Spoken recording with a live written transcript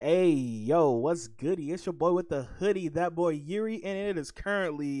Hey, yo, what's goody? It's your boy with the hoodie, that boy Yuri, and it is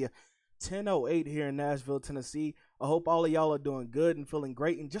currently 10:08 here in Nashville, Tennessee. I hope all of y'all are doing good and feeling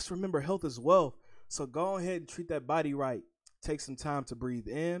great. And just remember, health is wealth. So go ahead and treat that body right. Take some time to breathe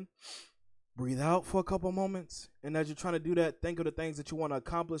in, breathe out for a couple moments. And as you're trying to do that, think of the things that you want to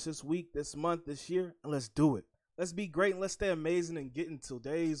accomplish this week, this month, this year, and let's do it. Let's be great and let's stay amazing and get into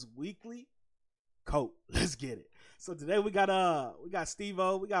today's weekly Coat. Let's get it. So today we got Steve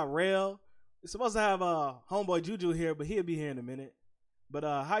O, we got Rail. We're supposed to have homeboy Juju here, but he'll be here in a minute. But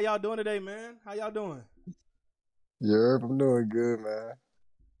how y'all doing today, man? How y'all doing? Europe, I'm doing good, man.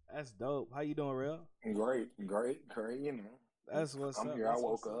 That's dope. How you doing, Rail? Great. That's what's I'm up. here. I That's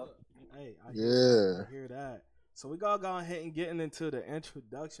woke what's up. up. Hey, I hear that. Yeah. I hear that. So we gotta go ahead and getting into the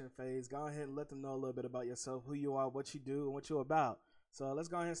introduction phase. Go ahead and let them know a little bit about yourself, who you are, what you do, and what you're about. So let's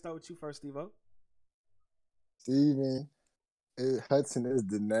go ahead and start with you first, Steve O. Steven Hudson is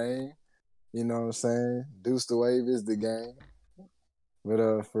the name. You know what I'm saying? Deuce the Wave is the game.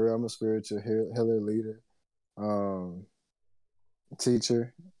 But for real, I'm a spiritual healer leader, um,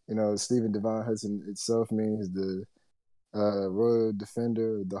 teacher. You know, Stephen Devon Hudson itself means the royal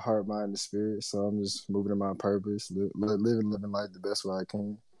defender of the heart, mind, and spirit. So I'm just moving in my purpose, living life the best way I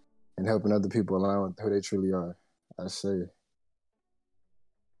can, and helping other people align with who they truly are. I say.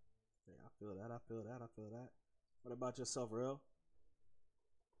 Yeah, I feel that. I feel that. I feel that. What about yourself, Rail?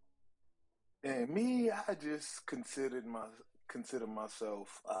 And me, I just consider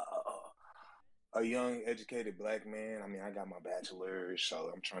myself a young, educated black man. I mean, I got my bachelor's,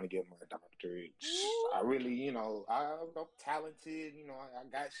 so I'm trying to get my doctorate. I really, I'm talented. I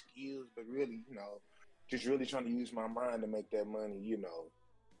got skills, but really, just really trying to use my mind to make that money.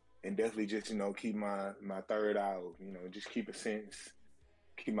 And definitely just keep my third eye open. Just keep a sense,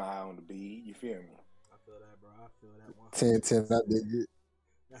 keep my eye on the bead. You feel me? I feel that, bro. I feel that 10-10, I 100%. dig it.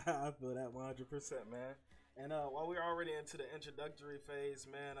 I feel that 100%, man. And while we're already into the introductory phase,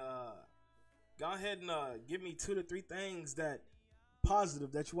 man, go ahead and give me 2 to 3 things that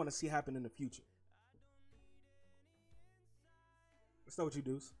positive that you want to see happen in the future. Let's start with you,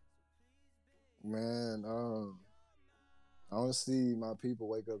 Deuce. Man, I want to see my people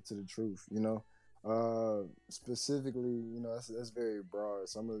wake up to the truth. Specifically, that's very broad.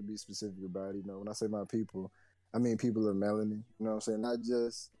 So I'm gonna be specific about it. When I say my people, I mean people of melanin. You know what I'm saying? Not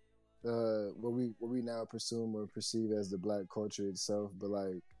just what we now presume or perceive as the black culture itself, but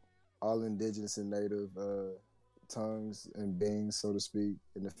like all indigenous and native tongues and beings, so to speak,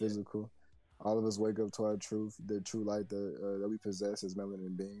 in the Yeah. physical. All of us wake up to our truth, the true light that we possess as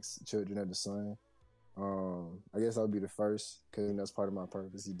melanin beings, children of the sun. I guess I'll be the first because that's part of my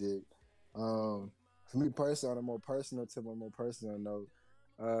purpose. You did. For me personally, on a more personal tip, on a more personal note,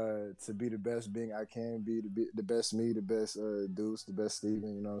 to be the best being I can be, to be the best me, the best Deuce, the best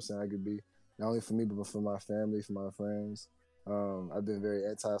Steven. You know what I'm saying? I could be not only for me but for my family, for my friends. I've been very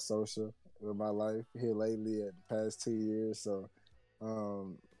antisocial with my life here lately at the past 2 years, so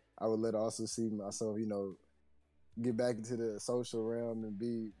um, I would let also see myself, get back into the social realm and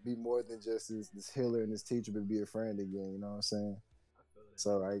be more than just this healer and this teacher, but be a friend again. You know what I'm saying? I feel that.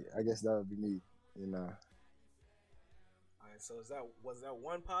 So I guess that would be me. You know, All right. So was that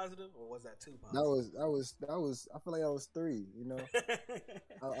one positive or was that two that positive? was that was that was. I feel like I was three.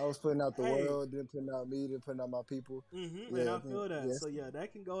 I was putting out the Hey. world, then putting out me, then putting out my people. And Yeah, I I think feel that. So yes. yeah,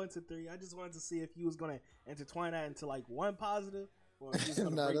 that can go into three. I just wanted to see if you was gonna intertwine that into like one positive, or if you was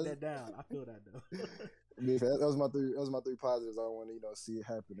gonna Nah, break that's that down. I feel that though. that was my three. That was my three positives. I want to see it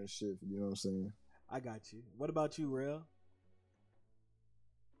happen and shit. You know what I'm saying? I got you. What about you, Real?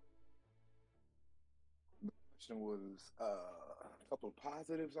 Question was a couple of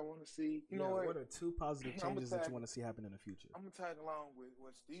positives I want to see. You know Yeah. what? What are 2 positive I'm gonna changes that tag. you want to see happen in the future? I'm gonna tag along with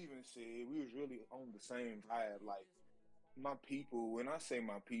what Steven said. We was really on the same vibe. Like my people. When I say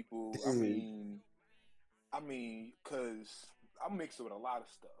my people, Dig. cause I'm mixed with a lot of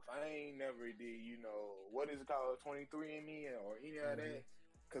stuff. I ain't never did, what is it called, 23andMe or any of Mm-hmm. that.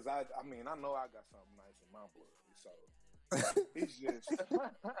 Cause I know I got something nice in my blood. So it's just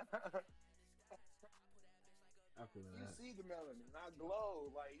I feel you that. see the melanin, I glow.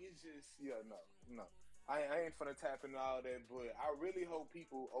 Like it's just no. I ain't finna tap into all that, but I really hope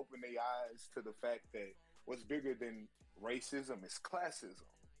people open their eyes to the fact that what's bigger than racism is classism.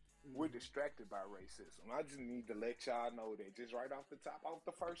 We're Mm-hmm. distracted by racism. I just need to let y'all know that just right off the top, off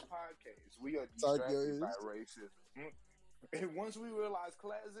the first podcast, we are Talk your distracted by ears. racism. And once we realize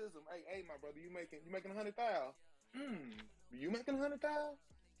classism, hey, my brother, you making 100,000? You making 100,000?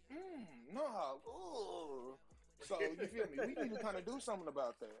 No. Ooh. So you feel me? We need to kind of do something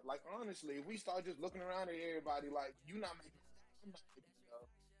about that. Like honestly, if we start just looking around at everybody like you not making, I'm not making enough.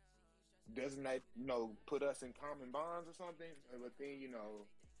 doesn't that, put us in common bonds or something? But then,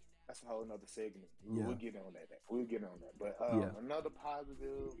 that's a whole nother segment. We'll get on that. But another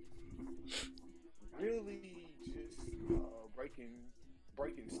positive, really just breaking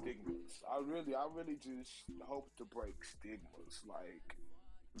stigmas. I really just hope to break stigmas. Like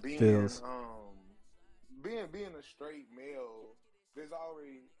being a straight male. There's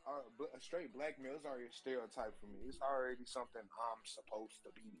already a straight black male is already a stereotype for me. It's already something I'm supposed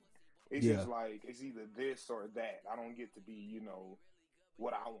to be. It's just like it's either this or that. I don't get to be,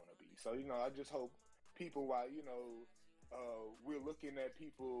 what I want to be. So, I just hope people, while we're looking at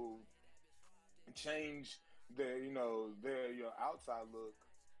people change their your outside look.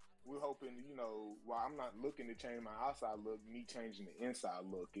 We're hoping, while I'm not looking to change my outside look, me changing the inside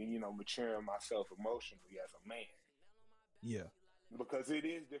look and, maturing myself emotionally as a man. Yeah. Because it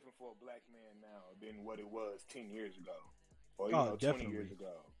is different for a black man now than what it was 10 years ago or 20 years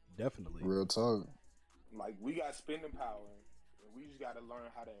ago. Definitely. Real talk. Like, we got spending power and we just got to learn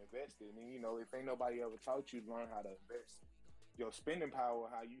how to invest it. And, if ain't nobody ever taught you to learn how to invest your spending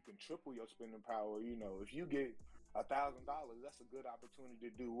power, how you can triple your spending power, if you get $1,000, that's a good opportunity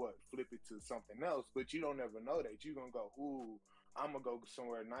to do what? Flip it to something else. But you don't ever know that. You're going to go, ooh, I'm going to go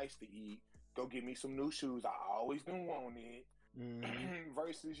somewhere nice to eat. Go get me some new shoes. I always been wanting it. Mm-hmm.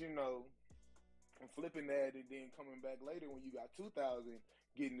 Versus, flipping that and then coming back later when you got 2,000,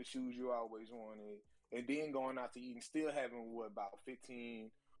 getting the shoes you always wanted, and then going out to eat and still having about 15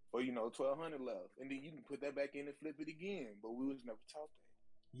 or 1,200 left, and then you can put that back in and flip it again. But we was never taught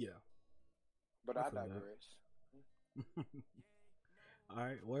that. Yeah. But I digress. All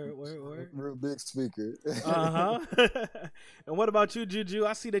right, word. Real big speaker. And what about you, Juju?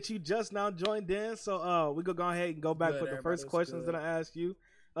 I see that you just now joined in, so we could go ahead and go back with the first questions that I asked you.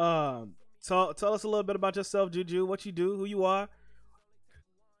 Tell us a little bit about yourself, Juju. What you do, who you are.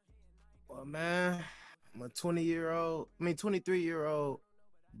 Well, man, I'm a 23-year-old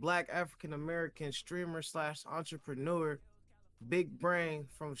Black African American streamer / entrepreneur, big brain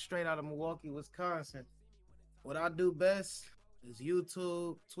from straight out of Milwaukee, Wisconsin. What I do best is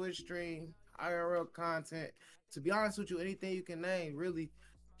YouTube, Twitch stream, IRL content. To be honest with you, anything you can name, really,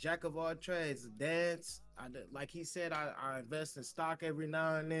 jack of all trades. Dance, like he said, I invest in stock every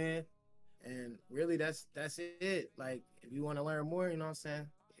now and then, and really that's it. Like, if you want to learn more, you know what I'm saying,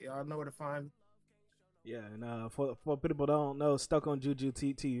 y'all know where to find me. Yeah, and for people that don't know, Stuck on Juju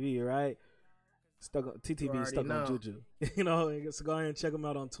TV, right? TTV Stuck on Juju. So go ahead and check him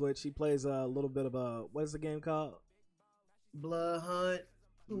out on Twitch. He plays a little bit of what is the game called? Blood Hunt,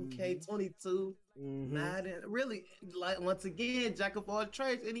 2K22, Madden. Really, like, once again, jack of all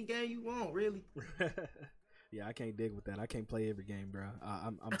trades, any game you want, really. Yeah, I can't dig with that. I can't play every game, bro.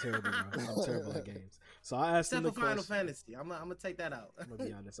 I'm terrible, bro. I'm terrible at games. So I asked him the question. Final Fantasy. I'm gonna take that out. I'm gonna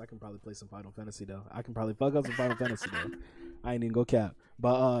be honest. I can probably play some Final Fantasy though. I can probably fuck up some Final Fantasy though. I ain't even go cap.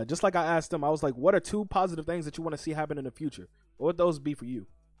 But just like I asked him, I was like, "What are 2 positive things that you want to see happen in the future? What would those be for you?"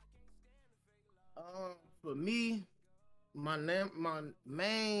 For me, my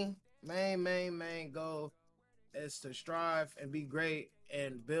main goal is to strive and be great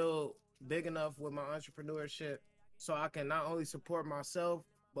and build big enough with my entrepreneurship so I can not only support myself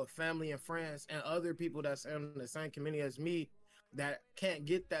but family and friends and other people that's in the same community as me that can't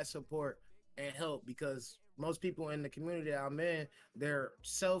get that support and help, because most people in the community that I'm in, they're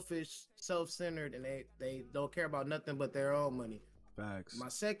selfish, self-centered, and they don't care about nothing but their own money. Facts. My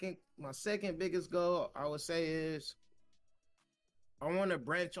second biggest goal, I would say, is I want to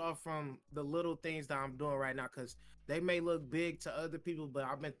branch off from the little things that I'm doing right now, because they may look big to other people, but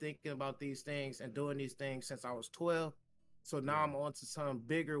I've been thinking about these things and doing these things since I was 12. So now I'm on to something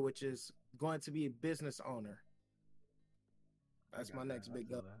bigger, which is going to be a business owner. That's my next big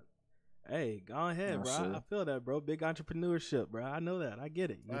goal. Hey, go ahead, bro. Sure. I feel that, bro. Big entrepreneurship, bro. I know that. I get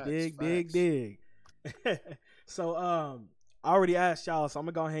it. You Facts. dig. So, I already asked y'all, so I'm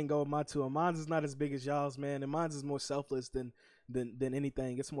gonna go ahead and go with my 2. And mine's is not as big as y'all's, man. And mine's is more selfless than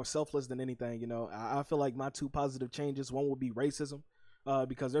anything. It's more selfless than anything. I feel like my 2 positive changes. One would be racism.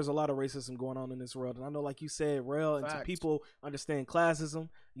 Because there's a lot of racism going on in this world. And I know, like you said, Rel, and to people understand classism,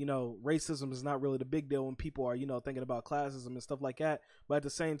 racism is not really the big deal when people are, thinking about classism and stuff like that. But at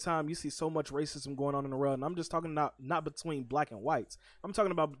the same time, you see so much racism going on in the world. And I'm just talking not between black and whites. I'm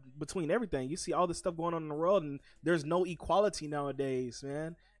talking about between everything. You see all this stuff going on in the world, and there's no equality nowadays,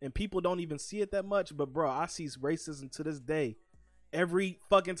 man. And people don't even see it that much. But, bro, I see racism to this day every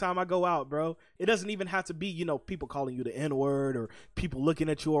fucking time I go out, bro. It doesn't even have to be, you know, people calling you the N-word or people looking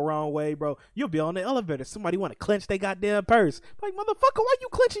at you a wrong way, bro. You'll be on the elevator. Somebody want to clench their goddamn purse. Like, motherfucker, why you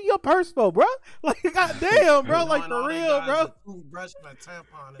clenching your purse for, bro? Like, goddamn, bro. Like, for real, bro.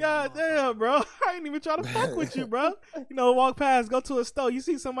 Goddamn, bro. I ain't even trying to fuck with you, bro. You know, walk past, go to a store. You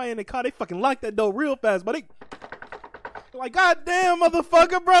see somebody in the car, they fucking lock that door real fast, but they... Like, goddamn,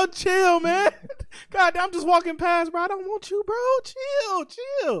 motherfucker, bro, chill, man. Goddamn, I'm just walking past, bro. I don't want you, bro.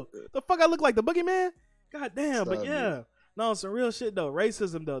 Chill. The fuck I look like, the boogeyman? Goddamn, but yeah. No, some real shit, though.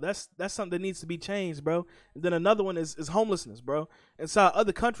 Racism, though. That's something that needs to be changed, bro. And then another one is homelessness, bro. Inside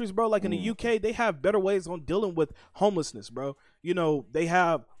other countries, bro, like in the UK, they have better ways on dealing with homelessness, bro. You know, they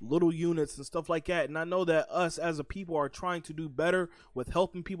have little units and stuff like that. And I know that us as a people are trying to do better with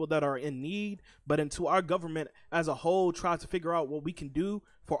helping people that are in need. But until our government as a whole tries to figure out what we can do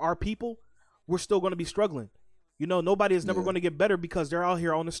for our people, we're still going to be struggling. You know, nobody is never going to get better because they're out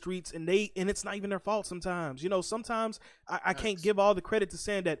here on the streets and it's not even their fault sometimes. You know, sometimes I can't give all the credit to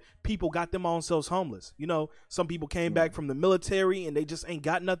saying that people got them themselves homeless. You know, some people came back from the military and they just ain't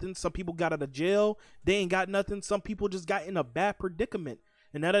got nothing. Some people got out of jail. They ain't got nothing. Some people just got in a bad predicament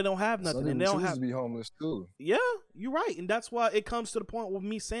and now they don't have nothing. And they don't have to be homeless too. Yeah, you're right. And that's why it comes to the point with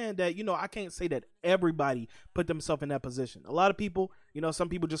me saying that, you know, I can't say that everybody put themselves in that position. A lot of people, you know, some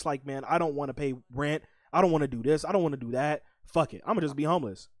people just like, man, I don't want to pay rent. I don't want to do this. I don't want to do that. Fuck it. I'm going to just be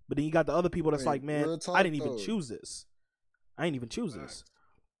homeless. But then you got the other people that's like, man, I didn't even choose this. I ain't even choose this.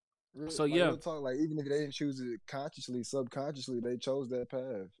 So, yeah. Real talk, like, even if they didn't choose it consciously, subconsciously, they chose that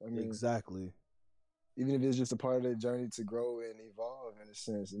path. I mean, exactly. Even if it's just a part of their journey to grow and evolve, in a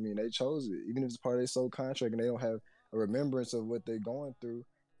sense. I mean, they chose it. Even if it's part of their soul contract and they don't have a remembrance of what they're going through,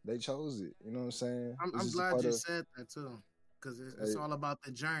 they chose it. You know what I'm saying? I'm glad you said that, too. Because it's all about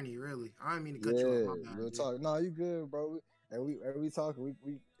the journey, really. I didn't mean to cut you off. My bad, real talk. No, you good, bro. And we talking,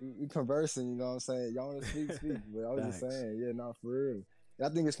 we conversing. You know what I'm saying? Y'all want to speak. But I was just saying, yeah, not for real. And I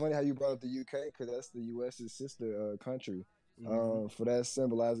think it's funny how you brought up the UK because that's the US's sister country. For that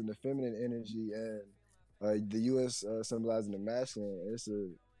symbolizing the feminine energy and the US symbolizing the masculine.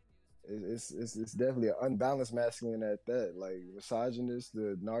 It's definitely an unbalanced masculine at that. Like misogynist,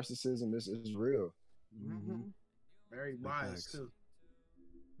 the narcissism is real. Mm-hmm. Very biased too.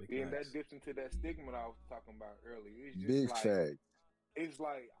 And that dips into that stigma that I was talking about earlier. It's just big like, fact. It's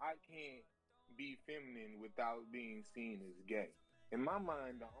like I can't be feminine without being seen as gay. In my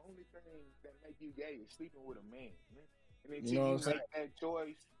mind, the only thing that make you gay is sleeping with a man. And until you make that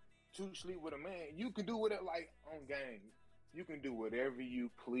choice to sleep with a man, you can do whatever, like on game. You can do whatever you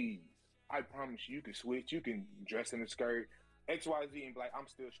please. I promise you can switch. You can dress in a skirt, XYZ, and be like, I'm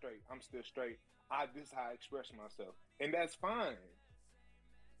still straight. This is how I express myself, and that's fine.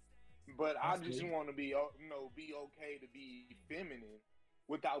 But I just want to be okay to be feminine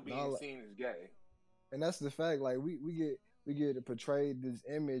without being seen as gay. And that's the fact. Like we get portrayed this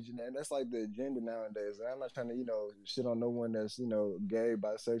image, and that's like the agenda nowadays. And I'm not trying to shit on no one that's gay,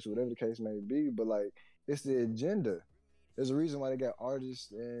 bisexual, whatever the case may be. But like it's the agenda. There's a reason why they got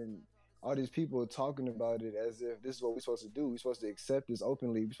artists and all these people talking about it as if this is what we're supposed to do. We're supposed to accept this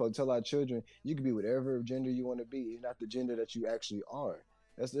openly. We're supposed to tell our children, you can be whatever gender you want to be. It's not the gender that you actually are.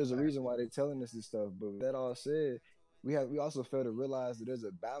 There's a reason why they're telling us this stuff. But with that all said, we also fail to realize that there's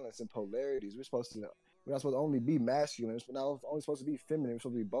a balance in polarities. We're not supposed to only be masculine. We're not only supposed to be feminine. We're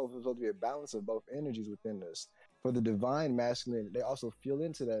supposed to be both. We're supposed to be a balance of both energies within us. For the divine masculine, they also feel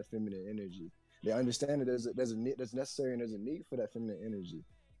into that feminine energy. They understand that there's a need that's necessary and there's a need for that feminine energy.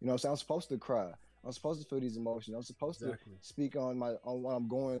 You know what I'm saying? I'm supposed to cry. I'm supposed to feel these emotions. I'm supposed to speak on what I'm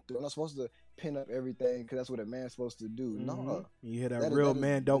going through. I'm not supposed to pin up everything because that's what a man's supposed to do. No. You hear that real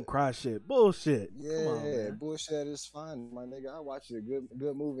man don't cry shit. Bullshit. Yeah, come on, bullshit is fine, my nigga. I watch a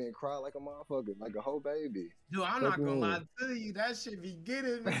good movie and cry like a motherfucker, like a whole baby. Dude, I'm not gonna lie to you. That shit be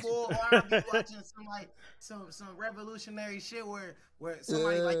getting me, boy. Or I be watching some revolutionary shit where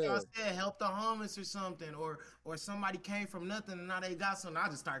somebody, like y'all said, helped the homeless or something, or somebody came from nothing and now they got something. I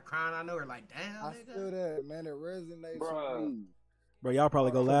just start crying. I know her like, damn, I feel that, man. It resonates with me. Bro, y'all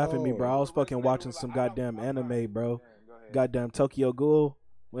probably gonna laugh at me, bro. I was fucking watching some goddamn anime, bro. Goddamn Tokyo Ghoul.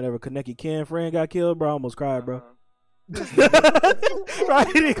 Whenever Kaneki Ken friend got killed, bro, I almost cried, bro. Right? Okay.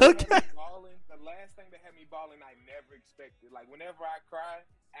 The last thing that had me balling, I never expected. Like whenever I cry,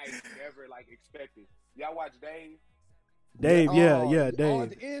 I never expected. Y'all watch Dave? Dave, yeah,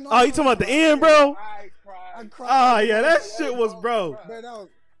 Dave. You talking about the end, bro? I cried. Oh yeah, that shit was, bro.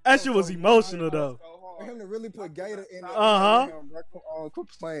 That shit was emotional though. For him to really put Gator in there, Uh-huh. Quit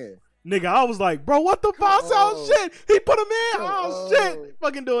playing. Nigga, I was like, bro, what the fuck? Oh shit, he put him in. Oh shit,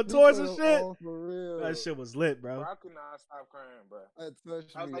 fucking doing tours and shit. For real. That shit was lit, bro. I could not stop crying, bro. I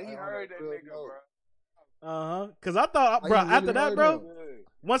was like, he heard that nigga, bro. Cause I thought, bro, after that, bro,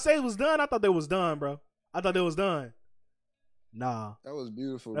 once they was done, I thought they was done, bro. I thought they was done. Nah, that was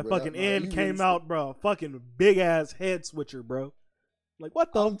beautiful. That bro. fucking end came out, bro. Fucking big ass head switcher, bro. Like,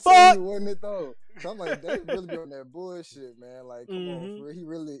 what the fuck? Wasn't it though? So I'm like, they really be on that bullshit, man. Like, come on, for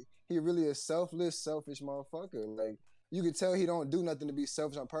real. He really a selfless, selfish motherfucker. Like, you could tell he don't do nothing to be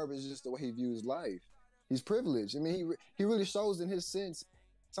selfish on purpose. It's just the way he views life. He's privileged. I mean, he really shows in his sense.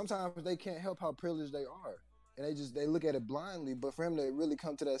 Sometimes they can't help how privileged they are, and they look at it blindly. But for him to really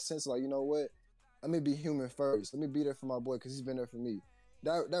come to that sense, like, you know what? Let me be human first. Let me be there for my boy because he's been there for me.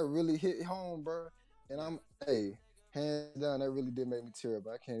 That really hit home, bro. And hands down, that really did make me tear up.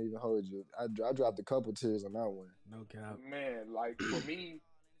 I can't even hold you. I dropped a couple tears on that one. No cap. Man, like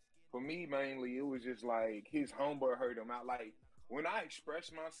for me mainly, it was just like his homeboy heard him out. Like when I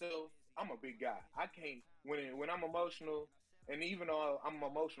express myself, I'm a big guy. I can't when I'm emotional, and even though I'm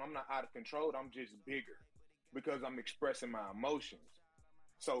emotional, I'm not out of control. I'm just bigger because I'm expressing my emotions.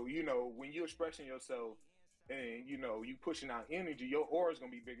 So, you know, when you're expressing yourself and, you know, you pushing out energy, your aura is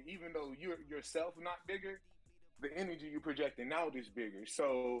going to be bigger. Even though you're yourself not bigger, the energy you're projecting out is bigger.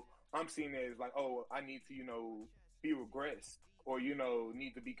 So I'm seeing it as like, oh, I need to, you know, be regressed or, you know,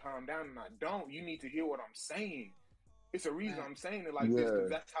 need to be calmed down. And I don't. You need to hear what I'm saying. It's a reason I'm saying it like this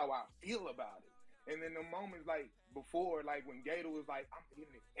because that's how I feel about it. And then the moments like before, like when Gator was like, I'm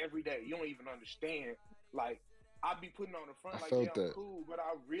hitting it every day. You don't even understand. Like, I be putting on the front like, yeah, I'm cool, but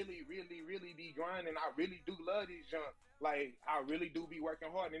I really, really, really be grinding. I really do love these junk. Like, I really do be working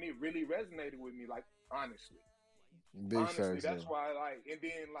hard, and it really resonated with me, like, honestly. Honestly, that's why, like, and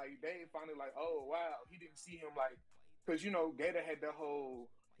then, like, they finally, like, oh, wow, he didn't see him, like, because, you know, Gator had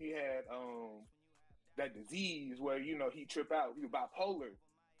he had that disease where, you know, he trip out. He was bipolar.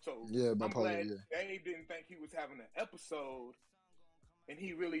 So, I'm glad Dave didn't think he was having an episode. And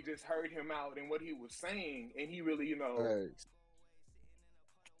he really just heard him out and what he was saying, and he really, you know,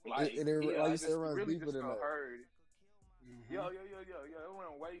 like it really just heard. Yo, it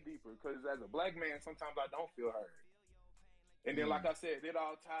went way deeper because as a black man, sometimes I don't feel heard. And then, like I said, it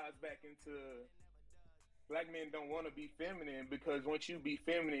all ties back into black men don't want to be feminine because once you be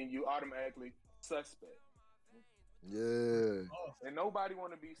feminine, you automatically suspect. Yeah. And nobody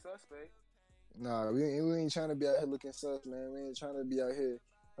want to be suspect. Nah, we ain't trying to be out here looking sus, man. We ain't trying to be out here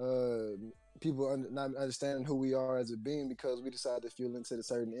people not understanding who we are as a being because we decide to fuel into the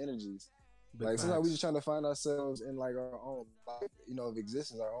certain energies. Like sometimes we just trying to find ourselves in like our own, you know, of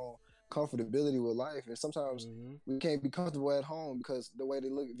existence, our own comfortability with life. And sometimes we can't be comfortable at home because the way they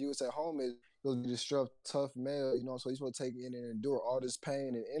view us at home is you'll be this tough male, you know, so you're supposed to take in and endure all this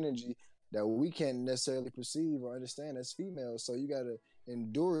pain and energy that we can't necessarily perceive or understand as females. So you gotta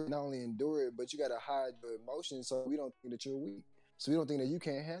endure it, not only endure it, but you gotta hide your emotions so we don't think that you're weak. So we don't think that you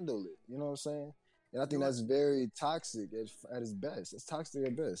can't handle it. You know what I'm saying? And I think that's very toxic at its best. It's toxic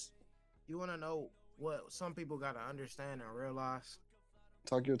at best. You wanna know what some people gotta understand and realize?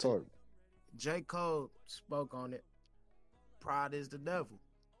 Talk your talk. J. Cole spoke on it. Pride is the devil.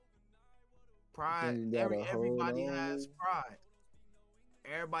 Pride, everybody has pride.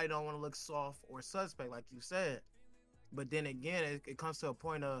 Everybody don't want to look soft or suspect, like you said. But then again, it comes to a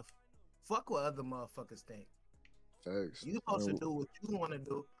point of fuck what other motherfuckers think. Thanks. You supposed to do what you want to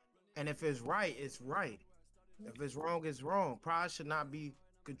do, and if it's right, it's right. If it's wrong, it's wrong. Pride should not be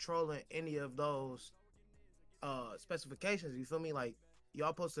controlling any of those specifications. You feel me? Like y'all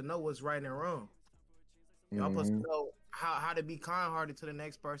supposed to know what's right and wrong. Y'all supposed to know how to be kind-hearted to the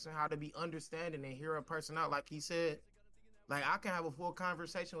next person, how to be understanding and hear a person out. Like he said, like I can have a full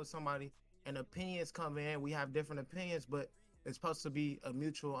conversation with somebody and opinions come in. We have different opinions, but it's supposed to be a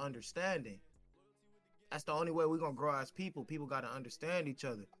mutual understanding. That's the only way we're gonna grow as people. People gotta understand each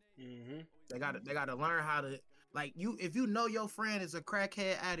other. They gotta learn how to, like, you. If you know your friend is a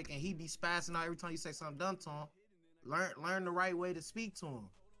crackhead addict and he be spazzing out every time you say something dumb to him, learn the right way to speak to him.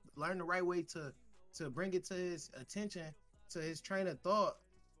 Learn the right way to bring it to his attention, to his train of thought,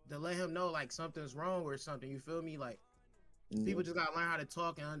 to let him know like something's wrong or something. You feel me? Like people just gotta learn how to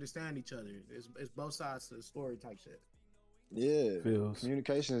talk and understand each other. It's both sides to the story type shit. Yeah,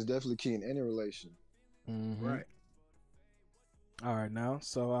 communication is definitely key in any relation. Right. All right, now,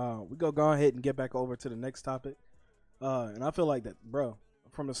 so we go ahead and get back over to the next topic. And I feel like that, bro,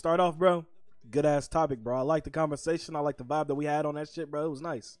 from the start off, bro, good ass topic, bro. I like the conversation. I like the vibe that we had on that shit, bro. It was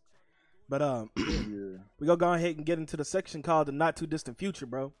nice. But we go ahead and get into the section called the not too distant future,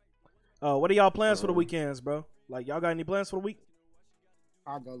 bro. What are y'all plans for the weekends, bro? Like, y'all got any plans for the week?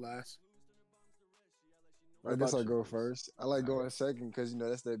 I'll go last. I guess I'll go first. I like going second because,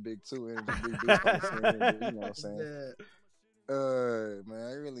 that's that big two energy, big beast on the scene. You know what I'm saying? Man,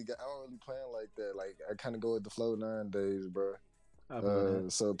 I don't really plan like that. Like, I kind of go with the flow nowadays, bro.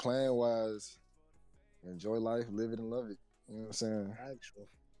 So playing wise, enjoy life, live it and love it. You know what I'm saying? Actual.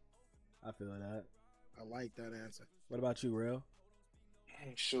 I feel that. I like that answer. What about you, Real?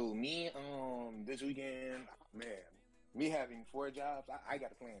 Shoot, me, this weekend, man, me having 4 jobs, I got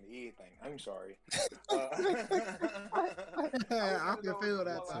to plan everything. I'm sorry. I can feel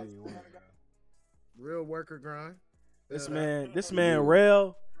that. Real worker grind. This man,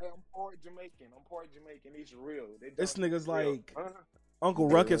 Real. I'm part Jamaican. It's real. This nigga's like Uncle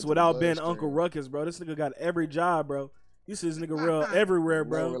Ruckus without being Uncle Ruckus, bro. This nigga got every job, bro. You see this nigga Real everywhere,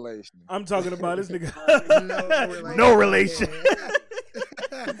 bro. No relation. I'm talking about this nigga. No relation.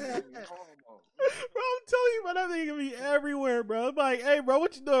 Bro, I'm telling you, man, that nigga be everywhere, bro. I'm like, hey, bro,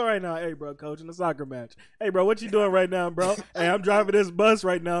 what you doing right now? Hey, bro, coaching a soccer match. Hey, bro, what you doing right now, bro? Hey, I'm driving this bus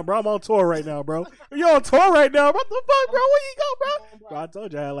right now, bro. I'm on tour right now, bro. You on tour right now? What the fuck, bro? Where you go, bro? Bro, I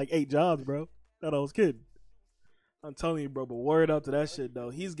told you I had like 8 jobs, bro. Thought I was kidding. I'm telling you, bro, but word up to that shit, though.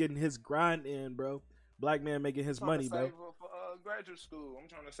 He's getting his grind in, bro. Black man making his money, bro. Save up for graduate school. I'm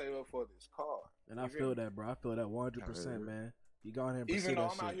trying to save up for this car. And I feel that, bro. I feel that 100%, man. You go ahead and pursue even though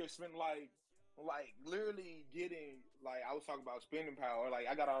that I'm shit. out here spending like literally getting, like, I was talking about spending power. Like,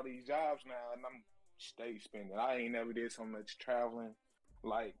 I got all these jobs now, and I'm stay spending. I ain't never did so much traveling.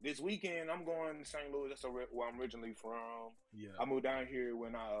 Like, this weekend, I'm going to St. Louis. That's where I'm originally from. Yeah. I moved down here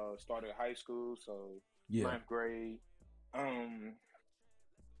when I started high school, so 9th grade.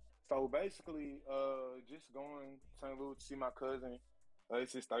 So basically, just going to St. Louis to see my cousin.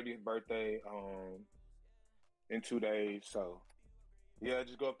 It's his 30th birthday in 2 days. So, yeah,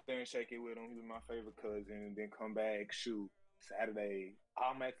 just go up there and shake it with him. He was my favorite cousin. And then come back, shoot, Saturday.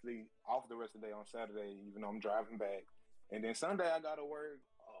 I'm actually off the rest of the day on Saturday, even though I'm driving back. And then Sunday, I got to work,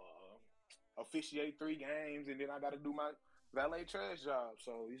 officiate 3 games, and then I got to do my valet trash job.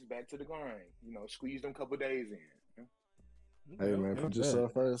 So it's back to the grind. Squeeze them couple days in. Hey, man, put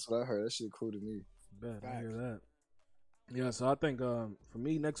yourself first. What I heard, that shit cool to me. Bet, I hear that. Yeah, so I think for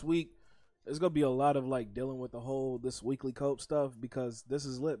me next week, it's gonna be a lot of like dealing with the whole this weekly cope stuff because this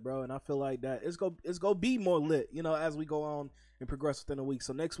is lit, bro, and I feel like that it's gonna be more lit, as we go on and progress within the week.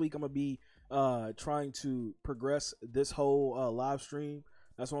 So next week I'm gonna be trying to progress this whole live stream.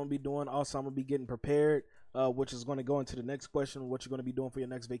 That's what I'm gonna be doing. Also, I'm gonna be getting prepared, which is gonna go into the next question: what you're gonna be doing for your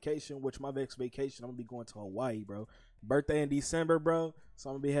next vacation? Which my next vacation, I'm gonna be going to Hawaii, bro. Birthday in December, bro. So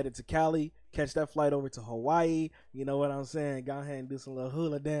I'm gonna be headed to Cali, catch that flight over to Hawaii. You know what I'm saying? Go ahead and do some little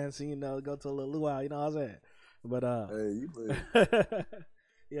hula dancing, go to a little luau, you know what I'm saying? But hey, you live.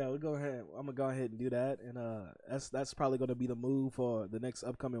 yeah, I'm gonna go ahead and do that, and that's probably gonna be the move for the next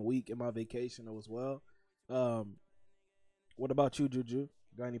upcoming week in my vacation as well. What about you, Juju?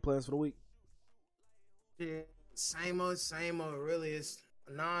 Got any plans for the week? Yeah, same old. Really, it's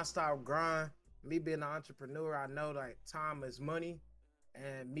a non-stop grind. Me being an entrepreneur, I know like time is money,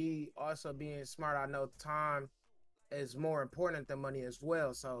 and me also being smart, I know time is more important than money as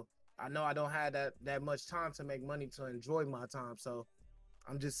well. So I know I don't have that much time to make money to enjoy my time. So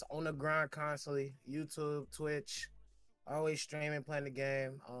I'm just on the grind constantly. YouTube, Twitch, always streaming, playing the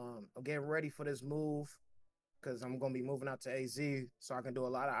game. I'm getting ready for this move because I'm gonna be moving out to AZ, so I can do a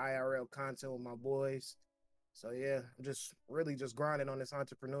lot of IRL content with my boys. So yeah, I'm just really just grinding on this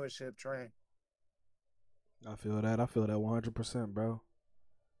entrepreneurship train. I feel that 100%, bro.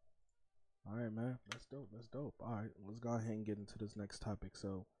 All right, man. That's dope. All right, let's go ahead and get into this next topic.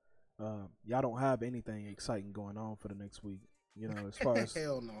 So, y'all don't have anything exciting going on for the next week, as far as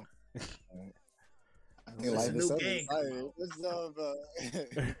hell no. I think life is so exciting. What's up,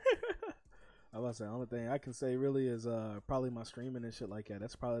 I was about to say, the only thing I can say really is probably my streaming and shit like that.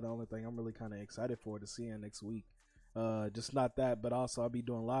 That's probably the only thing I'm really kind of excited for to see in next week. Just not that, but also I'll be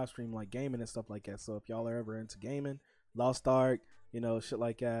doing live stream like gaming and stuff like that. So if y'all are ever into gaming, Lost Ark, shit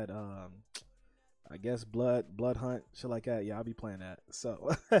like that. I guess Blood Hunt, shit like that. Yeah, I'll be playing that.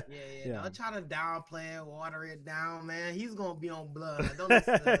 So yeah. Don't try to downplay it, water it down, man. He's gonna be on Blood. Don't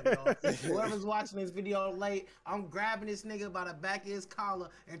listen to him, dog. Whoever's watching this video late, I'm grabbing this nigga by the back of his collar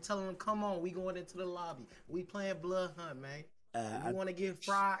and telling him, "Come on, we going into the lobby. We playing Blood Hunt, man." If you want to get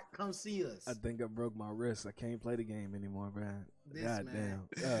fried, come see us. I think I broke my wrist. I can't play the game anymore, man. Damn.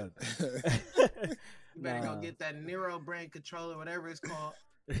 God. You better go get that Nero brain controller, whatever it's called.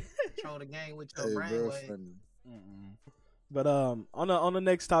 Control the game with your brainwave. But on the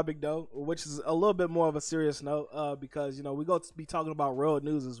next topic though, which is a little bit more of a serious note, because we go to be talking about road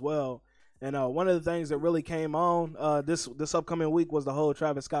news as well, And one of the things that really came on this upcoming week was the whole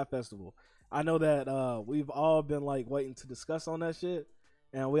Travis Scott festival. I know that we've all been like waiting to discuss on that shit,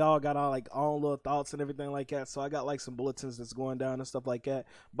 and we all got our like own little thoughts and everything like that. So I got like some bulletins that's going down and stuff like that.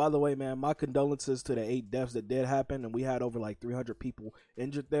 By the way, man, my condolences to the 8 deaths that did happen, and we had over like 300 people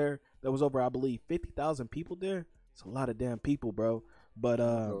injured there. There was over, I believe, 50,000 people there. It's a lot of damn people, bro. But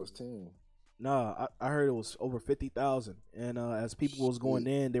Those team. nah, I heard it was over 50,000, and as people was going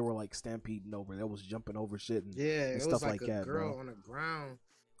in, they were like stampeding over. They was jumping over shit and, Yeah, and it stuff was like a that, girl bro. on the ground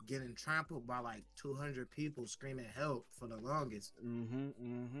getting trampled by like 200 people screaming help for the longest.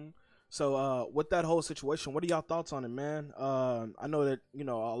 So with that whole situation, what are y'all thoughts on it, man? I know that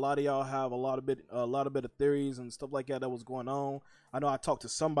a lot of y'all have a lot of bit of theories and stuff like that was going on. I know I talked to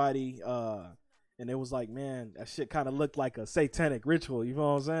somebody and it was like, man, that shit kind of looked like a satanic ritual. You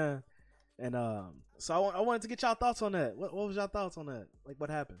know what I'm saying? And so I wanted to get y'all thoughts on that. What was y'all thoughts on that? Like,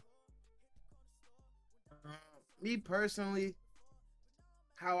 what happened? Me personally,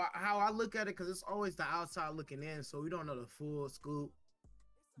 how I look at it, because it's always the outside looking in, so we don't know the full scoop.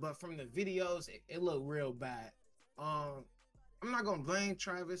 But from the videos, it looked real bad. I'm not gonna blame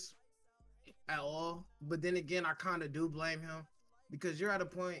Travis at all, but then again, I kind of do blame him, because you're at a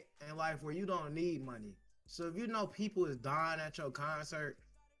point in life where you don't need money. So if you know people is dying at your concert,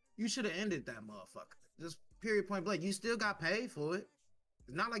 you should have ended that motherfucker. Just period, point blank. You still got paid for it.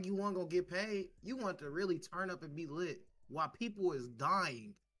 It's not like you weren't gonna get paid. You want to really turn up and be lit while people is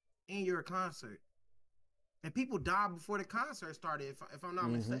dying in your concert. And people died before the concert started, if I'm not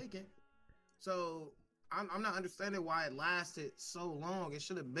mistaken. So I'm not understanding why it lasted so long. It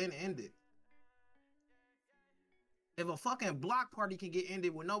should have been ended. If a fucking block party can get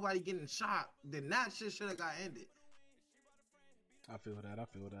ended with nobody getting shot, then that shit should have got ended. I feel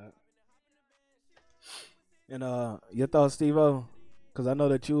that. And your thoughts, Steve-O? Because I know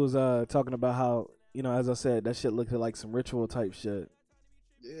that you was talking about how, as I said, that shit looked like some ritual type shit.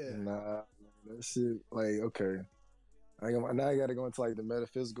 Yeah. Nah, that shit, like, okay. Now I gotta go into like the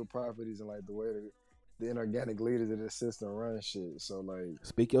metaphysical properties and like the way the inorganic leaders of this system run shit. So like,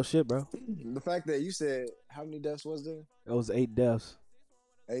 Speak your shit, bro. the fact that you said how many deaths was there? It was 8 deaths.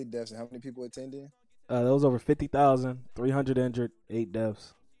 8 deaths, and how many people attending? There was over 50,000, 300 injured, 8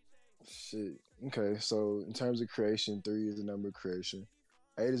 deaths. Shit. Okay, so in terms of creation, 3 is the number of creation,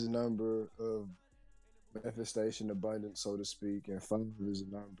 8 is the number of manifestation, abundance, so to speak, and 5 is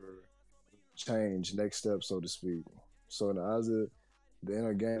the number of change, next step, so to speak. So in the eyes of the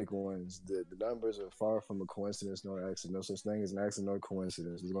inorganic ones, the numbers are far from a coincidence nor accident. No such thing as an accident nor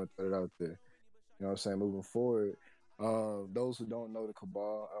coincidence. We're going to throw it out there. You know what I'm saying? Moving forward, those who don't know the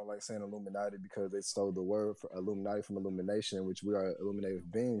Cabal, I don't like saying Illuminati because they stole the word for Illuminati from illumination, which we are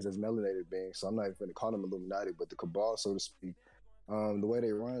illuminated beings as melanated beings. So I'm not even going to call them Illuminati, but the Cabal, so to speak. The way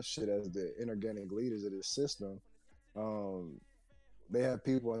they run shit as the inorganic leaders of this system, they have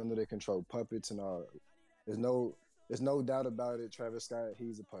people under their control, puppets and all. There's no doubt about it. Travis Scott,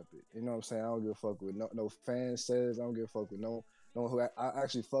 he's a puppet. You know what I'm saying? I don't give a fuck with no fan says. I don't give a fuck with no who. I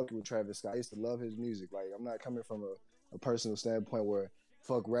actually fuck with Travis Scott. I used to love his music. Like, I'm not coming from a personal standpoint where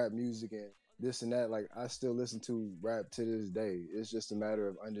fuck rap music and this and that. Like, I still listen to rap to this day. It's just a matter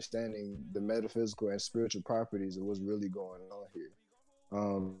of understanding the metaphysical and spiritual properties of what's really going on here.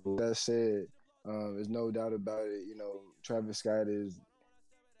 With that said, there's no doubt about it. Travis Scott is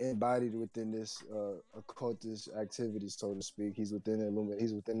embodied within this occultist activity, so to speak. He's within the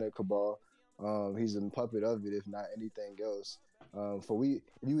He's within the Cabal. He's a puppet of it, if not anything else. If you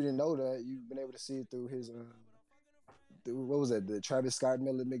didn't know that, you've been able to see it through his what was that? The Travis Scott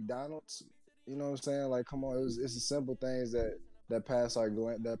Miller McDonald's. You know what I'm saying? Like, come on, it's the simple things that pass our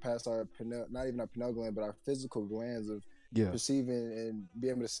not even our pineal gland, but our physical glands of perceiving and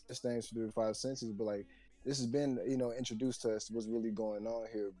being able to sense things through the 5 senses. But like, this has been, introduced to us what's really going on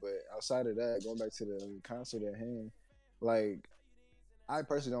here. But outside of that, going back to the concert at hand, like, I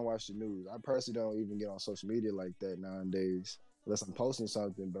personally don't watch the news. I personally don't even get on social media like that nowadays, unless I'm posting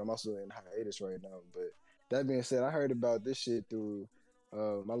something. But I'm also in hiatus right now. But that being said, I heard about this shit through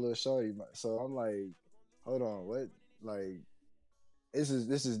my little shorty. So I'm like, hold on, what? Like, this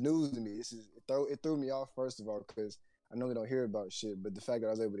is news to me. It threw me off, first of all, because I normally don't hear about shit, but the fact that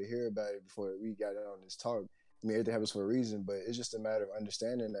I was able to hear about it before we got on this talk, I mean, everything happens for a reason, but it's just a matter of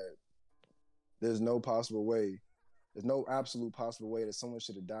understanding that there's no absolute possible way that someone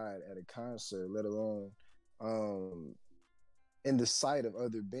should have died at a concert, let alone in the sight of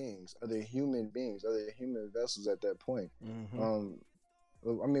other beings, other human vessels at that point.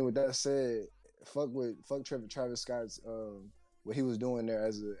 I mean, with that said, fuck Travis Scott's what he was doing there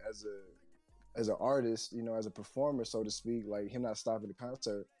as an artist, as a performer, so to speak, like him not stopping the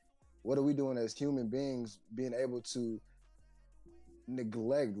concert. what are we doing as human beings, being able to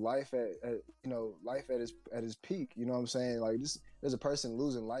neglect life life at its peak? You know what I'm saying? Like this, there's a person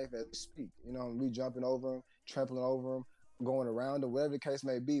losing life at its peak. You know, and we jumping over them, trampling over them, going around them, whatever the case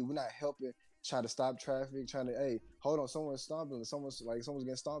may be. We're not helping, try to stop traffic, trying to, hey, hold on, someone's stomping, someone's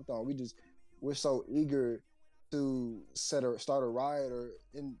getting stomped on. We're so eager to start a riot or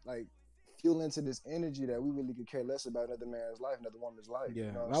fuel into this energy that we really could care less about another man's life, another woman's life. Yeah,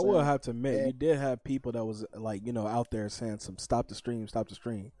 you know I will have to admit, you did have people that was like, out there saying some stop the stream.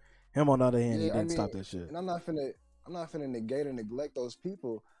 Him on the other hand, he didn't stop that shit. And I'm not finna negate or neglect those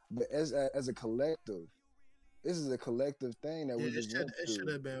people, but as a collective, this is a collective thing that we just went through. It should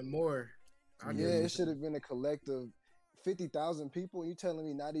have been more. It should have been a collective 50,000 people. You telling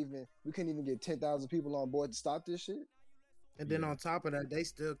me we couldn't even get 10,000 people on board to stop this shit? And then on top of that, they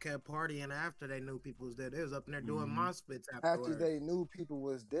still kept partying after they knew people was dead. They was up in there doing mosh pits afterwards. After they knew people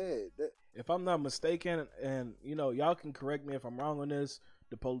was dead. If I'm not mistaken, and y'all can correct me if I'm wrong on this,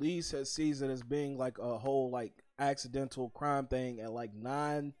 the police sees it as being like a whole like accidental crime thing at like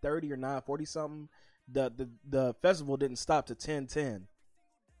 9:30 or 9:40 something. The festival didn't stop to 10:10.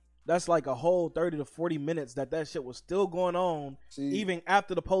 That's like a whole 30 to 40 minutes that shit was still going on, even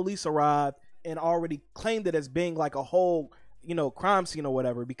after the police arrived and already claimed it as being like a whole, crime scene or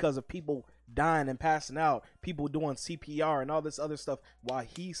whatever, because of people dying and passing out, people doing CPR and all this other stuff while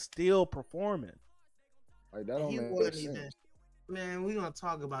he's still performing. Like that don't make sense. Man, we gonna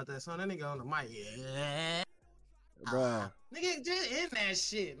talk about that. So that nigga on the mic, bruh. Nigga just in that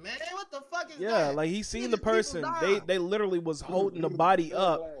shit, man. What the fuck is that? Yeah, like he seen the person. They literally was holding the body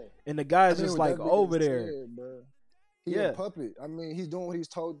up, and the guy's just like over there. Said, he a puppet. I mean, he's doing what he's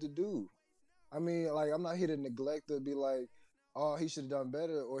told to do. I mean, like, I'm not here to neglect to be like, oh, he should have done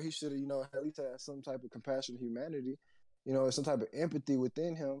better, or he should have, at least had some type of compassion, humanity, some type of empathy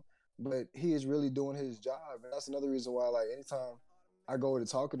within him. But he is really doing his job, and that's another reason why, like, anytime I go to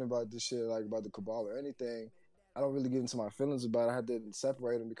talking about this shit, like about the cabal or anything, I don't really get into my feelings about it. I had to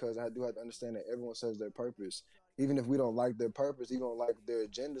separate them because I do have to understand that everyone serves their purpose. Even if we don't like their purpose, even don't like their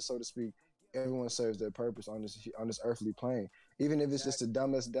agenda, so to speak, everyone serves their purpose on this earthly plane. Even if it's just to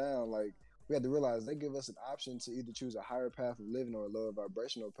dumb us down, like, we have to realize they give us an option to either choose a higher path of living or a lower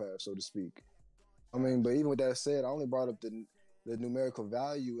vibrational path, so to speak. I mean, but even with that said, I only brought up the numerical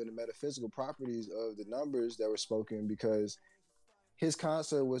value and the metaphysical properties of the numbers that were spoken because his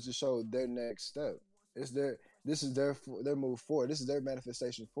concert was to show their next step. This is their move forward. This is their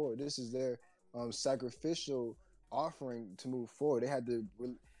manifestation forward. This is their sacrificial offering to move forward. They had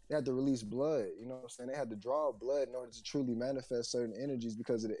to release blood. You know what I'm saying? They had to draw blood in order to truly manifest certain energies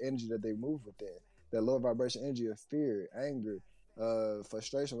because of the energy that they move within. That lower vibration energy of fear, anger,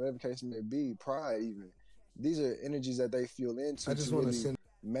 frustration, whatever the case may be, pride even. These are energies that they feel into to really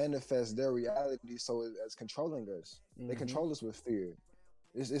manifest their reality so it's controlling us. Mm-hmm. They control us with fear.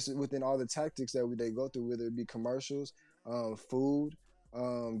 It's within all the tactics that they go through, whether it be commercials, food,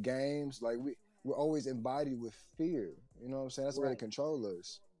 games. Like we're always embodied with fear. You know what I'm saying? That's the way to control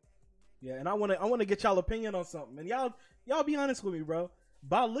us. Yeah, and I want to get y'all opinion on something. And y'all be honest with me, bro.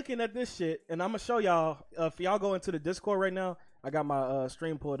 By looking at this shit, and I'm gonna show y'all. If y'all go into the Discord right now, I got my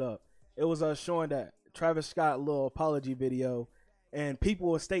stream pulled up. It was showing that Travis Scott little apology video, and people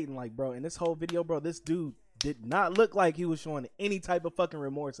were stating like, bro, in this whole video, bro, this dude did not look like he was showing any type of fucking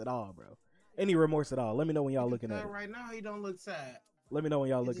remorse at all, bro. Any remorse at all. Let me know when y'all looking at it. Right now, he don't look sad. Let me know when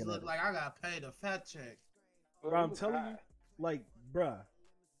y'all looking at it. Look like I got paid a fat check. Bro, I'm telling you, like, bruh.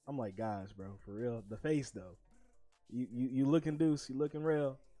 I'm like, guys, bro, for real. The face though. You looking Deuce? You looking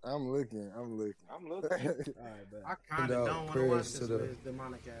real? I'm looking. All right, bet. I kind of don't want to watch this with his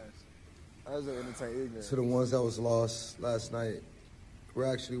demonic ass. I was entertain ignorant. To the ones that was lost last night, we're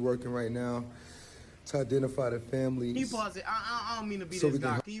actually working right now to identify the families. Can you pause it? I don't mean to be this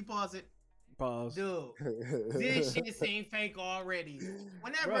guy. Can you pause it? Pause. Dude, this shit seem fake already.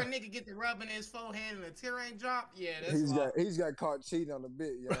 Whenever a nigga get the rubbing his forehead and the tear ain't dropped, yeah, that's he's got caught cheating on the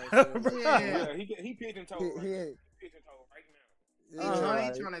bit. You know what I'm yeah, he pigeon-toed right now.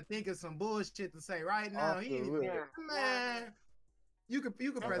 He trying to think of some bullshit to say right now. He ain't even man. You could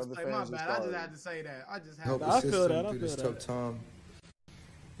press play. My bad. I just had to say that. I just had to. I feel that. Through this tough time.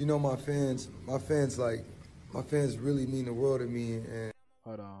 You know, my fans really mean the world to me. And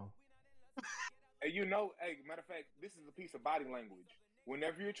hold on. Hey, matter of fact, this is a piece of body language.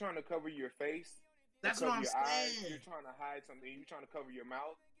 Whenever you're trying to cover your face, that's cover what I'm your saying. eyes, you're trying to hide something, you're trying to cover your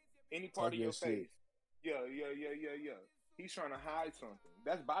mouth, any part of your face. Yeah. He's trying to hide something.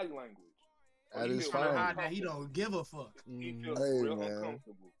 That's body language. That is trying to hide that he don't give a fuck. He feels real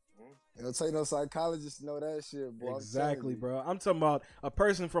uncomfortable. It'll take no psychologist to know that shit, boy. Exactly, bro. I'm talking about a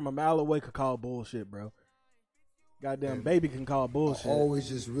person from a mile away could call bullshit, bro. Goddamn baby can call bullshit. I always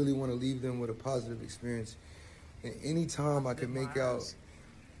just really want to leave them with a positive experience. And anytime I can make out,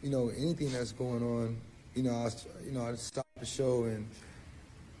 anything that's going on, I stop the show and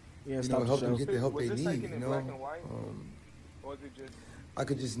help them get the help they need. Black and white? Or is it just? I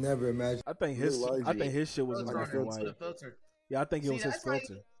could just never imagine. I think his shit was in black and white. Filter. Yeah, I think it was his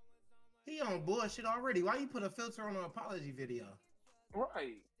filter. He on bullshit already. Why you put a filter on an apology video?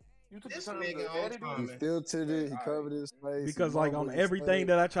 Right. You took This the time nigga to on edit time. He it. filtered it. He covered his face. Because he like on mumbled his everything face.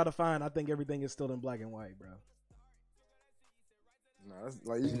 that I try to find, I think everything is still in black and white, bro. No, it's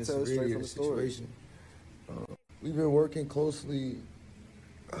like you can the tell severity straight of from the the story. situation. We've been working closely.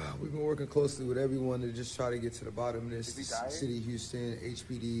 We've been working closely with everyone to just try to get to the bottom of this. Is he tired? City of Houston,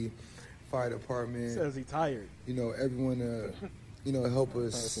 HPD, fire department. Says he tired. Everyone help That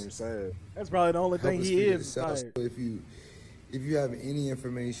us. seems sad. That's probably the only Help thing us he figure is this out. tired. So if you have any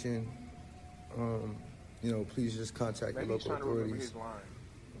information, please just contact Maybe the he's local trying to remember authorities. his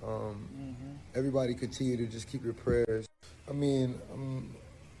line. Everybody continue to just keep your prayers. I mean,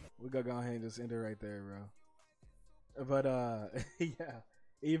 We gotta go ahead and just end it right there, bro. But yeah,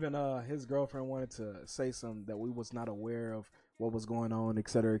 even his girlfriend wanted to say something that we was not aware of what was going on, et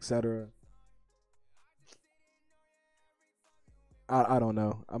cetera, et cetera. I don't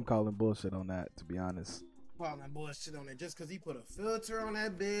know. I'm calling bullshit on that, to be honest. Calling that bullshit on it just because he put a filter on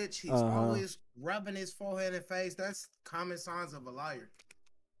that bitch. He's Uh-huh. always rubbing his forehead and face. That's common signs of a liar.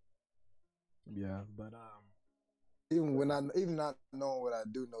 Yeah, but Even not knowing what I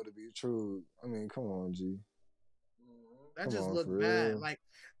do know to be true. I mean, come on, G. That Come just on, look for bad. real. Like,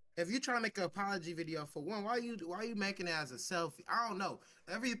 if you're trying to make an apology video for one, why are you making it as a selfie? I don't know.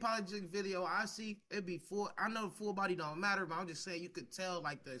 Every apology video I see, it be full. I know full body don't matter, but I'm just saying you could tell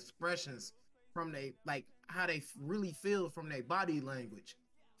like the expressions from how they really feel from their body language.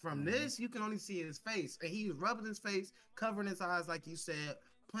 From this, you can only see his face, and he was rubbing his face, covering his eyes, like you said,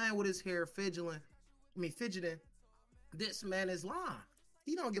 playing with his hair, fidgeting. This man is lying.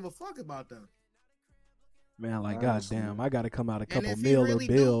 He don't give a fuck about them. man, like Honestly. goddamn, I gotta come out a And couple if mil he really or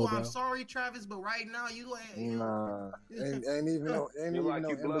bill, do, bro. I'm sorry, Travis, but right now you ain't. Nah, ain't even no. Ain't Feel even like no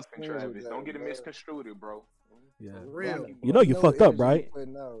you in bluffing, betweens with Travis. that, Don't get it bro. misconstrued, bro. Yeah, For real. you know you No fucked up, energy right?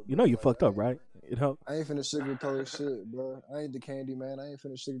 putting out, You bro. know you Like, fucked up, right? You know. I ain't finna sugarcoat shit, bro. I ain't the candy man. I ain't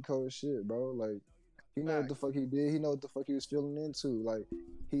finna sugarcoat shit, bro. Like, he know what the fuck he did. He know what the fuck he was feeling into. Like,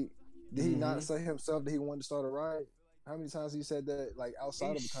 did he not say himself that he wanted to start a riot? How many times he said that, like,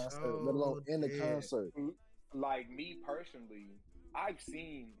 outside of the concert, let alone in the concert? Like me personally, I've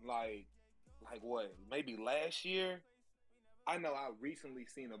seen like what, maybe last year. I know I recently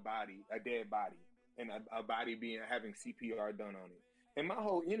seen a dead body, and a body having CPR done on it, and my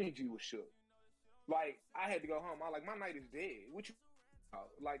whole energy was shook. Like I had to go home. I like, my night is dead. What you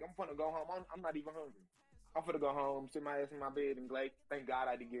like? I'm gonna go home. I'm not even hungry. I'm gonna go home, sit my ass in my bed, and like, thank God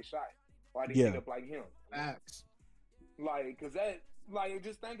I didn't get shot, or I didn't end up like him. Facts. Like, cause that, like,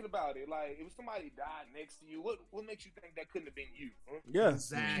 just thinking about it, like, if somebody died next to you, what makes you think that couldn't have been you? Huh? Yeah,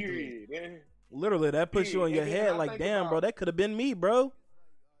 Exactly. Period. Man. literally, that puts you on your And then head I like, think damn, bro, about- that could have been me, bro.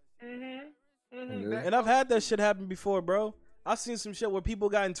 Yeah. And I've had that shit happen before, bro. I've seen some shit where people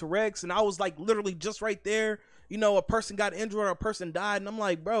got into wrecks, and I was like, literally just right there. You know, a person got injured or a person died, and I'm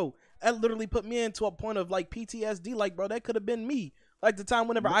like, bro, that literally put me into a point of like PTSD. Like, bro, that could have been me. Like the time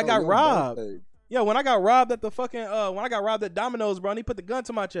whenever I got Your robbed. birthday. Yeah, when I got robbed at the fucking when I got robbed at Domino's, bro, and he put the gun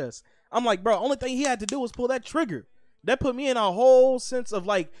to my chest. I'm like, bro, only thing he had to do was pull that trigger. That put me in a whole sense of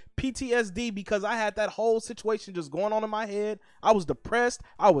like PTSD because I had that whole situation just going on in my head. I was depressed.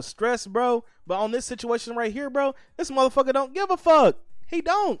 I was stressed, bro. But on this situation right here, bro, this motherfucker don't give a fuck. He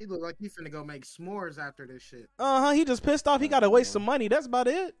don't. He look like he finna go make s'mores after this shit. He just pissed off. He gotta waste some money. That's about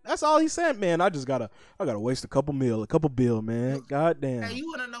it. That's all he said, man. I gotta waste a couple bill, man. God damn. Hey, you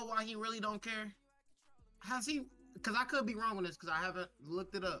wanna know why he really don't care? Has he? Because I could be wrong on this because I haven't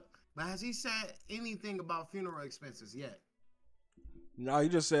looked it up. But has he said anything about funeral expenses yet? No, he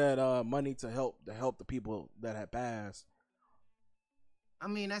just said money to help the people that had passed. I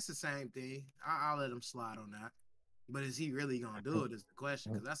mean, that's the same thing. I'll let him slide on that. But is he really gonna do it? Is the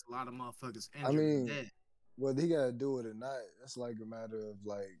question? Because that's a lot of motherfuckers injured and dead. Whether he gotta do it or not, that's like a matter of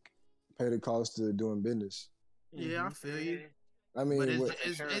like pay the cost of doing business. Yeah, I feel you. I mean, But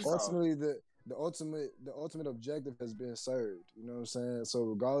Insurance ultimately the ultimate objective has been served. You know what I'm saying? So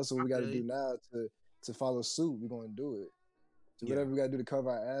regardless of what we got to do now to follow suit, we're gonna do it. So whatever we got to do to cover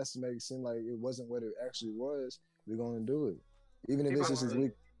our ass to make it seem like it wasn't what it actually was, we're gonna do it. Even if it's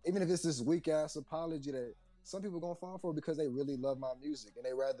just this weak ass apology that some people gonna fall for it because they really love my music and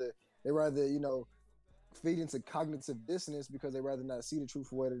they rather feed into cognitive dissonance because they rather not see the truth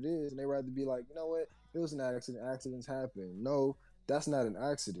for what it is, and they rather be like, you know what, it was an accident. Accidents happen. No, that's not an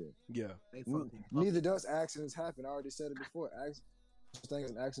accident. Yeah. Neither does accidents happen. I already said it before. Such thing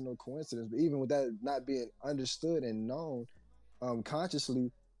as an accident or coincidence. But even with that not being understood and known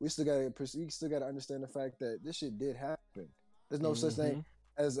consciously, we still gotta understand the fact that this shit did happen. There's no such thing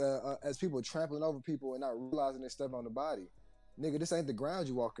as people trampling over people and not realizing they stepped on the body. Nigga, this ain't the ground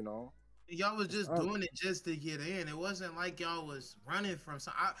you walking on. Y'all was just doing it just to get in. It wasn't like y'all was running from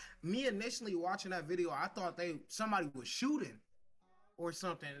something. Me initially watching that video, I thought somebody was shooting or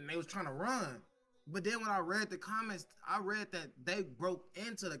something and they was trying to run. But then when I read the comments, I read that they broke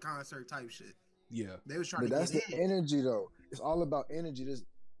into the concert type shit. Yeah. They was trying But to that's get the in. energy though. It's all about energy.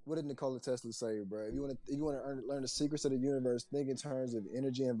 What did Nikola Tesla say, bro? If you want to learn the secrets of the universe, think in terms of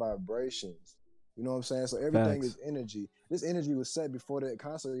energy and vibrations. You know what I'm saying? So everything is energy. This energy was set before the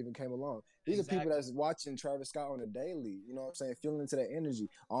concert even came along. These are people that's watching Travis Scott on a daily. You know what I'm saying? Feeling into that energy.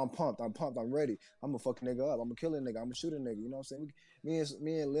 Oh, I'm pumped. I'm ready. I'm gonna fuck a nigga up. I'm gonna kill a nigga. I'm gonna shoot a nigga. You know what I'm saying?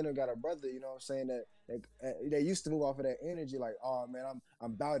 Me and Leonard got a brother. You know what I'm saying? That they used to move off of that energy. Like, oh man, I'm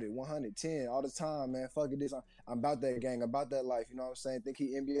about it. 110 all the time, man. Fuck it, this. I'm about that gang. About that life. You know what I'm saying? Think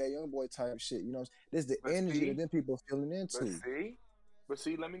he NBA YoungBoy type shit. You know, this is the energy that them people feeling into. But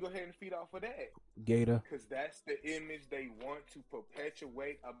see, let me go ahead and feed off of that. Gator. Because that's the image they want to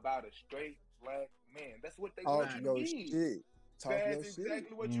perpetuate about a straight black man. That's what they want you to be. That's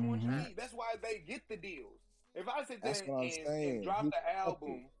exactly what you want you to be. That's why they get the deals. If I sit there and drop the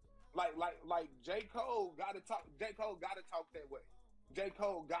album, like J. Cole gotta talk. J. Cole gotta talk that way. J.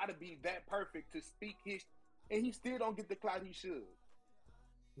 Cole gotta be that perfect to speak his, and he still don't get the clout he should.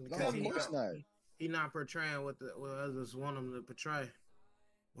 Because he not portraying what others want him to portray.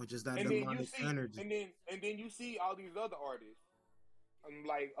 Which is that demonic energy. And then you see all these other artists. I'm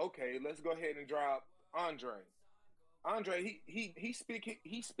like, okay, let's go ahead and drop Andre. Andre, he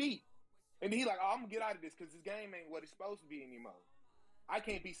speak. And he like, oh, I'm gonna get out of this because this game ain't what it's supposed to be anymore. I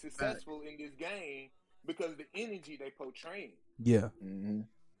can't be successful in this game because the energy they portraying. Yeah. Mm-hmm.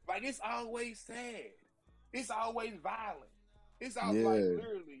 Like, it's always sad. It's always violent. It's always like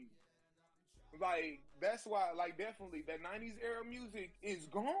literally. Like, that's why, like, definitely that 90s era music is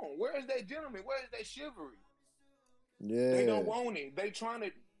gone. Where is that gentleman? Where is that chivalry? Yeah. They don't want it. They trying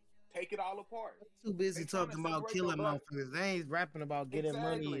to take it all apart. They're too busy talking about killing motherfuckers. They ain't rapping about getting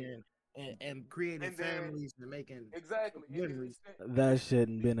money and creating families and making memories. That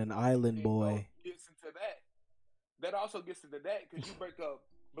shouldn't been an island boy. Gets into that. That also gets into that because you break up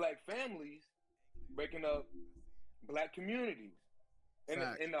black families, breaking up black communities.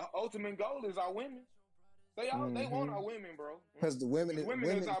 And the ultimate goal is our women. They want our women, bro. Because the women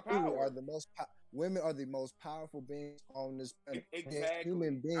is our power. Women are the most powerful beings on this planet. Exactly.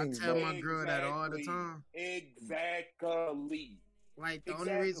 Human beings. I tell my girl that all the time. Exactly. Like the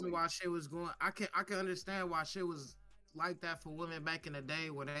only reason why shit was going, I can understand why shit was like that for women back in the day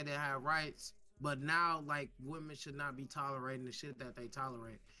when they didn't have rights. But now, like, women should not be tolerating the shit that they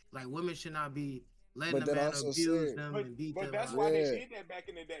tolerate. Like, women should not be letting the man abuse them and beat them. But that's why they did that back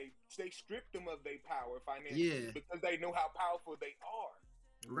in the day. They stripped them of their power financially because they know how powerful they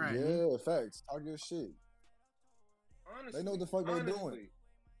are. Right. Yeah, facts. Talk your shit. Honestly, they know what the fuck they doing.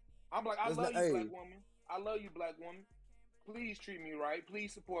 I'm like, I love you, black woman. I love you, black woman. Please treat me right.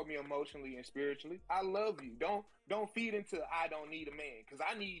 Please support me emotionally and spiritually. I love you. Don't feed into I don't need a man because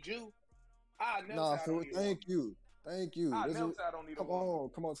I need you. I never say I don't need a woman. Thank you. I never say I don't need a woman.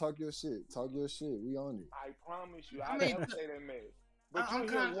 Come on, talk your shit. Talk your shit. We on it. I promise you. I never say that mess. But I'm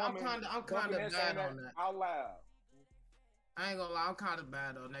kind of bad on that. Out loud. I ain't gonna lie, I'm kind of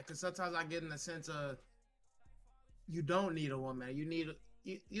bad on that because sometimes I get in the sense of you don't need a woman. You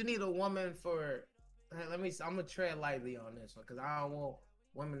need a woman for. Hey, I'm gonna tread lightly on this one because I don't want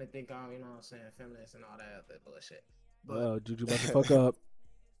women to think I'm, you know what I'm saying, feminist and all that other bullshit. But Juju about to fuck up.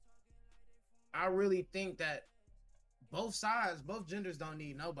 I really think that both sides, both genders don't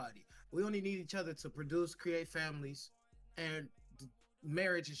need nobody. We only need each other to produce, create families, and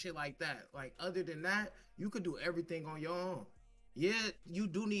marriage and shit like that. Like, other than that, you could do everything on your own. Yeah, you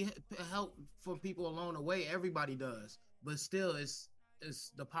do need help from people along the way. Everybody does. But still, it's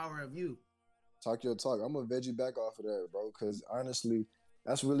the power of you. Talk your talk. I'm gonna veg you back off of that, bro, because honestly,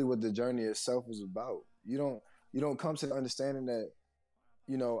 that's really what the journey itself is about. You don't come to the understanding that,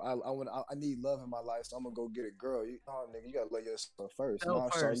 you know, I need love in my life, so I'm gonna go get a girl. Nigga, you gotta love yourself first. You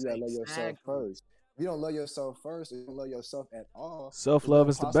gotta love yourself first. you don't love yourself first, or you don't love yourself at all, Self-love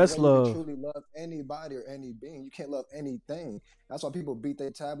is the best way you love. can truly love anybody or any being. You can't love anything. That's why people beat their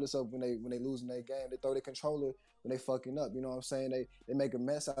tablets up when they losing their game. They throw their controller when they fucking up. You know what I'm saying? They make a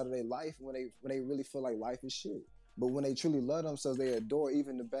mess out of their life when they really feel like life is shit. But when they truly love themselves, they adore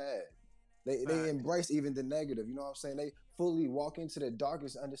even the bad. They embrace even the negative. You know what I'm saying? They fully walk into the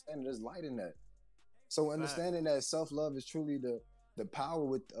darkness, understanding there's light in that. So understanding that self-love is truly the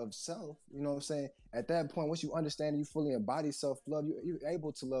power of self, you know what I'm saying? At that point, once you understand, you fully embody self-love, you're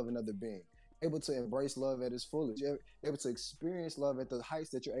able to love another being, able to embrace love at its fullest. You're able to experience love at the heights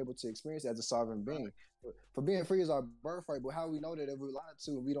that you're able to experience as a sovereign being. For being free is our birthright, but how we know that if we're lied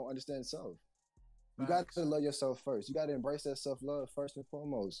to, we don't understand self. You got to love yourself first. You got to embrace that self-love first and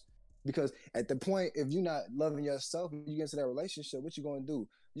foremost. Because at the point, if you're not loving yourself, you get into that relationship, what you going to do?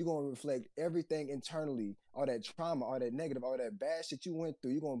 You're going to reflect everything internally, all that trauma, all that negative, all that bad shit you went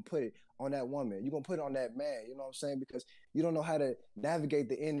through. You're going to put it on that woman. You're going to put it on that man. You know what I'm saying? Because you don't know how to navigate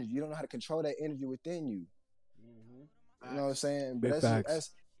the energy. You don't know how to control that energy within you. You know what I'm saying? But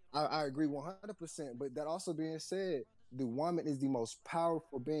I agree 100%. But that also being said, the woman is the most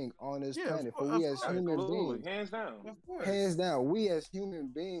powerful being on this planet. For we as human beings, hands down, we as human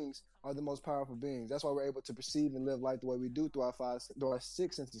beings are the most powerful beings. That's why we're able to perceive and live life the way we do through our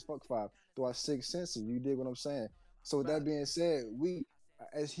six senses. Fuck five, through our six senses. You dig what I'm saying? So with that being said, we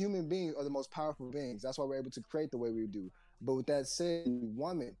as human beings are the most powerful beings. That's why we're able to create the way we do. But with that said, the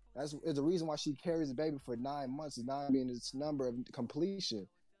woman, is the reason why she carries a baby for 9 months. 9 being its number of completion.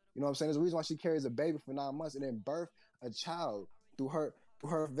 You know what I'm saying? There's a reason why she carries a baby for 9 months and then birth a child through her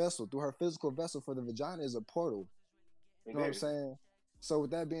vessel, through her physical vessel. For the vagina is a portal. You know what I'm saying? So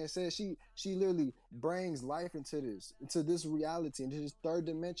with that being said, she literally brings life into this reality, into this third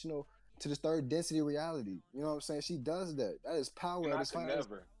dimensional, to this third density reality. You know what I'm saying? She does that. That is power. And I could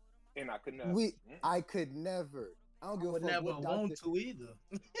never. I could never. I don't give a fuck what doctor. Want to either.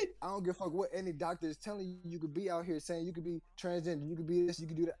 I don't give a fuck what any doctor is telling you. You could be out here saying you could be transgender, you could be this, you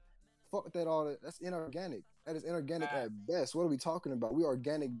could do that. Fuck that all. That's inorganic. That is inorganic at best. What are we talking about? We are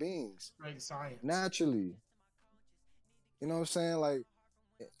organic beings. Great science. Naturally. You know what I'm saying? Like,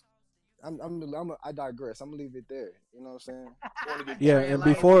 I digress. I'm gonna leave it there. You know what I'm saying? Yeah, and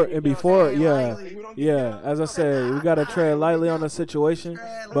before, as I said, we gotta tread lightly on the situation.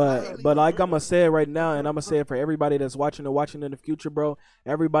 But like I'm gonna say it right now, and I'm gonna say it for everybody that's watching in the future, bro.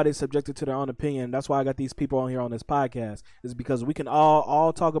 Everybody's subjected to their own opinion. That's why I got these people on here on this podcast. Is because we can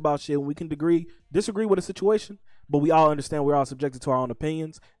all talk about shit. We can disagree with a situation, but we all understand we're all subjected to our own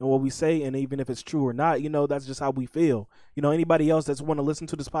opinions and what we say, and even if it's true or not, that's just how we feel. Anybody else that's want to listen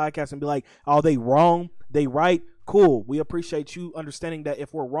to this podcast and be like, oh, they wrong, they right, cool. We appreciate you understanding that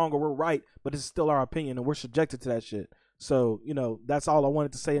if we're wrong or we're right, but it's still our opinion and we're subjected to that shit. So, that's all I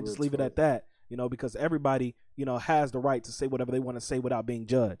wanted to say, and just leave it at that, because everybody, has the right to say whatever they want to say without being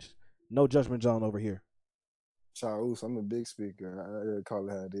judged. No judgment zone over here. Charles, I'm a big speaker. I call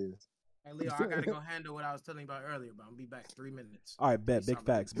it how it is. Hey, Leo, I gotta go handle what I was telling you about earlier, but I'm gonna be back 3 minutes. All right, bet. Big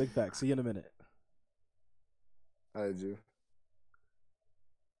facts. See you in a minute. All right, Drew.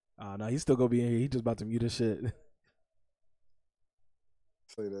 No, he's still gonna be in here. He's just about to mute his shit.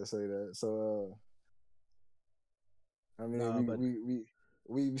 Say that. So, I mean,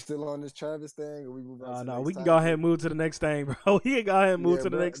 we still on this Travis thing, or we move on? No, we can go ahead and move to the next thing, bro. We can go ahead and move to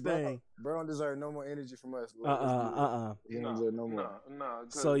the next thing. Bro, don't deserve no more energy from us. No.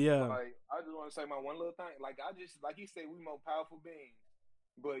 So yeah, like, I just want to say my one little thing. Like you said, we more powerful beings,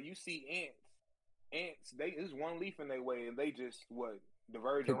 but you see ants. There's one leaf in their way, and they just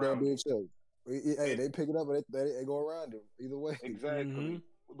diverge pick around. That bitch up. Hey, they pick it up, but they go around it either way. Exactly. Mm-hmm.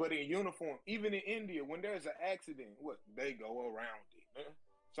 But in uniform, even in India, when there's an accident, they go around it.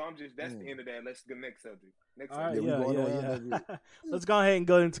 So that's the end of that. Let's go next subject. All right, yeah. Let's go ahead and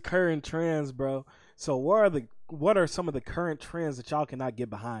go into current trends, bro. So what are some of the current trends that y'all cannot get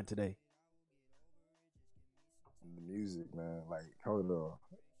behind today? The music, man. Like, hold on.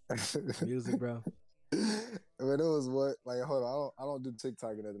 Music, bro. But it was hold on. I don't do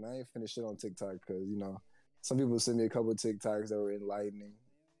TikTok or nothing. I ain't finished shit on TikTok because, some people send me a couple of TikToks that were enlightening,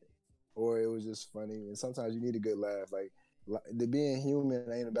 or it was just funny. And sometimes you need a good laugh. Like the being human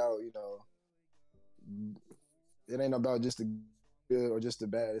ain't about, it ain't about just the good or just the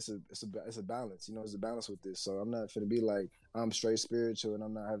bad. It's a balance. There's a balance with this. So I'm not finna be like I'm straight spiritual and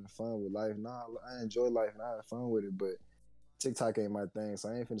I'm not having fun with life. Nah, I enjoy life and I have fun with it, but TikTok ain't my thing. So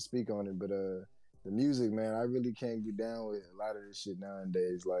I ain't finna speak on it. But the music, man, I really can't get down with a lot of this shit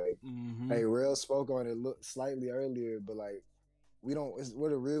nowadays. Like, hey, Rel spoke on it slightly earlier, but like, where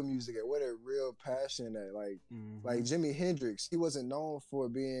the real music at? Where the real passion at? Like Jimi Hendrix, he wasn't known for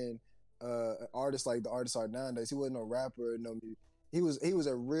being an artist like the artists are nowadays. He wasn't no rapper, he was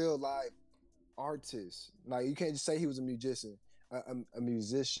a real life artist. Like you can't just say he was a musician, a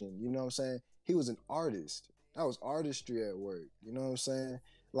musician. You know what I'm saying? He was an artist. That was artistry at work. You know what I'm saying?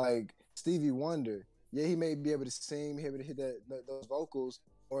 Like Stevie Wonder. Yeah, he may be able to sing, be able to hit those vocals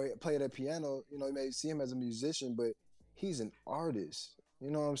or play that piano. You know, you may see him as a musician, but he's an artist.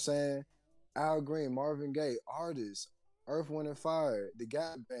 You know what I'm saying? Al Green, Marvin Gaye, artists. Earth, Wind and Fire, the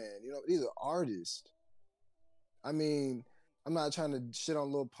Gap Band. You know, these are artists. I mean, I'm not trying to shit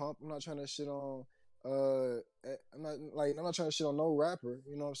on Lil Pump. I'm not trying to shit on. I'm not trying to shit on no rapper.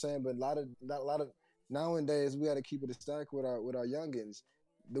 You know what I'm saying? But a lot of nowadays we got to keep it a stack with our youngins.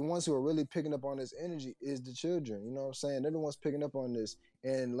 The ones who are really picking up on this energy is the children. You know what I'm saying? They're the ones picking up on this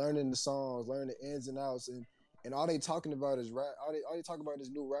and learning the songs, learning the ins and outs, and all they talking about is rap. All they talk about this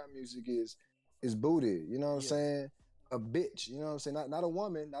new rap music is booty. You know what I'm saying? A bitch. You know what I'm saying? Not a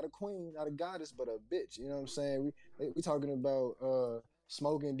woman, not a queen, not a goddess, but a bitch. You know what I'm saying? We talking about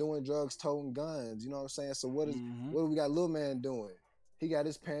smoking, doing drugs, toting guns. You know what I'm saying? So what do we got Lil Man doing? He got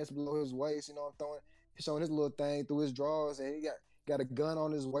his pants below his waist. You know what I'm he's showing his little thing through his drawers, and he got a gun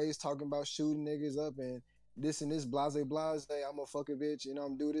on his waist, talking about shooting niggas up and this and this, blase. I'm gonna fuck a bitch. You know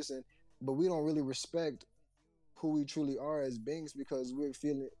I'm do this, but we don't really respect who we truly are as beings because we're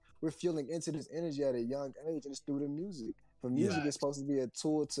feeling into this energy at a young age, and it's through the music. But music is supposed to be a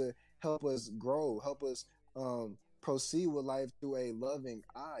tool to help us grow, help us proceed with life through a loving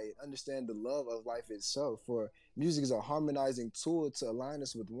eye, understand the love of life itself. For music is a harmonizing tool to align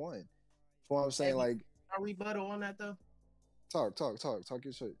us with one. You know what I'm saying? Like, I rebuttal on that though. Talk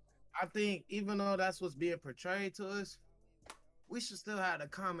your shit. I think even though that's what's being portrayed to us, we should still have the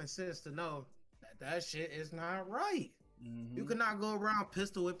common sense to know that shit is not right. Mm-hmm. You cannot go around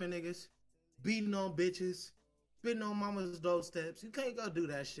pistol whipping niggas, beating on bitches, spitting on mama's doorsteps. You can't go do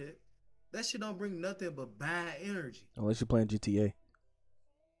that shit. That shit don't bring nothing but bad energy. Unless you're playing GTA.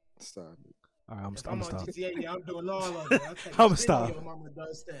 Stop it. All right, I'm on stop. GTA, yeah, I'm doing all of it. I'm stop. On mama's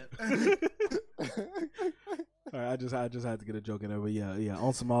doorstep. All right, I just had to get a joke in there, but yeah.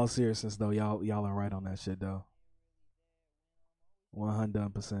 On some all seriousness though, y'all are right on that shit though.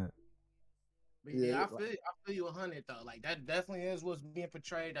 100%. Yeah, I feel you 100 though. Like that definitely is what's being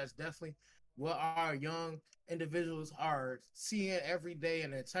portrayed. That's definitely what our young individuals are seeing every day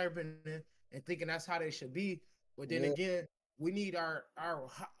and interpreting and thinking that's how they should be. But then again, we need our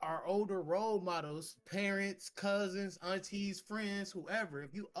older role models, parents, cousins, aunties, friends, whoever.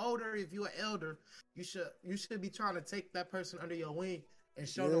 If you older, if you an elder, you should be trying to take that person under your wing and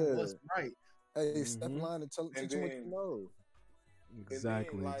show them what's right. Hey, step in line and teach them what you know.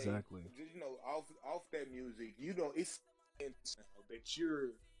 Exactly. You know, off that music, you know, it's that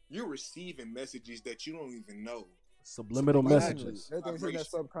you're receiving messages that you don't even know. Subliminal messages. Everything's in that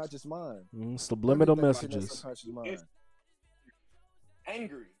subconscious mind. Subliminal messages. Subconscious mind.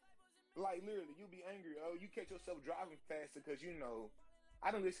 Angry, like literally, you be angry. Oh, you catch yourself driving faster because you know.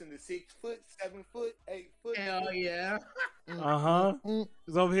 I don't listen to 6 foot, 7 foot, 8 foot. Hell yeah.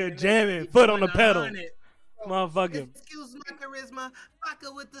 He's over here jamming, foot on the pedal. Motherfucking. Excuse my charisma.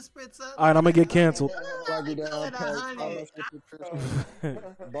 Vodka with the spritzer. All right, I'm gonna get canceled.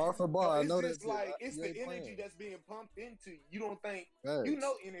 Bar for bar. I know it's that. Like it's the energy that's being pumped into you. You don't think you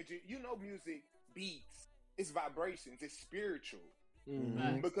know energy. You know music beats. It's vibrations. It's spiritual.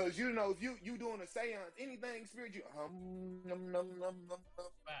 Mm-hmm. Because you know if you doing a seance, anything spiritual,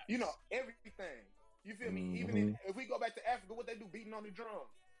 you know everything. You feel me? Even if we go back to Africa, what they do, beating on the drum.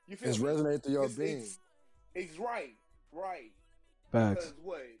 You feel it's me? Resonate through your being. It's right. Facts. Because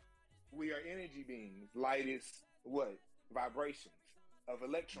what? We are energy beings. Light is what? Vibrations of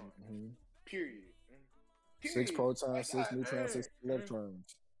electrons. Period. 6 protons, 6 neutrons, 6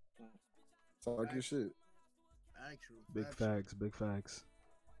 electrons. Talk your shit. Big facts.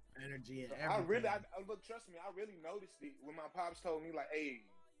 Energy and everything. Look, trust me, I really noticed it when my pops told me, like, hey,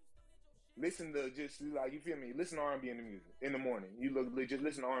 listen to just like, you feel me? Listen to R&B in the music in the morning. You just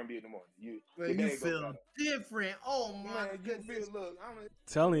listen to R&B in the morning. You feel different. Oh my goodness! I'm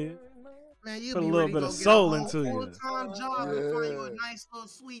telling you, man, you put a little bit of soul into you. Full-time job and find you a nice little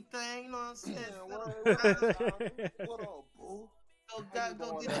sweet thing. You know what I'm saying? What up, boo? Go get you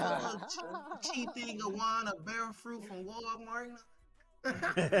a little cheap thing of wine, a barrel fruit from Walmart.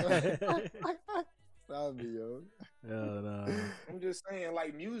 That'd be yo. No. I'm just saying,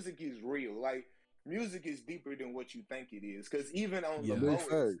 like, music is real. Like, music is deeper than what you think it is. Because even on the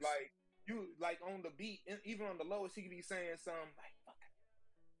lowest, like on the beat, even on the lowest, he could be saying something like, fuck.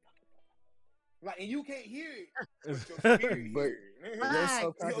 Like, and you can't hear it. But your spirit your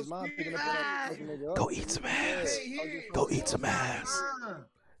subconscious mind picking up. Go eat some ass. Go eat some ass.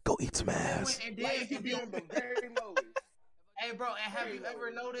 go eat some ass. And then Like, you be on the very lowest. Hey, bro, and have you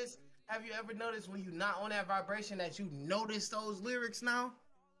ever noticed? Have you ever noticed when you're not on that vibration that you notice those lyrics now?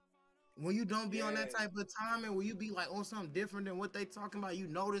 When you don't be on that type of time and when you be like on something different than what they talking about, you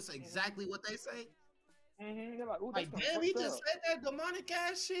notice exactly what they say. You're like, Damn, he just said that demonic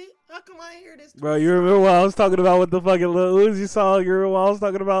ass shit. How come I ain't hear this? Bro, you remember what I was talking about with the fucking Lil Uzi song? You remember what I was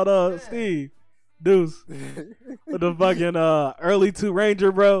talking about, Steve? Deuce. With the fucking early 2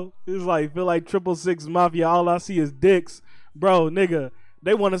 Ranger, bro. It's like, feel like 666 Mafia. All I see is dicks. Bro, nigga.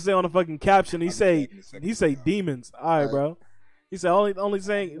 They want to say on the fucking caption, he say demons. All right, bro. He said only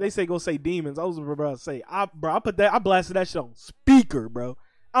saying, they say go say demons. I was about to say, I blasted that shit on speaker, bro.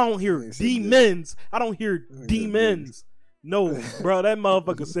 I don't hear demons. I don't hear demons. No, bro, that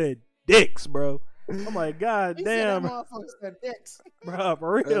motherfucker said dicks, bro. I'm like, God damn. That motherfucker said dicks. Bro,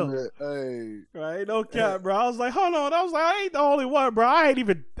 for real. Hey. Right, no cap, bro. I was like, hold on. I was like, I ain't the only one, bro. I ain't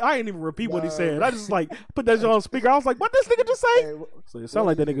even repeat what he said. I just like put that shit on speaker. I was like, what this nigga just say? Hey, So it sound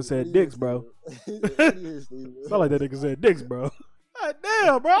like that nigga said dicks, bro. Sound like that nigga said dicks, bro. God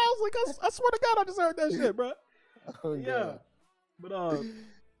damn, bro. I was like, I swear to God, I just heard that shit, bro. Oh, Yeah. But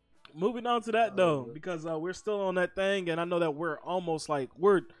moving on to that though, because we're still on that thing, and I know that we're almost like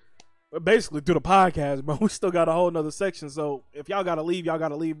we're basically through the podcast, bro. We still got a whole nother section, so if y'all gotta leave,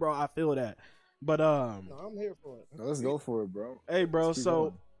 bro. I feel that. But No, I'm here for it. No, let's go for it, bro. hey, bro. Let's keep So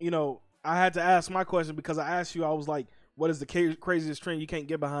going. you know, I had to ask my question because I asked you. I was like, what is the craziest trend you can't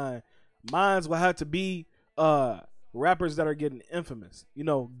get behind? Mine's will have to be rappers that are getting infamous. You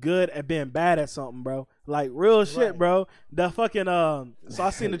know, good at being bad at something, bro. Like real shit, bro. The fucking so I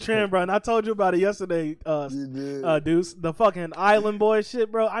seen the trend, bro, and I told you about it yesterday. You did. Deuce, the fucking Island Boy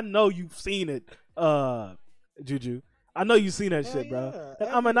shit, bro. I know you've seen it, Juju. I know you've seen that shit, bro.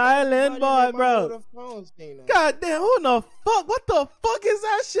 Yeah. I'm an island boy, bro. God. God damn, who the fuck? What the fuck is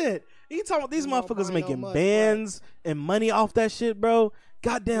that shit? You talking about these You won't motherfuckers buy making no much, bands and money off that shit, bro?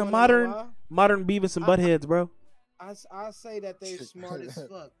 Goddamn modern Beavis and Buttheads, bro. I say that they smart as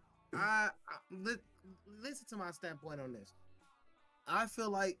fuck. Listen to my standpoint on this. I feel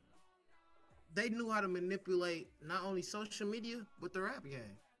like they knew how to manipulate not only social media but the rap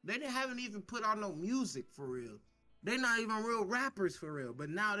game. They haven't even put out no music for real. They're not even real rappers for real. But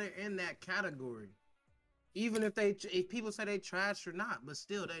now they're in that category. Even if people say they trash or not, but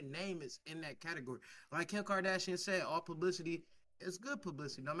still their name is in that category. Like Kim Kardashian said, all publicity is good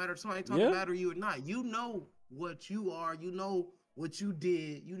publicity. No matter if somebody talking about you or not, you know what you are. You know what you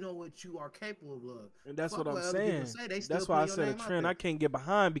did. You know what you are capable of. And that's Fuck what I'm other people saying. say, That's why I said a trend I can't get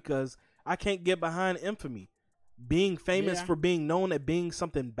behind, because I can't get behind infamy. Being famous for being known at being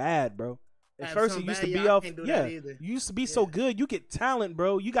something bad, bro. At first it used to be off, you used to be so good. You get talent,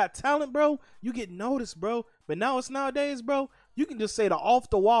 bro. You got talent, bro. You get noticed, bro. But now it's nowadays, bro. You can just say the off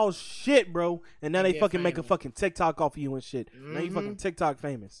the wall shit, bro, and now they fucking make a fucking TikTok off of you and shit. Now you fucking TikTok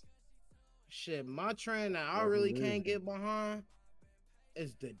famous. Shit, my trend that I really can't get behind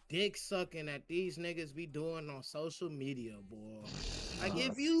is the dick sucking that these niggas be doing on social media, boy. Like,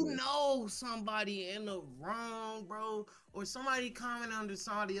 if you know somebody in the wrong, bro, or somebody comment under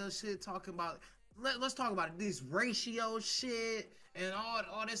somebody else shit talking about, let's talk about it, this ratio shit and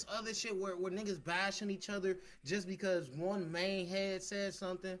all this other shit where niggas bashing each other just because one main head said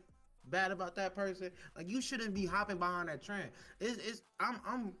something bad about that person. Like, you shouldn't be hopping behind that trend.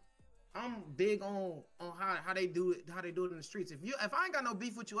 I'm big on how they do it in the streets. If I ain't got no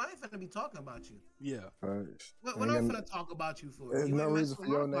beef with you, I ain't finna be talking about you. Yeah. What I'm finna talk about you for? There's You no ain't reason for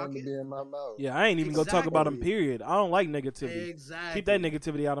messing your with my name to pocket. be in my mouth. Yeah, I ain't even gonna talk about them, period. I don't like negativity. Exactly. Keep that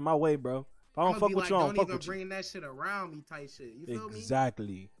negativity out of my way, bro. If I don't fuck with you, I don't fuck with you. Don't even bring that shit around me type shit. You feel me?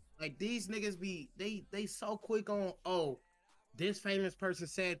 Exactly. Like, these niggas they so quick on, oh, this famous person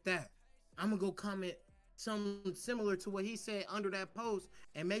said that. I'm gonna go comment something similar to what he said under that post,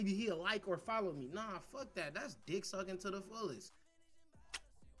 and maybe he'll like or follow me. Nah, fuck that. That's dick sucking to the fullest.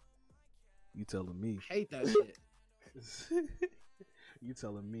 You telling me? I hate that shit. You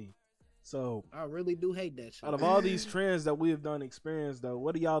telling me? So I really do hate that shit. out of all these trends that we have done experience, though,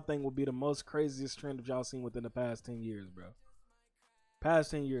 what do y'all think will be the most craziest trend that y'all seen within the past 10 years, bro?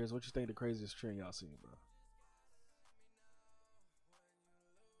 Past 10 years, what you think the craziest trend y'all seen, bro?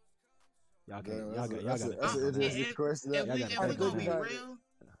 Y'all got it. That's an interesting question. If we gonna be real,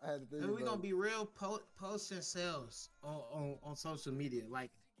 I had to think if we about gonna it. be real, posting sales on social media, like,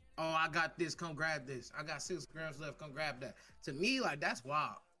 oh, I got this, come grab this. I got 6 grams left, come grab that. To me, like, that's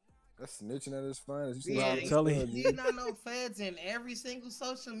wild. That's snitching at its finest. You see Yeah, how I'm telling you. You not know feds in every single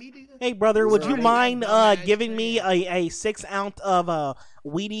social media. Hey, brother, would you Right. mind Dumbass giving me trend. a 6 ounce of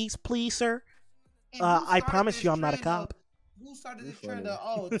Wheaties, please, sir? And who I started promise this you I'm not a trend, cop. though? Who started You this trend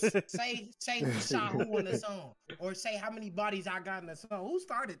funny. of say who shot who on the song, or say how many bodies I got in the song? Who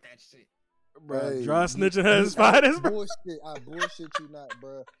started that shit? Bro, Hey, dry snitching at his finest, bro. bullshit. I bullshit you not,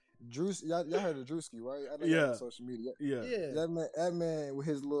 bro. Drews, y'all heard of Drewski, right? I know y'all Yeah. on social media. Yeah. Yeah, That man with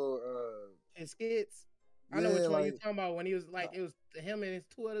his little and skits. yeah, I know which one like, you talking about when he was like, it was him and his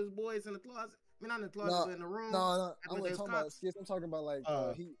two of his boys in the closet. I mean, not in the closet, No, but in the room. no, Acting I like wasn't they was talking about cops. skits. I'm talking about like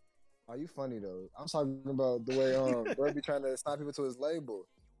Uh. he. Are you funny though? I'm talking about the way Bird be trying to sign people to his label.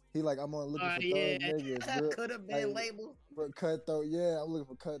 He like, I'm on looking for Yeah, thug niggas. Real, could have been like, labeled. for cutthroat. Yeah, I'm looking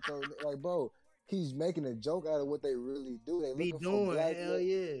for cutthroat. Like, bro, he's making a joke out of what they really do. They Be looking doing for black hell men.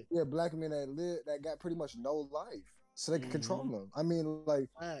 yeah. Yeah, black men that got pretty much no life, so they can control them. I mean, like,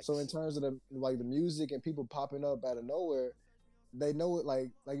 Facts. so in terms of the music and people popping up out of nowhere, they know it.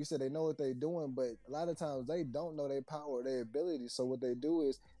 Like you said, they know what they're doing, but a lot of times they don't know their power, their ability. So what they do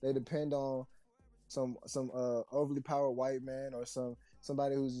is they depend on some overly powered white man or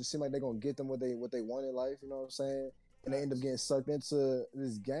somebody who's just seem like they're gonna get them what they want in life. You know what I'm saying? And they end up getting sucked into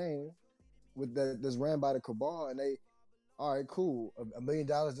this game with that's ran by the cabal, and they. All right, cool. $1 million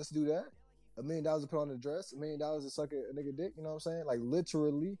just to do that? $1 million to put on a dress? $1 million to suck a nigga dick? You know what I'm saying? Like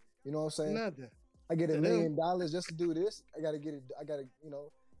literally, you know what I'm saying? Nothing. I get To $1 them. million just to do this. I gotta get it. I gotta,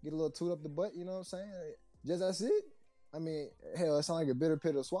 get a little toot up the butt. You know what I'm saying? Just that's it. I mean, hell, it sounds like a bitter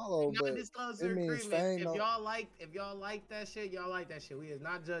pill to swallow, but Non-disclosure it means agreement. fame. If y'all like that shit, y'all like that shit. We is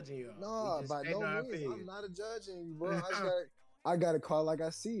not judging you. No, by no means. I'm not judging you, bro. I got to call like I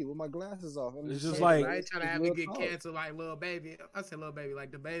see with my glasses off. I'm It's just saying, like- I ain't trying to it's have you real get talk. canceled like Lil Baby. I said Lil Baby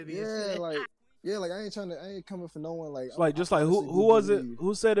like the baby. and Yeah, shit. like I ain't coming for no one. Like, It's like just I like who honestly do was it? believe-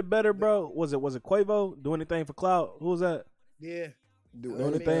 Who said it better, bro? Was it Quavo? Do anything for clout? Who was that? Yeah. Do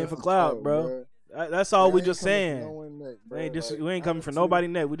anything for clout, clout, bro. That's all I we ain't just coming for saying. no one neck, bro. We ain't just Like, we ain't coming for honestly, nobody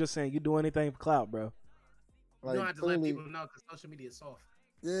neck. We just saying you do anything for clout, bro. You Like, don't have to clearly, let people know because social media is soft.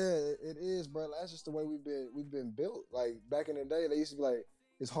 yeah, it is, bro. That's just the way we've been built. Like back in the day, they used to be like,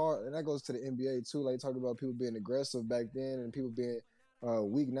 it's hard, and that goes to the NBA too. Like talking about people being aggressive back then and people being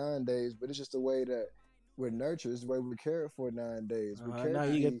weak nowadays, but it's just the way that we're nurtured. It's the way we're cared for nowadays. We're cared Now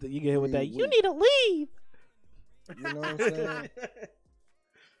to you be- get hit with be that. You weak. need to leave. You know what I'm saying?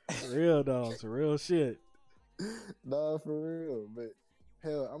 Real dogs, real shit. Nah, for real. But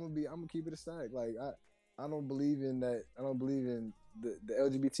hell, I'm gonna keep it a stack. Like I don't believe in that. I don't believe in the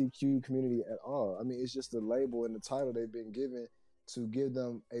LGBTQ community at all. I mean, it's just the label and the title they've been given to give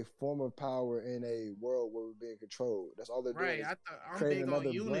them a form of power in a world where we're being controlled. That's all they're doing. Right. Is I'm creating big on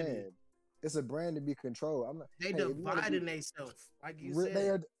another unity. brand. It's a brand to be controlled. I'm not. They hey, if you wanna dividing be- themselves, like you Re- said. They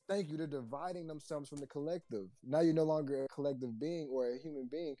are. Thank you. They're dividing themselves from the collective. Now you're no longer a collective being or a human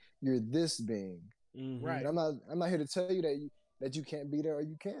being. You're this being. Mhm. Right. And I'm not here to tell you that you can't be there or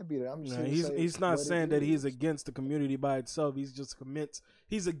you can't be there. I'm just No, here to say he's not what it saying that he's is. against the community by itself.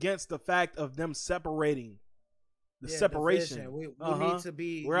 He's against the fact of them separating. The Yeah, separation. division. We Uh-huh. need to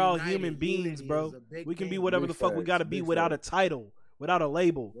be. We're all united. human beings, Unity bro. is a big We can be thing. whatever Big the fuck we facts, gotta be big without a facts. title, without a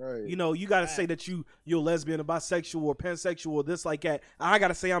label. Right. You know, you gotta say that you're lesbian or bisexual or pansexual or this like that. I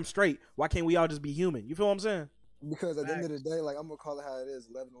gotta say I'm straight. Why can't we all just be human? You feel what I'm saying? Because at the end of the day, like I'm gonna call it how it is.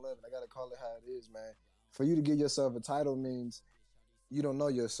 11-11. I gotta call it how it is, man. For you to give yourself a title means you don't know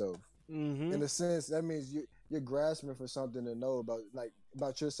yourself. Mm-hmm. In a sense, that means you're grasping for something to know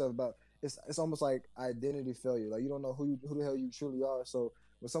about yourself. About it's almost like identity failure. Like you don't know who the hell you truly are. So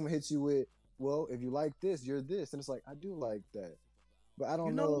when someone hits you with, well, if you like this, you're this, and it's like I do like that, but I don't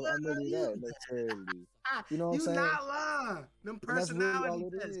You know know what? I'm really You- that necessarily. You know what I'm You saying? not lying. Them And that's really all personality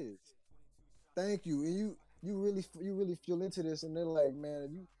it tests. is. Thank you. And you really feel into this, and they're like,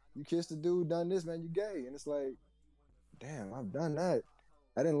 man, you kissed a dude, done this, man, you gay, and it's like, damn, I've done that.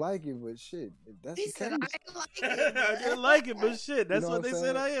 I didn't like it, but shit, if that's He the said, case. I ain't like it. I didn't like it, but shit, that's know what what they I'm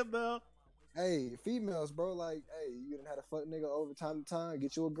said saying? I am, though. Hey, females, bro, like, hey, you done had a fuck nigga over time to time,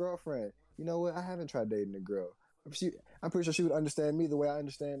 get you a girlfriend. You know what? I haven't tried dating a girl. I'm pretty sure she would understand me the way I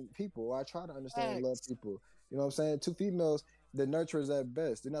understand people, or I try to understand and love Facts. people. You know what I'm saying? Two females, the nurturers at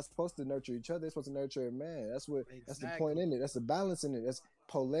best. They're not supposed to nurture each other. They're supposed to nurture a man. That's the point in it. That's the balance in it. That's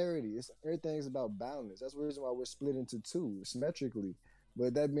polarity. Everything's about balance. That's the reason why we're split into two symmetrically.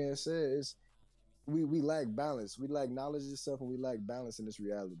 But that being said, we lack balance. We lack knowledge of yourself, and we lack balance in this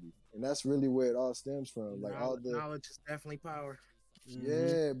reality. And that's really where it all stems from. Like all the Knowledge is definitely power.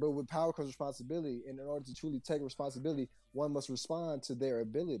 yeah, but with power comes responsibility, and in order to truly take responsibility, one must respond to their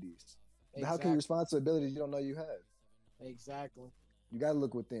abilities. But how can you respond to abilities you don't know you have? Exactly. You gotta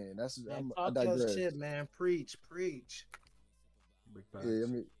look within. Man, I talk your digress. shit, man. Preach. Big Yeah, I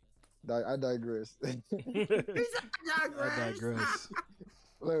mean, I digress. I digress.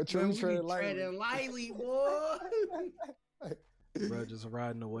 Look, Man, true we tread be lightly. treading lightly, boy. Bro, just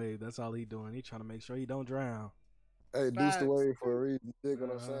riding the wave. That's all he doing. He trying to make sure he don't drown. Hey, deuce Facts. the wave for a reason. You dig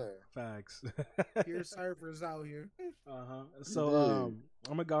what I'm saying? Facts. Pure surfers out here. So I'm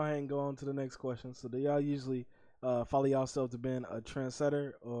gonna go ahead and go on to the next question. So do y'all usually follow yourself to being a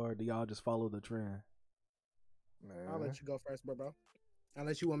trendsetter, or do y'all just follow the trend? Man. I'll let you go first, bro.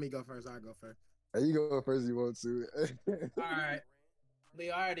 Unless you want me to go first, I'll go first. Hey, you go first if you want to. All right. Lee,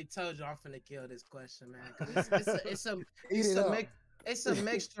 I already told you I'm finna kill this question, man. 'Cause it's a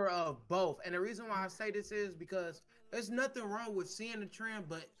mixture of both. And the reason why I say this is because there's nothing wrong with seeing the trend,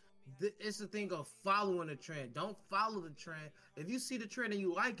 but it's the thing of following the trend. Don't follow the trend. If you see the trend and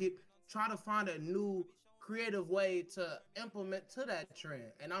you like it, try to find a new creative way to implement to that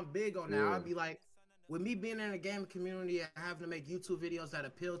trend. And I'm big on that. Yeah. I'll be like, with me being in the gaming community and having to make YouTube videos that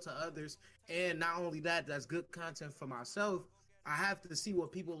appeal to others, and not only that, that's good content for myself, I have to see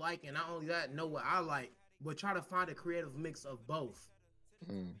what people like, and not only that, know what I like, but try to find a creative mix of both.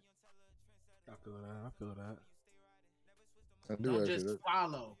 I feel that. I do Don't actually. just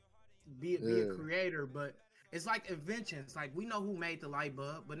follow. Be a creator, but it's like inventions. Like, we know who made the light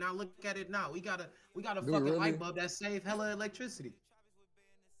bulb, but now look at it now. We got a fucking really? light bulb that saved hella electricity.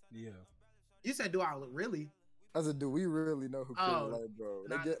 Yeah. You said, do I really? I said, do we really know who killed the light bulb?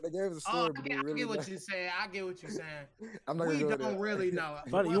 They gave us a story, but do we I really get what know? you're saying. I get what you're saying. I'm not We gonna go don't there. really know.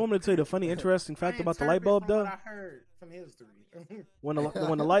 Funny, you want me to tell you the funny, interesting fact about the light bulb, From though? what I heard from history. When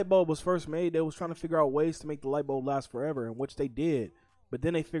the light bulb was first made, they was trying to figure out ways to make the light bulb last forever, and which they did. But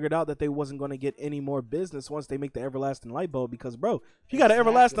then they figured out that they wasn't going to get any more business once they make the everlasting light bulb. Because, bro, if you got an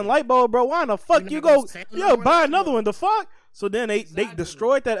everlasting light bulb, bro, why in the fuck you go, buy another one? The fuck? So then they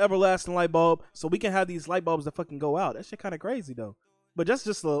destroyed that everlasting light bulb so we can have these light bulbs that fucking go out. That shit kind of crazy, though. But that's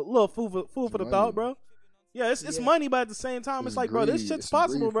just a little food for the thought, bro. Yeah, it's money, but at the same time, it's like, bro, this shit's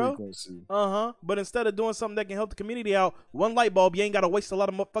possible, bro. But instead of doing something that can help the community out, one light bulb, you ain't got to waste a lot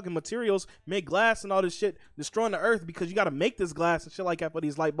of fucking materials, make glass and all this shit, destroying the earth because you got to make this glass and shit like that for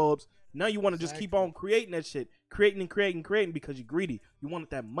these light bulbs. Now you want to just keep on creating that shit, creating because you're greedy. You want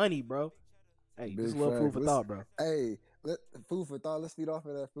that money, bro. Hey, just a little food for thought, bro. Hey, food for thought. Let's feed off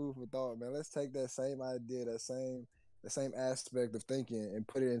of that food for thought, man. Let's take that same idea, the same aspect of thinking, and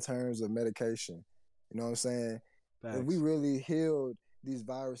put it in terms of medication. You know what I'm saying? Facts. If we really healed these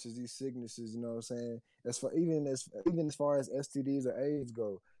viruses, these sicknesses, you know what I'm saying? Even as far as STDs or AIDS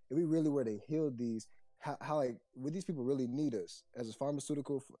go, if we really were to heal these, how like would these people really need us as a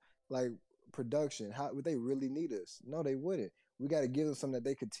pharmaceutical like production? How would they really need us? No, they wouldn't. We got to give them something that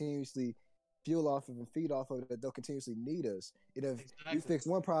they continuously fuel off of and feed off of, that they'll continuously need us. And if we fix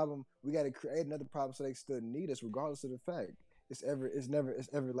one problem, we got to create another problem so they still need us, regardless of the fact. It's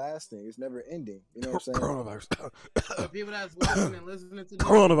everlasting. It's never ending. You know what I'm saying? Coronavirus. For people that's watching and listening to this,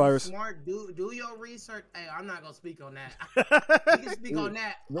 Coronavirus. Smart, do your research. Hey, I'm not gonna speak on that. We can speak on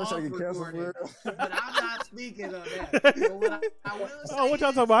that off recording, but I'm not speaking on that. But what I will say what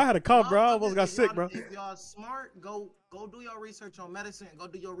y'all talking about? I had a cough, bro. I almost got sick, bro. If y'all smart, go do your research on medicine. Go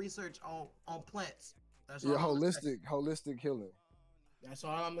do your research on plants. That's all. Holistic healing. That's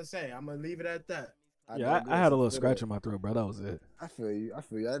all I'm gonna say. I'm gonna leave it at that. Yeah, I had a little scratch in my throat, bro. That was it. I feel you. I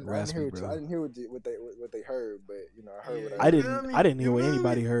didn't hear what they heard, but you know, I heard what I didn't hear what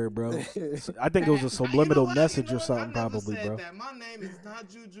anybody heard, bro. I think it was a subliminal message or something, probably, bro. That. My name is not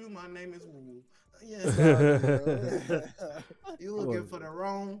Juju. My name is Woo. Yeah, you looking for the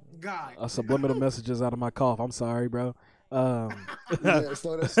wrong guy. A subliminal messages out of my cough. I'm sorry, bro. Yeah,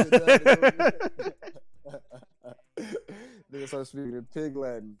 slow that shit down. Nigga start speaking in pig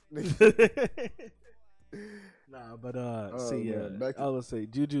Latin. Nah, but I would say,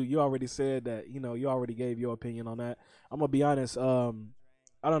 Juju, you already said that, you already gave your opinion on that. I'm gonna be honest, I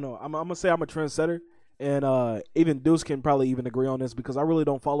don't know. I'm gonna say I'm a trendsetter, and even Deuce can probably even agree on this because I really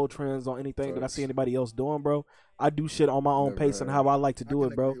don't follow trends on anything that I see anybody else doing, bro. I do shit on my own pace and how I like to do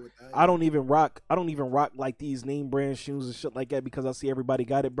it, bro. I don't even rock like these name brand shoes and shit like that because I see everybody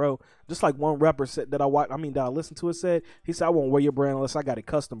got it, bro. Just like one rapper said that I listened to it said, he said, I won't wear your brand unless I got it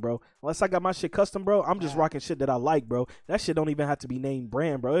custom, bro. Unless I got my shit custom, bro, I'm just rocking shit that I like, bro. That shit don't even have to be name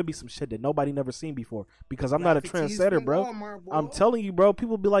brand, bro. It'd be some shit that nobody never seen before because I'm not a trendsetter, bro. I'm telling you, bro.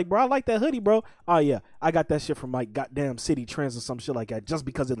 People be like, bro, I like that hoodie, bro. Oh yeah, I got that shit from like goddamn City Trends or some shit like that just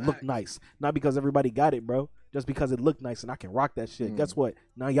because it looked nice, not because everybody got it, bro. Just because it looked nice and I can rock that shit. Guess what?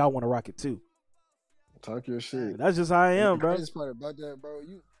 Now y'all want to rock it too. Talk your shit. That's just how I am, bro. The craziest part about that, bro,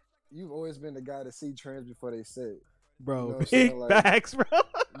 you've always been the guy to see trends before they set. Bro, you know big facts, bro.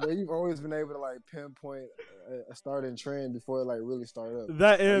 You've always been able to like pinpoint a starting trend before it like really started up.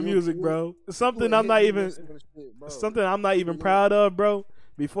 That and music, bro. Something I'm not even proud of, bro.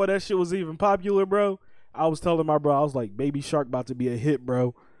 Before that shit was even popular, bro. I was telling my bro, I was like, Baby Shark about to be a hit,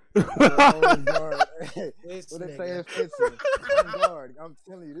 bro. Bro, on guard. This What they nigga. say in fencing? On guard. I'm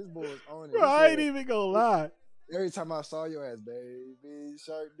telling you, this boy is on it. Bro, He I ain't said, even gonna lie. every time I saw your ass, Baby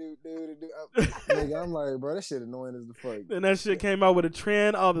Shark, nigga, I'm like, bro, that shit annoying as the fuck. And that shit came out with a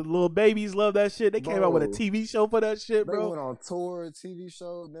trend. All the little babies love that shit. They came out with a Bro. TV show for that shit, They bro. went on tour, TV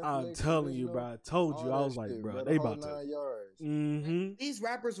show, Netflix. I'm telling you, original, bro. I told you. all I that was like, shit, bro, the they whole about to. 9 yards. Mm-hmm. These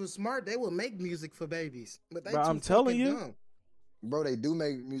rappers were smart. They would make music for babies, but they Bro, too I'm telling fucking you. dumb. Bro, they do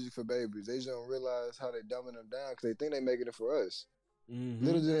make music for babies. They just don't realize how they dumbing them down because they think they making it for us. Mm-hmm.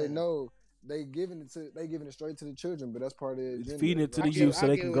 Little do they know they giving it straight to the children, but that's part of the It's agenda. feeding it to Like, the youth so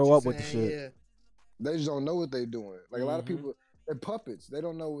they can grow up with the shit. Yeah. they just don't know what they doing. Like a lot of Mhm. people, they're puppets. They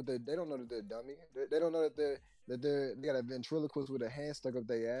don't know they don't know that they're dummy. They don't know that they got a ventriloquist with a hand stuck up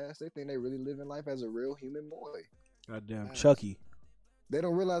their ass. They think they really living life as a real human boy. Goddamn Facts. Chucky. They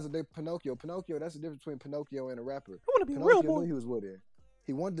don't realize that they Pinocchio. Pinocchio, that's the difference between Pinocchio and a rapper. I want to be a Pinocchio real boy. knew he was wooden.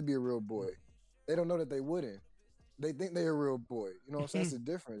 He wanted to be a real boy. They don't know that they wouldn't. They think they're a real boy. You know what I'm saying? That's the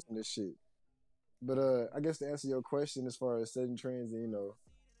difference in this shit. But I guess to answer your question as far as setting trends, and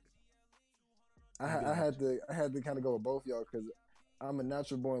I had to kind of go with both y'all because I'm a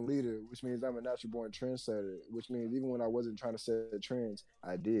natural born leader, which means I'm a natural born trendsetter, which means even when I wasn't trying to set trends,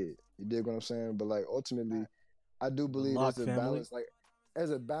 I did. You dig what I'm saying? But like ultimately, I do believe Lock there's a family. balance. Like there's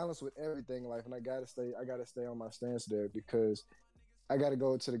a balance with everything in life, and I gotta stay on my stance there because I gotta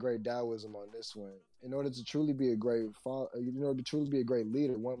go to the great Taoism on this one. In order to truly be a great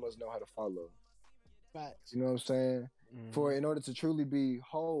leader, one must know how to follow. Facts. You know what I'm saying? Mhm. In order to truly be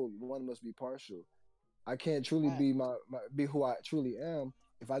whole, one must be partial. I can't truly be be who I truly am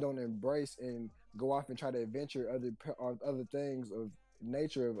if I don't embrace and go off and try to adventure other things of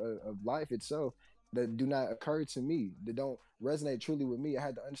nature of life itself that do not occur to me, that don't resonate truly with me. I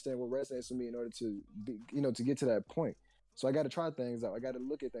had to understand what resonates with me in order to be, to get to that point. So I got to try things out. I got to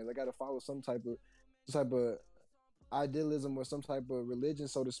look at things. I got to follow some type of idealism or some type of religion,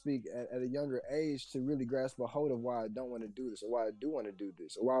 so to speak, at a younger age to really grasp a hold of why I don't want to do this or why I do want to do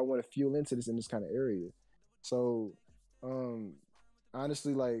this or why I want to fuel into this in this kind of area. So,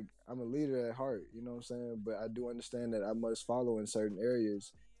 honestly, like I'm a leader at heart, you know what I'm saying? But I do understand that I must follow in certain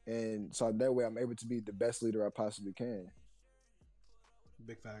areas. And so that way I'm able to be the best leader I possibly can.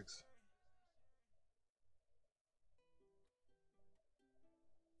 Big facts.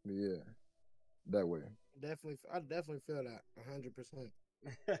 But yeah, that way. I definitely feel that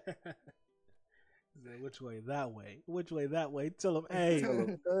 100%. Which way? That way. Which way? That way. Tell them, hey, Tell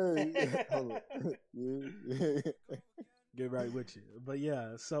 'em, hey, hold on. Yeah. get right with you. But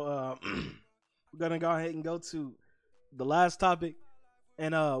yeah, so we're gonna go ahead and go to the last topic,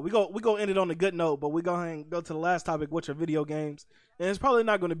 and we go end it on a good note. But we go ahead and go to the last topic, which are video games. And it's probably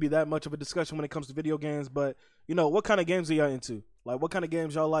not going to be that much of a discussion when it comes to video games. But what kind of games are y'all into? Like, what kind of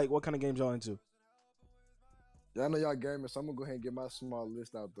games y'all like? What kind of games y'all into? Yeah, I know y'all gamers, so I'm gonna go ahead and get my small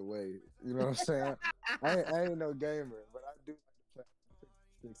list out the way. You know what I'm saying? I ain't no gamer, but I do like to play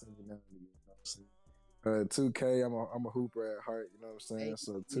sticks every now and then. You know what I'm saying? 2K, I'm a hooper at heart. You know what I'm saying?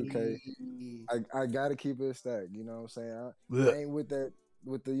 So 2K, I gotta keep it a stack. You know what I'm saying? I ain't with that.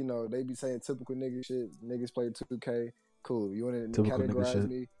 With the they be saying typical nigga shit. Niggas play 2K. Cool. You want to Typical nigga shit. categorize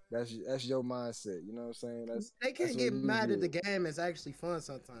me? That's your mindset. You know what I'm saying? They can't that's get what you mad do. at the game. It's actually fun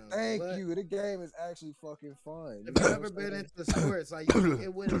sometimes. Thank But you. The game is actually fucking fun. if you've ever been into sports, like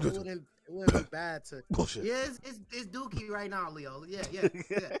it wouldn't be bad to. Bullshit. Yeah, it's dookie right now, Leo. Yeah.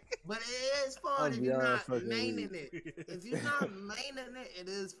 But it is fun I'm if you're beyond not fucking maining weak. it. If you're not maining it, it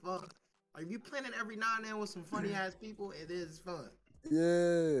is fun. Like if you playing it every now and then with some funny ass people, it is fun.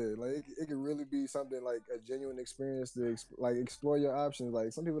 Yeah, like it can really be something like a genuine experience to explore your options.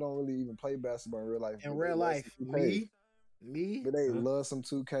 Like some people don't really even play basketball in real life. In but real they love life, some 2K. me, But they love some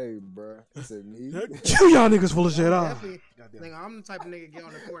 2K, bro. I said me. You y'all niggas full of shit. Ah. definitely. Goddamn. Nigga, I'm the type of nigga get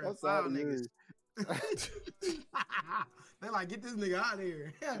on the court and I'm foul sorry, niggas. Yuri. They like, get this nigga out of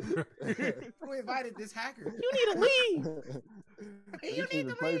here. Who invited this hacker? You need to leave. You can't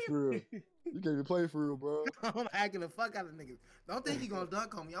even play for real. You can't even play for real, bro. I'm hacking the fuck out of niggas. Don't think you gonna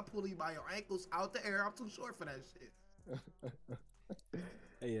dunk on me. I'm pulling you by your ankles out the air. I'm too short for that shit.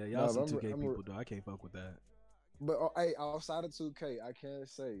 Hey, yeah, y'all Nah, some but 2K I'm people, though. I can't fuck with that. But hey, outside of 2K, I can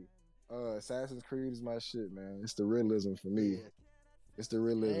say Assassin's Creed is my shit, man. It's the realism for me. Yeah. It's the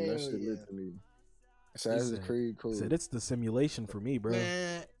realism. That Hell shit yeah. lit to me. Assassin's said- Creed, cool. Said it's the simulation for me, bro.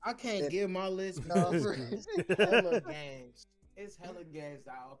 Man, I can't give my list. Nah, because for- it's hella games. It's hella games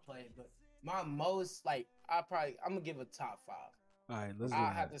that I'll play, but my most I'm gonna give a top 5. All right, let's do I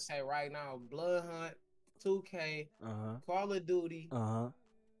have that. to say right now, Blood Hunt, 2K, Uh-huh. Call of Duty, Uh-huh.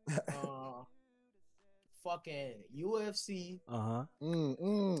 fucking UFC.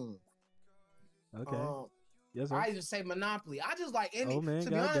 Okay. Yes, sir. I just say Monopoly. I just like any. Oh, man, to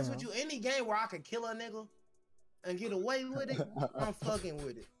be honest goddamn. with you, any game where I could kill a nigga and get away with it, I'm fucking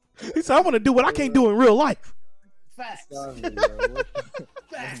with it. He said, "I want to do what I can't do in real life." Facts.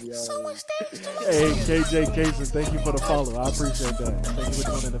 Facts. So much things to look Hey, KJ Kason, thank you for the follow. I appreciate that. Thank you for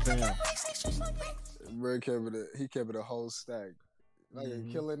joining the fam. Bro he kept it a whole stack. Like a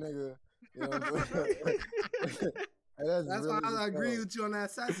killer nigga. You know what I'm saying? Hey, That's really why I good agree stuff. with you on that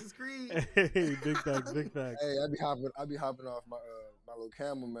Assassin's Creed. Hey, big facts, big facts. Hey, I be hopping off my little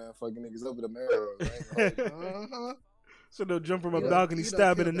camel, man, fucking niggas up with them arrows. So they'll jump from a You done- balcony, you done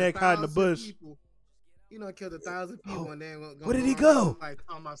stab in the killed neck, hide in the 1,000 bush. people. You know, killed 1,000 people, and then Where did he go? Like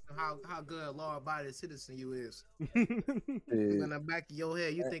talking about how good a law-abiding citizen you is. Yeah. In the back of your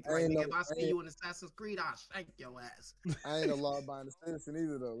head, you think I like, ain't nigga, no- if I see you in Assassin's Creed, I'll shank your ass. I ain't a law-abiding citizen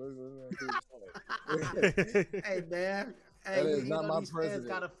either, though. Listen. Hey man, That hey, is you not know my these fans president.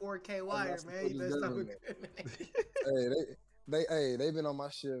 got a 4K wire, not man. You better stop supporting discriminating. Hey, they been on my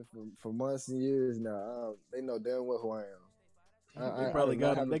shit for months and years now. They know damn well who I am. They probably I do not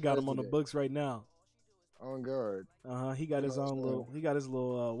got him. have They a got him on the president. books right now. On guard. He got his own little. He got his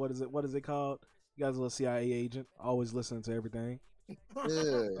little. What is it called? He got his little CIA agent, always listening to everything. Yeah. In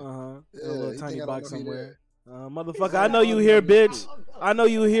a Yeah, little he tiny think I don't box know he somewhere. there. Motherfucker, I know you here, bitch. I know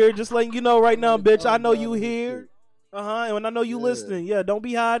you here. Just letting you know right now, bitch. I know you here. And when I know you Yeah. listening, yeah, don't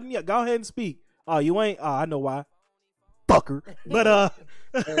be hiding. Yeah, go ahead and speak. Oh, you ain't. Oh, I know why. Fucker. But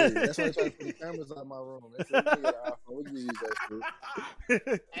Hey, that's why they try to put the cameras out my room. They said, we need an iPhone. We can use that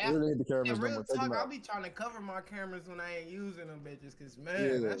shit. We really need the cameras In no real more. Take talk, them I'll out. be trying to cover my cameras when I ain't using them bitches, cause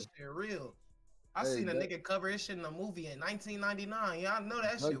man, Yeah. that shit real. I Hey, seen a that- nigga cover his shit in a movie in 1999. Yeah, I know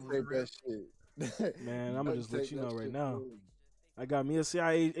that Duct shit was tape real. that shit. Man, I'ma Duct just let tape you know that right shit now. cool. I got me a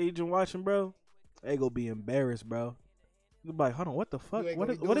CIA agent watching, bro. They gonna be embarrassed, bro. You be like, hold on, what the fuck? You ain't What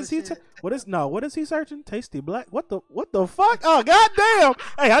gonna is be what is doing he? shit. What is he searching? Tasty black? What the fuck? Oh goddamn!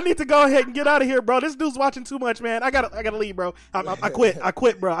 Hey, I need to go ahead and get out of here, bro. This dude's watching too much, man. I gotta leave, bro. I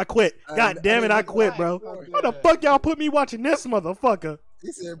quit, bro. I quit. God damn it, I quit, bro. What the fuck y'all put me watching this motherfucker?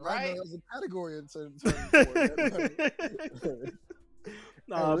 He said, "Bro, Right? there's a category in certain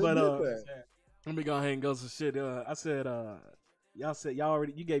Nah, Hey, but let's get that. let me go ahead and go some shit. I said,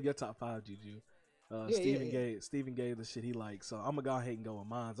 you gave your top 5, Juju. Steven gave the shit he likes, so I'm gonna go ahead and go with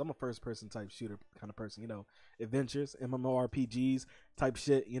mine. I'm a first person type shooter kind of person, adventures, MMORPGs type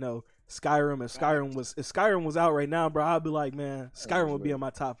shit. Skyrim. If Skyrim was out right now, bro, I'd be like, man, Skyrim would be in my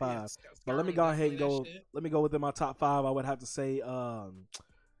top 5. But let me go ahead and go. Let me go within my top 5. I would have to say,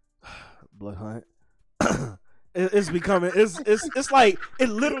 Blood Hunt. It's becoming. It's like it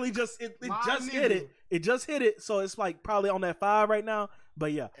literally just it My just nigga. hit it. It just hit it. So it's like probably on that 5 right now.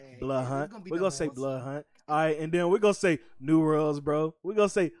 But yeah, Hey, Blood it's Hunt. gonna be We're gonna number say one. Blood Hunt. All right, and then we're gonna say New Worlds, bro. We're gonna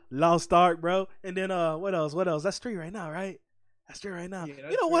say Lost Ark, bro. And then what else? That's 3 right now, right? That's 3 right now. Yeah, You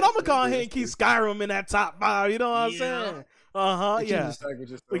that's know what? three. I'm gonna go ahead and keep Skyrim in that top 5. You know what I'm Yeah. saying? Keep Yeah. the stack with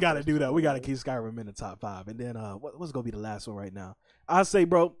your We stuff gotta first. do that. We gotta keep Skyrim in the top 5. And then what's gonna be the last one right now? I say,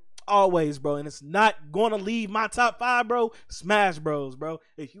 bro, always, bro, and it's not gonna leave my top 5, bro. Smash Bros, bro.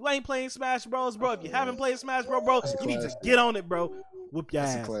 If you ain't playing Smash Bros, bro, if you haven't played Smash Bros, bro, That's a you need to classic. get on it, bro. Whoop your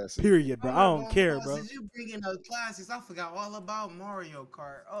That's a ass. classic. Period, bro. I don't care, bro. Since you bringing up classics, I forgot all about Mario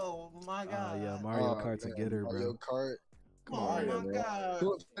Kart. Oh my god. Yeah, Mario Oh, Kart's a man, getter, Mario bro. Kart. Come Oh on, my man. god.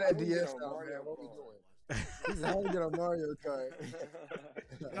 Who put that Who DS get on out, Mario man? What we Kart? doing? He said, how we get on Mario Kart?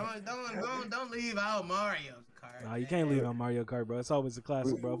 Don't leave out Mario Kart. Nah, you can't leave out Mario Kart, bro. It's always a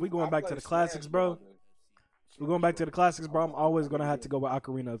classic, bro. If we I going back to play the classics, Smash bro. Bros. We're going back to the classics, bro. I'm always gonna have to go with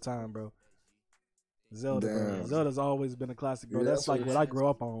Ocarina of Time, bro. Zelda, bro. Damn. Zelda's always been a classic, bro. Yeah, That's that's like what what I grew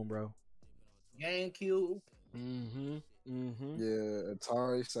up on, bro. GameCube. Yeah,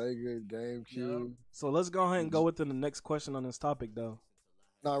 Atari, Sega, GameCube. So let's go ahead and go within the next question on this topic, though.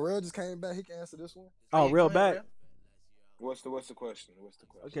 Nah, Real just came back. He can answer this one. Oh, Hey, real go ahead, back. What's the question?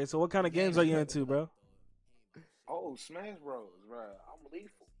 Okay, so what kind of games are you into, bro? Oh, Smash Bros. Right. I'm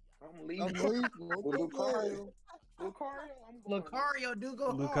lethal. I'm With lethal. Lucario. I'm going. Lucario do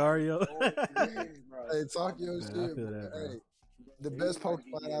go hard. Lucario. Oh, yeah, bro. Hey, talk your Man, I shit, feel bro. that, bro. Hey, the best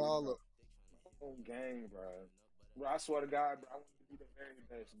Pokemon out of all of them. Own game, bro. Bro, I swear to God, bro, I want to be the very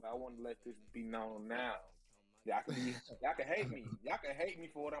best, but I want to let this be known now. Y'all can hate me. Y'all can hate me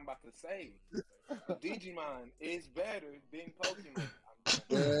for what I'm about to say. But Digimon is better than Pokemon.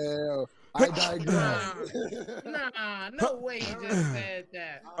 Well, I digress. Nah, no way you just said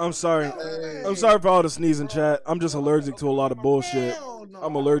that. I'm sorry. Hey. I'm sorry for all the sneezing, chat. I'm just allergic to a lot of bullshit. Hell no.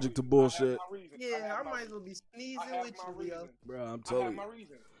 I'm allergic to bullshit. Yeah, I might as well be sneezing I have with my you, yo. reason. Bro, I'm I have telling my you.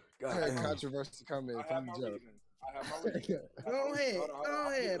 reason. I heard Goddamn. controversy coming I have from my Joe. reasons. I have my reasons. Go ahead. Go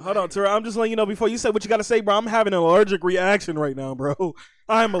ahead. Hold on, Terrell. I'm just letting you know before you say what you got to say, bro. I'm having an allergic reaction right now, bro.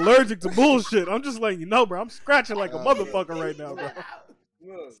 I'm allergic to bullshit. I'm just letting you know, bro. I'm scratching like a motherfucker right now, bro.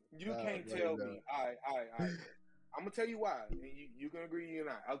 Look, you can't tell me. All right. I'm gonna tell you why. And you can agree, you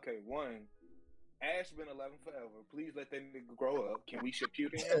not. Okay, one. Ash been 11 forever. Please let that nigga grow up. Can we ship you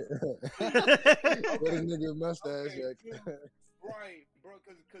to him? What a nigga mustache. Okay, right, bro.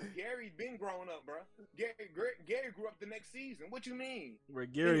 Because Gary been growing up, bro. Gary grew up the next season. What you mean? Bro,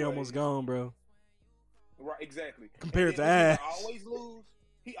 Gary almost gone, bro. Right, exactly. Compared to Ash. Ash.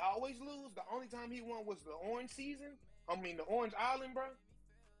 He always lose. The only time he won was the Orange season. I mean, the Orange Island, bro.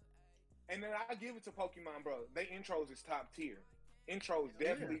 And then I give it to Pokemon, bro. They intros is top tier. Intros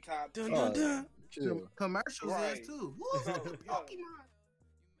definitely top tier. Dun, dun, dun. Chill. Commercials Right. is too. So, Pokemon.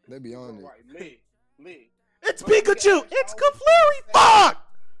 They be on it. Right, lit. It's But Pikachu. Ash It's always- Kaflooey. Fuck.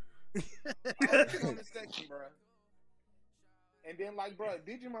 Always on the section, bro. And then, like, bro,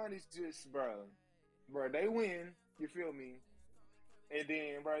 Digimon is just, bro, they win. You feel me? And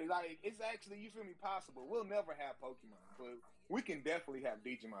then, bro, like, it's actually, you feel me, possible. We'll never have Pokemon, but we can definitely have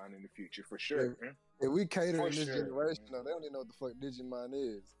Digimon in the future for sure. If we cater For in this sure. generation, though, they don't even know what the fuck Digimon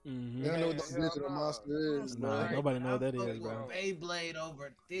is. Mhm. They don't know what Man, the hell digital no. monster is, Nah, bro. nobody know what that I is, fuck bro. with Beyblade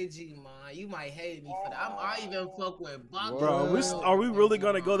over Digimon. You might hate me for that. I even fuck with Bakugan. Bro, are we really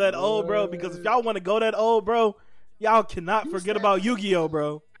gonna go that old, bro? Because if y'all want to go that old, bro, y'all cannot forget about Yu-Gi-Oh,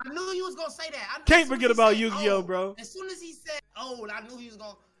 bro. I knew you was gonna say that. I knew Can't as soon forget as he about said Yu-Gi-Oh, old, bro. As soon as he said old, I knew he was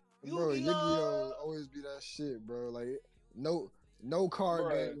gonna. Bro, Yu-Gi-Oh always be that shit, bro. Like, no card Bruh.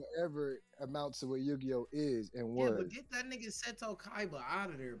 game will ever amount to what Yu-Gi-Oh is and Yeah, was. but get that nigga Seto Kaiba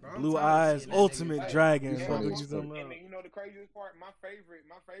out of there, bro. I'm Blue tired of Eyes, seeing that Ultimate nigga. Dragon. Yeah, Fuck what yeah. you talking And about? then, you know the craziest part? My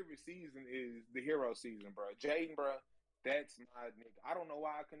favorite season is the Hero season, bro. Jaden, bro, that's my nigga. I don't know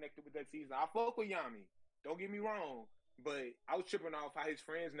why I connected with that season. I fuck with Yami. Don't get me wrong, but I was tripping off how his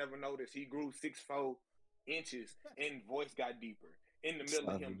friends never noticed he grew 6'4" inches and voice got deeper in the middle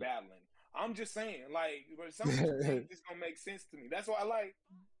of him battling. I'm just saying, like, but some things just gonna make sense to me. That's why I like.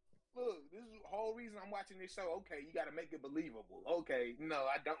 Look, this is the whole reason I'm watching this show. Okay, you got to make it believable. Okay, no,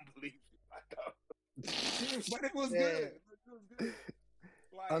 I don't believe you. I don't. But it was good. It was good.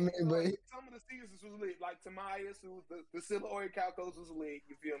 Like, I mean, you know, but some of the seasons was lit. Like Tamias, who was the Silver Calcos was lit.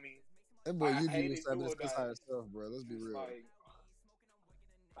 You feel me? that boy I Yu-Gi-Oh hated established this Duo high Dice. stuff, bro. Let's be It's real. like,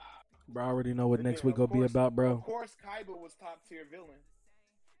 Bro, I already know what and next then, week gonna be course- about, Of bro. course, Kaiba was top tier villain.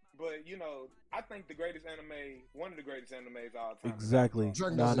 But you know, I think the greatest anime, one of the greatest animes of all time. Exactly.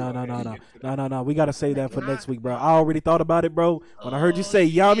 Dragon No, Ball no, Z. no, no, Okay, no, get to that. no. We gotta say that for next week, bro. I already thought about it, bro. When I heard you say Oh,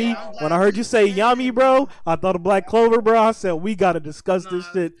 Yami, yeah, I'm when glad I heard you say said Yami, it, bro, I thought of Black Clover, bro. I said we gotta discuss this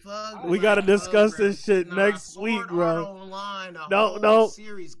Nah, shit. fuck We gotta Black discuss Clover. this shit Nah, next Sword week, Art bro. Online, the No, whole no.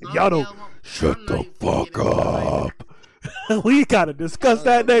 series. Y'all don't Goddamn, shut I'm the not even fuck thinking about it. up. We gotta discuss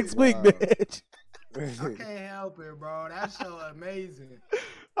that next week, Wow. bitch. I can't help it, bro. That show amazing.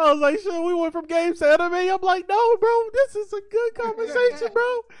 I was like, shit, we went from games to anime. I'm like, no, bro, this is a good conversation,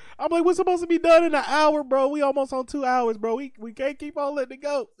 bro. I'm like, we're supposed to be done in an hour, bro. We almost on 2 hours, bro. We can't keep on letting it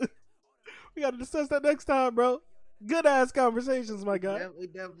go. We got to discuss that next time, bro. Good ass conversations, my guy. We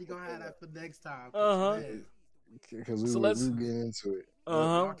definitely gonna have that for next time. Uh-huh. Man, Because we So were let's- getting into it.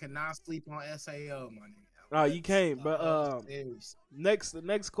 Uh I huh. cannot sleep on SAO, my nigga. Oh, you can't. But Series. the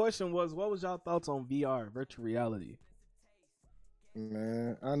next question was, what was y'all thoughts on VR, virtual reality?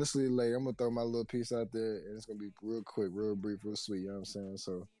 Man, honestly, like, I'm gonna throw my little piece out there, and it's gonna be real quick, real brief, real sweet. You know what I'm saying?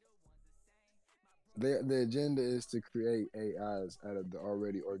 So, the agenda is to create AIs out of the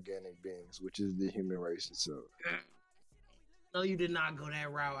already organic beings, which is the human race itself. No, you did not go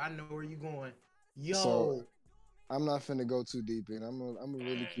that route. I know where you going. Yo, So, I'm not finna go too deep in. I'm gonna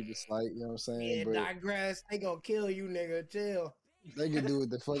really keep it slight. You know what I'm saying? yeah, But digress. They gonna kill you, nigga. Chill. they can do what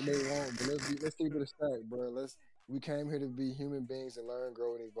the fuck they want. But let's keep it a stack, bro. We came here to be human beings and learn,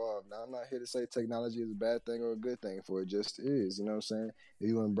 grow, and evolve. Now, I'm not here to say technology is a bad thing or a good thing, for it just is. You know what I'm saying? If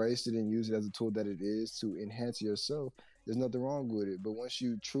you embrace it and use it as a tool that it is to enhance yourself, there's nothing wrong with it. But once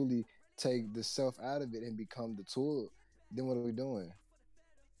you truly take the self out of it and become the tool, then what are we doing?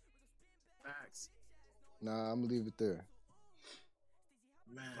 Facts, Nah, I'm gonna leave it there.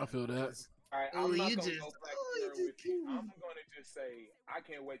 man. I feel that. All right, Oh, I'm not you gonna just- go back oh, you there just with you. killed me. I'm gonna just say I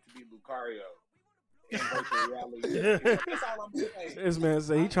can't wait to be Lucario in virtual reality. That's all I'm saying. This man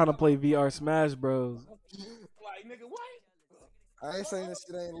said he trying to play VR Smash Bros. Like, nigga, what? I ain't saying this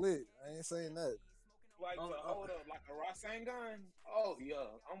shit ain't lit. I ain't saying that. Like, hold up, like a Rasengan? Oh, yeah,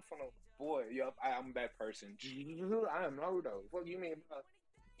 I'm from a boy. Yup, I'm that person. I am Naruto. What do you mean?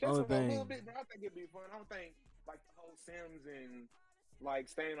 Just Only a thing- little bit, bro. I think it'd be fun. I don't think like the whole Sims and like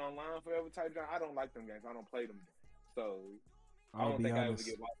staying online forever type joint. I don't like them games. I don't play them games. So I I'll don't be think I ever honest.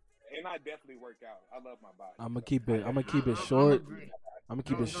 get lost. And I definitely work out. I love my body. I'm gonna So keep I it. I'm gonna definitely keep it I'm short. agree. I'm gonna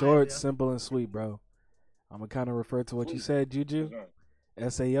keep Go it ahead, short, Bill. simple, and sweet, bro. I'm gonna kind of refer to what you Sweet. said, Juju.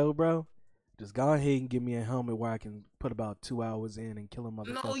 That's Sao, bro. Just go ahead and give me a helmet where I can put about 2 hours in and kill a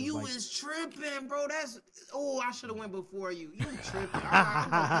motherfucker. No, you like, is tripping, bro. I should have went before you. You tripping. I'm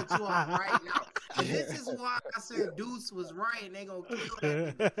gonna cut you off right now. And this is why I said Deuce was right and they gonna kill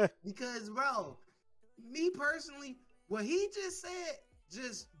that nigga. Because, bro, me personally, what he just said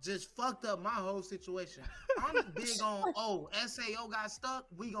just fucked up my whole situation. I'm big on, SAO got stuck,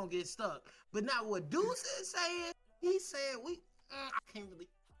 we gonna get stuck. But now what Deuce is saying, he said I can't really,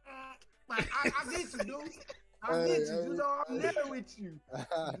 like, I get you, Deuce. I get you. You know, I'm there with you.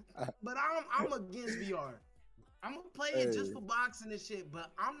 But I'm against VR. I'm gonna play it just for boxing and shit,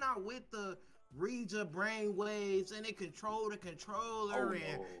 but I'm not with the read your brain waves and it control the controller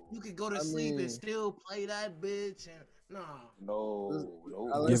and you could go to sleep and still play that bitch and no.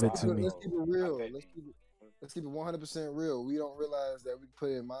 Give it to me. Let's keep it real. Let's keep it 100% real. We don't realize that we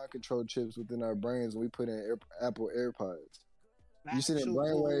put in mind control chips within our brains when we put in Apple AirPods. You send in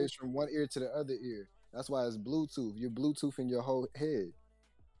brain waves from one ear to the other ear. That's why it's Bluetooth. You're Bluetoothing your whole head.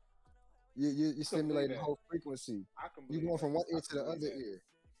 You stimulating the whole frequency. You're going from one ear to the other ear.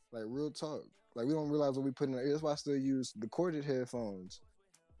 Like, real talk. Like, we don't realize what we put in our ear. That's why I still use the corded headphones.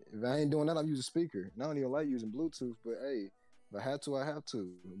 If I ain't doing that, I'm using a speaker. And I don't even like using Bluetooth, but hey, if I have to, I have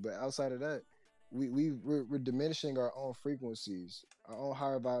to. But outside of that, we're diminishing our own frequencies, our own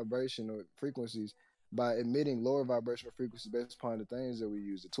higher vibrational frequencies by emitting lower vibrational frequencies based upon the things that we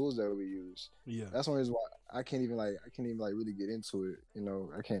use, the tools that we use. Yeah. That's one reason why I can't even really get into it. You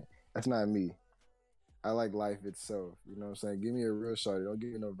know, I can't. That's not me. I like life itself. You know what I'm saying? Give me a real shot. Don't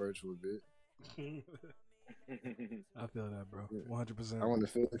give me no virtual bit. I feel that, bro. 100%. I want to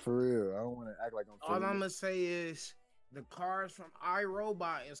feel it for real. I don't want to act like I'm feeling All I'm it. gonna say is the cars from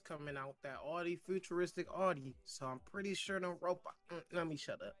iRobot is coming out, that Audi futuristic Audi. So I'm pretty sure the robot. Let me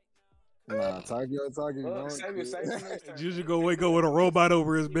shut up. Nah, talking. Save it next time. Juju gonna wake up with a robot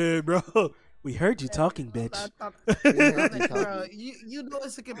over his bed, bro. We heard you talking, bitch. Bro, you know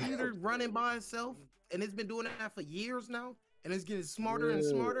it's a computer running by itself, and it's been doing that for years now, and it's getting smarter and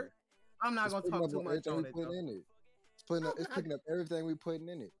smarter. I'm not gonna talk too much on it. It's picking up everything we putting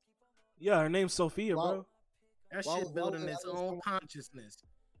in it. Yeah, her name's Sophia, bro. That shit building its own consciousness.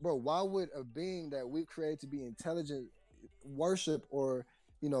 Bro, why would a being that we've created to be intelligent worship or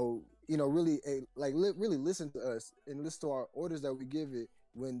really really listen to us and listen to our orders that we give it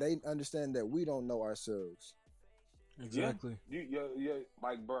when they understand that we don't know ourselves? Exactly. Yeah,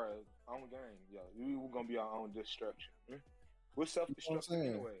 like, bro, on game, we were gonna be our own destruction. We're self-destructive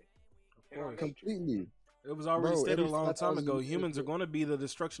anyway. Of course. Completely. It was already stated a long time ago. Humans are going to be the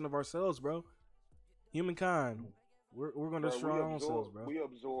destruction of ourselves, bro. Humankind. We're going to destroy our own selves, bro. We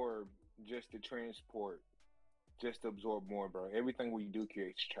absorb just to transport, just to absorb more, bro. Everything we do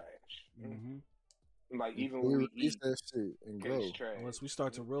creates trash. Mm-hmm. Like, even when we eat, that shit and grow. Trash. Unless we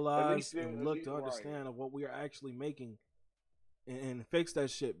start to realize and look to understand of what we are actually making and fix that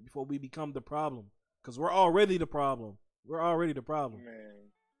shit before we become the problem. Because we're already the problem. Man.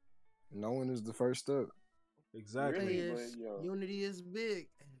 Knowing is the first step. Exactly. Unity is big.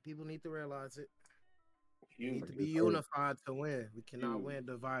 People need to realize it. We need to be Huge. unified to win. We cannot win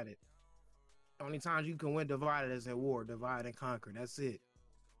divided. Only times you can win divided is in war. Divide and conquer. That's it.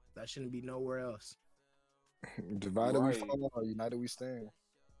 That shouldn't be nowhere else. Divided we fall, united we stand.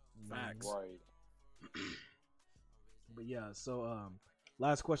 Facts. Right. But yeah, so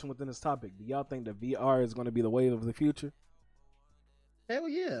last question within this topic. Do y'all think that VR is going to be the wave of the future? Hell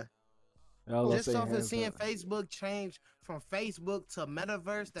yeah. Just off of seeing Facebook change from Facebook to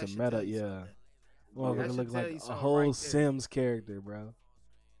Metaverse, that to should Meta, tell you yeah. something. Well, That it should looks tell like you a something whole right there. Sims character, bro.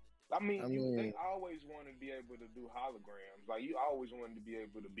 I mean, they always want to be able to do holograms. Like, you always wanted to be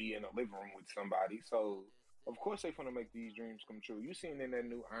able to be in a living room with somebody. So, of course, they want to make these dreams come true. You seen in that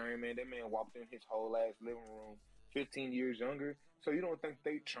new Iron Man, that man walked in his whole ass living room 15 years younger. So you don't think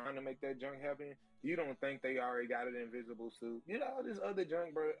they trying to make that junk happen? You don't think they already got an invisible suit? You know, all this other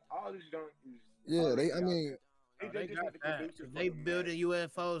junk, bro. All this junk is... Yeah, They building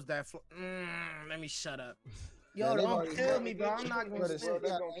UFOs that let me shut up. Yo, don't kill me, bro. I'm not gonna say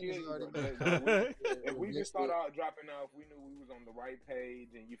They're gonna kill you. If we just start out dropping off, we knew we was on the right page,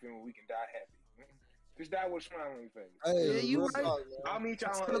 and you feel me, we can die happy. Just die with a smile on your face. Hey, yeah, you right. I'll meet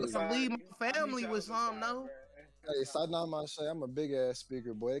y'all I'm on the gonna side. leave my family with some, no. Hey, Saddam Mashay, I'm a big ass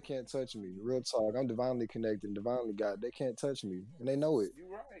speaker, boy. They can't touch me. Real talk. I'm divinely connected, divinely God. They can't touch me, and they know it. You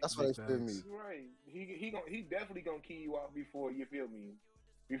right. That's why they feel me. You right. he definitely gonna key you off before you feel me,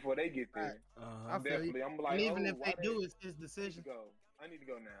 before they get Right. there. Uh-huh. I feel you. Definitely, I'm And like, even oh, if why they they? do, it's his I need to decision. go. I need to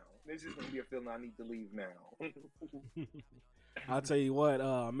go now. This is gonna be a feeling I need to leave now. I'll tell you what,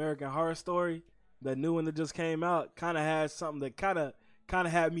 American Horror Story, the new one that just came out, kind of had something that kind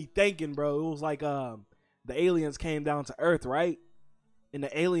of had me thinking, bro. It was like the aliens came down to Earth, right? And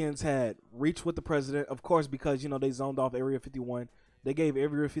the aliens had reached with the president, of course, because they zoned off Area 51. They gave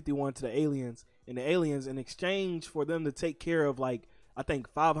Area 51 to the aliens, and the aliens, in exchange for them to take care of like I think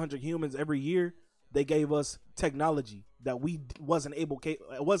 500 humans every year, they gave us technology that we wasn't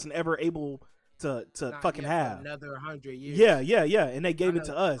ever able to Not fucking yet for have. another 100 years. Yeah, and they gave I it know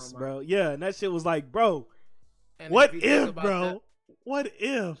to what you're us, talking bro. Yeah, and that shit was like, bro, And what if you think if, about bro? that, What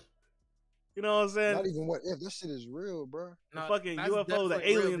if? You know what I'm saying? Not even what if that shit is real, bro. The no, fucking that's UFO, the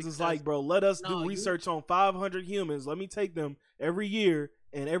definitely real aliens is because like, bro, let us no, do you- research on 500 humans. Let me take them every year,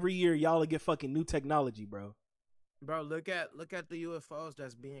 and every year y'all will get fucking new technology, bro. bro, look at the UFOs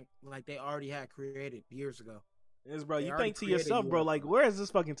that's being like they already had created years ago. Yes, bro. They You already think to created yourself, bro, like, UFOs. where is this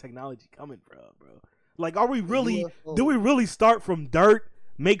fucking technology coming from, bro? Like, are we really? UFO. Do we really start from dirt,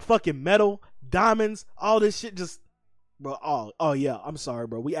 make fucking metal, diamonds, all this shit? Just, bro. Oh yeah. I'm sorry,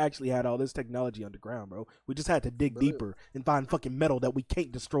 bro. We actually had all this technology underground, bro. We just had to dig Bro. deeper and find fucking metal that we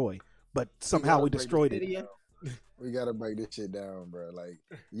can't destroy, but somehow we break this destroyed it. Idiot. We gotta break this shit down, bro. Like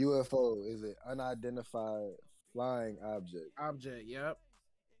UFO is an unidentified flying object. Yep.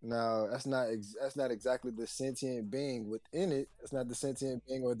 Now that's not exactly the sentient being within it. It's not the sentient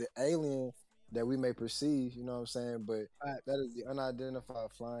being or the alien that we may perceive. You know what I'm saying? But Right. that is the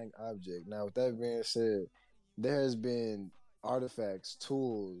unidentified flying object. Now, with that being said, there has been artifacts,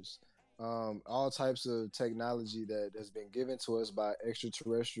 tools, all types of technology that has been given to us by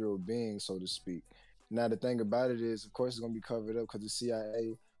extraterrestrial beings, so to speak. Now, the thing about it is, of course, it's going to be covered up because the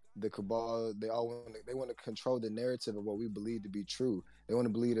CIA, the cabal, they want to control the narrative of what we believe to be true. They want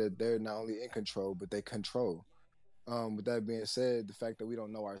to believe that they're not only in control, but they control. With that being said, the fact that we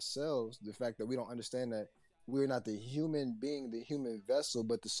don't know ourselves, the fact that we don't understand that we're not the human being, the human vessel,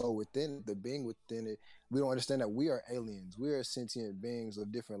 but the soul within it, the being within it, we don't understand that we are aliens. We are sentient beings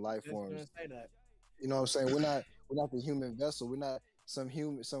of different life Just gonna forms. say that. You know what I'm saying? We're not the human vessel. We're not some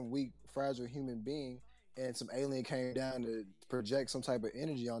weak, fragile human being, and some alien came down to project some type of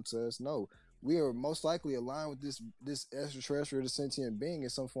energy onto us. No, we are most likely aligned with this extraterrestrial, this sentient being in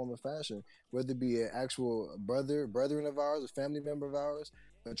some form or fashion, whether it be an actual brethren of ours, a family member of ours,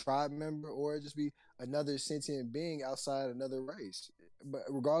 a tribe member, or it just be another sentient being outside another race. But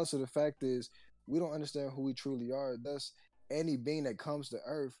regardless of the fact is, we don't understand who we truly are. Thus, any being that comes to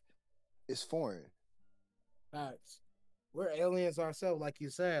Earth is foreign. Facts. We're aliens ourselves, like you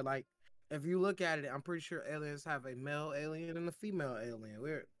said. Like if you look at it, I'm pretty sure aliens have a male alien and a female alien.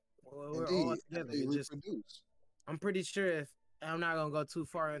 We're all Indeed, together. they It's just reproduce. I'm pretty sure if I'm not gonna go too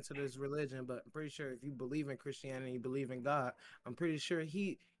far into this religion, but I'm pretty sure if you believe in Christianity, you believe in God, I'm pretty sure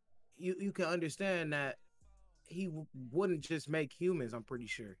you can understand that he wouldn't just make humans. I'm pretty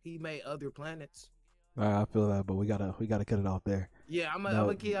sure he made other planets. I feel that, but we gotta cut it off there. Yeah, I'm No,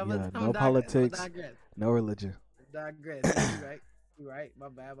 a kid. no politics. Digress. No religion. You right. My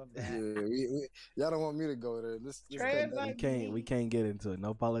bad. Yeah, y'all don't want me to go there. Let's Trans- cut that. We can't get into it.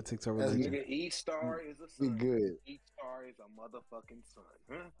 No politics or That's religion. Nigga, each star is a We sun. good. Each star is a motherfucking sun.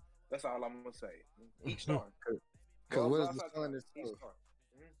 Huh? That's all I'm gonna say. Each star. Because what is the outside sun the- itself? Each star.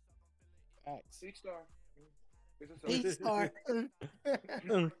 Facts. Each star. It's a sun. Each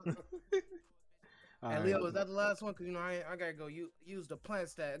star. All And right. Leo, was that the last one? Cause I gotta go use the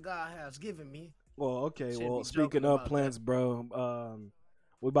plants that God has given me. Well, okay. Shouldn't Well, be speaking joking of about plants, bro,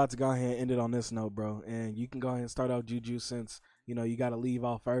 we're about to go ahead and end it on this note, bro. And you can go ahead and start out, Juju, since you got to leave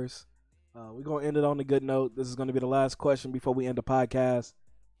off first. We're gonna end it on a good note. This is gonna be the last question before we end the podcast.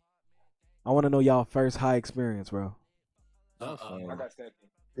 I want to know y'all first high experience, bro. Y'all funny. I got second.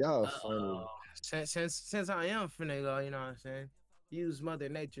 Y'all funny. Since I am finna go, you know what I'm saying? Use Mother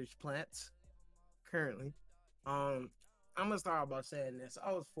Nature's plants currently. I'm gonna start by saying this.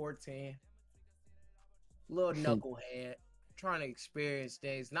 I was 14, little knucklehead, trying to experience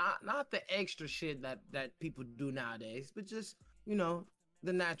things. Not the extra shit that people do nowadays, but just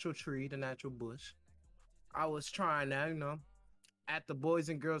the natural tree, the natural bush. I was trying that, at the Boys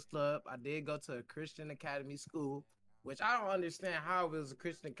and Girls Club. I did go to a Christian Academy school, which I don't understand how it was a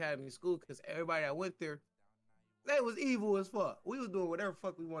Christian Academy school because everybody that went there, they was evil as fuck. We was doing whatever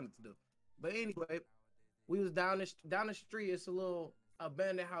fuck we wanted to do. But anyway, we was down the street. It's a little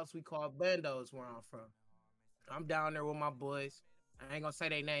abandoned house we call Bandos where I'm from. I'm down there with my boys. I ain't gonna say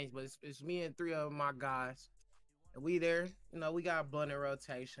their names, but it's me and three of my guys. And we there, we got a blunt in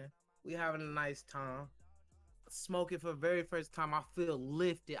rotation. We having a nice time. Smoking for the very first time, I feel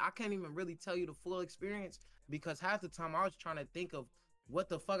lifted. I can't even really tell you the full experience because half the time I was trying to think of what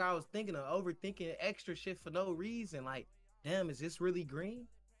the fuck I was thinking of, overthinking extra shit for no reason. Like, damn, is this really green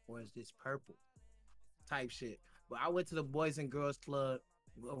or is this purple? Type shit. But I went to the Boys and Girls Club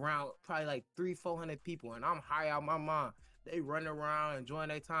around probably like 300-400 people, and I'm high out my mind. They running around enjoying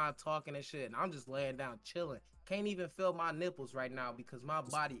their time talking and shit, and I'm just laying down chilling. Can't even feel my nipples right now because my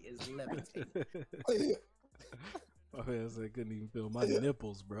body is levitating. My man said I couldn't even feel my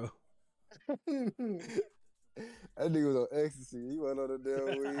nipples, bro. That nigga was on ecstasy. He went on the damn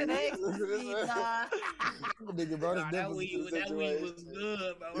weed. Ecstasy, nah. That nigga brought his Nah, nipples into the that weed was situation.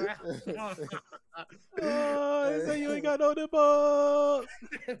 good, bro. Oh, he said you ain't got no nipples.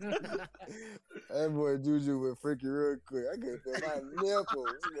 That boy Juju went freaky real quick. I couldn't feel my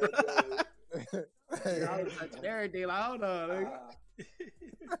nipples. Goddamn it. I was touching everything. Like, hold on, nigga.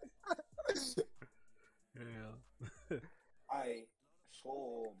 Yeah. I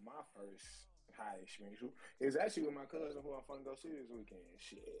saw my first high experience. It's actually with my cousin who I'm finna go see this weekend.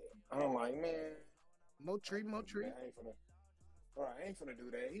 Shit. I'm like, man. More tree. Man, I ain't finna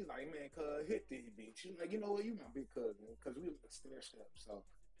do that. He's like, man, cuz, hit this bitch. He's like, you know what, you my big cousin. Because we was stair step. So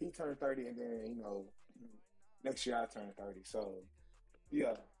he turned 30 and then, you know, next year I turned 30. So,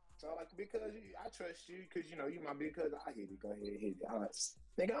 yeah. So, like, because I trust you because, you know, you my big cousin. I hit it. Go ahead, hit it.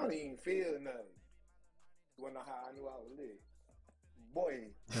 Nigga, I don't even feel nothing. You wanna know how I knew I was lit?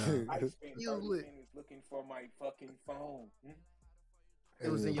 Boy, I spent 30 minutes looking for my fucking phone. It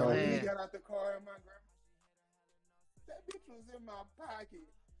was in your When hand. we got out the car and my grandma, that bitch was in my pocket.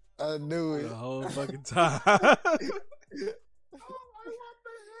 I knew it. The whole fucking time. I'm like, what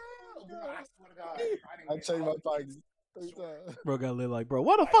the hell? Bro, I swear to God. I checked my pockets 3 times. Bro got lit like, bro,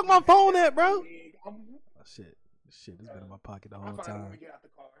 where the fuck my phone at, bro? Oh, shit. Shit, it's been in my pocket the whole I finally time. get out the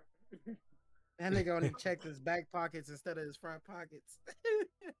car. That nigga only checked his back pockets instead of his front pockets.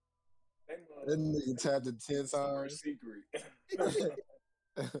 That nigga tapped it 10 Super times. secret.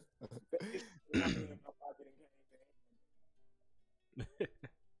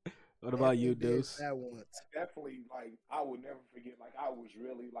 What about you, Deuce? That once. Definitely, like, I would never forget. Like, I was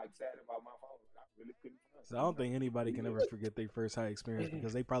really like sad about my phone. I really couldn't find it. So I don't think anybody can ever forget their first high experience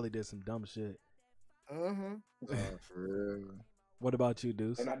because they probably did some dumb shit. Uh-huh. Oh, for real. What about you,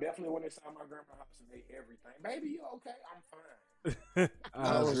 Deuce? And I definitely went inside my grandma's house and ate everything. Baby, you okay? I'm fine.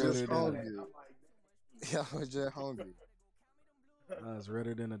 I was just redder hungry. than, I'm like, Yeah, I was just hungry. I was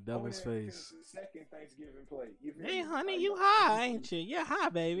redder than a devil's face. Second Thanksgiving plate. You feel Hey, me? honey, Like, you high, ain't you? Yeah, high,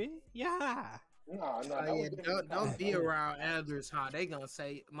 baby. Yeah, high. No, Oh, yeah, don't be around Andrews high. They gonna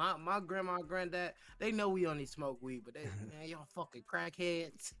say my grandma and granddad, they know we only smoke weed, but they man, y'all fucking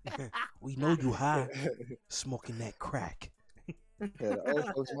crackheads. We know you high, smoking that crack. Yeah, the old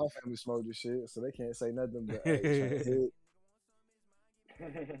folks in my family smoke this shit, so they can't say nothing but hey, trying to hit.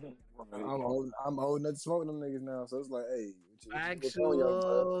 I'm old enough to smoke them niggas now, so it's like, hey, what's on, young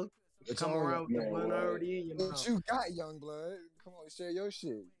blood? Actual, come around with the blunt already in your What mouth. you got, young blood? Come on, share your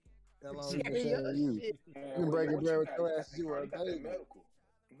shit. That long as Share you your you. shit. You can break What it bread with got? your You ass got you that are a medical. baby. Medical.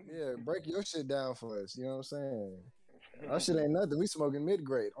 Yeah, break your shit down for us. You know what I'm saying? Our shit ain't nothing. We smoking mid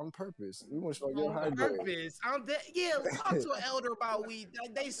grade on purpose. We want to smoke your high On grade. purpose. Yeah, talk to an elder about weed.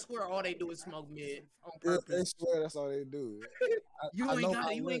 They swear all they do is smoke mid on Yeah, purpose. they swear that's all they do. You I know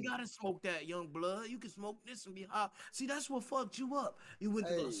ain't my gotta smoke that, young blood. You can smoke this and be high. See, that's what fucked you up. You went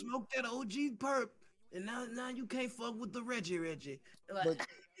to go Hey. smoke that OG perp, and now you can't fuck with the Reggie. Like, But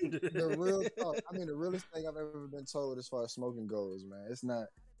the real talk, I mean, the realest thing I've ever been told as far as smoking goes, man, it's not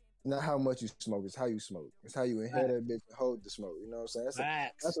how much you smoke, it's how you smoke. It's how you inhale that bitch and hold the smoke. You know what I'm saying?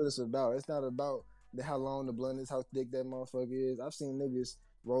 That's what it's about. It's not about how long the blunt is, how thick that motherfucker is. I've seen niggas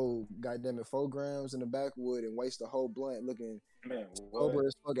roll, goddamn it, 4 grams in the backwood and waste the whole blunt looking sober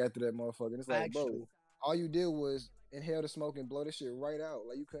as fuck after that motherfucker. And it's like, bro, all you did was inhale the smoke and blow this shit right out.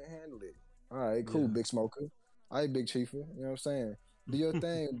 Like, you couldn't handle it. All right, cool, big smoker. All right, big chiefer. You know what I'm saying? Do your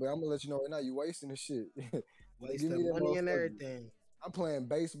thing, but I'm gonna let you know right now, you wasting the shit. wasting money and everything. I'm playing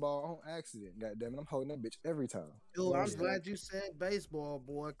baseball on accident, goddamn it. I'm holding that bitch every time. Dude, I'm glad you said baseball,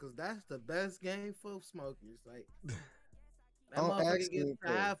 boy, because that's the best game for smokers. Like, that motherfucker gets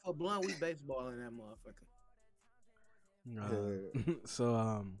half a blunt, we baseballing that motherfucker. So,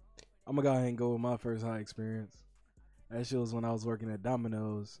 I'm gonna go ahead and go with my first high experience. That shit was when I was working at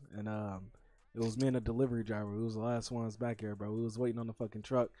Domino's, and it was me and a delivery driver. We was the last ones back here, bro. We was waiting on the fucking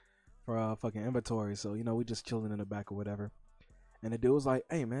truck for fucking inventory, so you know we just chilling in the back or whatever. And the dude was like,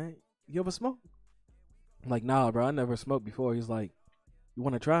 "Hey man, you ever smoke?" I'm like, "Nah, bro, I never smoked before." He's like, "You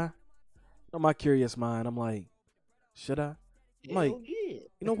want to try?" On my curious mind, I'm like, "Should I?" I'm like, Hell yeah.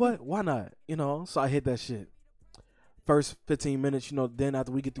 you know what? Why not? So I hit that shit. First 15 minutes, then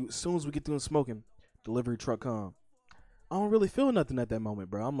after we get through, as soon as we get through and smoking, delivery truck come. I don't really feel nothing at that moment,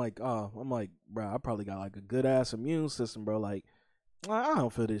 bro. I'm like, bro, I probably got like a good ass immune system, bro. Like, I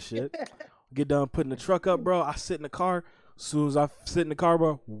don't feel this shit. Get done putting the truck up, bro. I sit in the car. As soon as I sit in the car,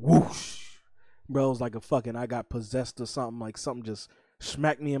 bro, whoosh. Bro, it was like I got possessed or something. Like something just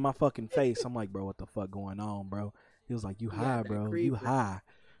smacked me in my fucking face. I'm like, bro, what the fuck going on, bro? He was like, you high, bro. You high.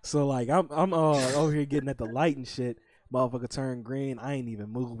 So like I'm over here getting at the light and shit. Motherfucker turned green. I ain't even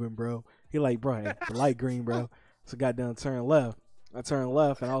moving, bro. He like, bro, hey, the light green, bro. So goddamn turn left. I turned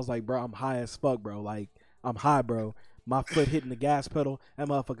left and I was like, bro, I'm high as fuck, bro. Like I'm high, bro. My foot hitting the gas pedal. That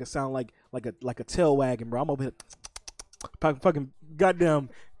motherfucker sound like a tail wagon, bro. I'm over here fucking goddamn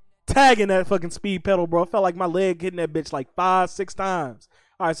tagging that fucking speed pedal, bro. I felt like my leg hitting that bitch like 5-6 times.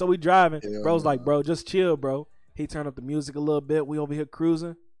 All right, so we driving. Bro's like, bro, just chill, bro. He turned up the music a little bit. We over here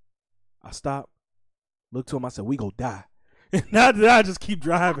cruising. I stopped. Looked to him. I said, we go die. And now that I just keep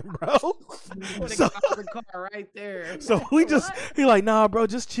driving, bro. So, the car right there. So he like, nah, bro,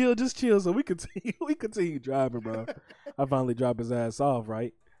 just chill. So we continue driving, bro. I finally drop his ass off,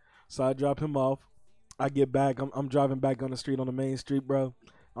 right? So I drop him off. I get back. I'm driving back on the street, on the main street, bro.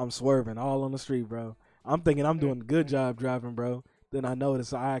 I'm swerving all on the street, bro. I'm thinking I'm doing a good job driving, bro. Then I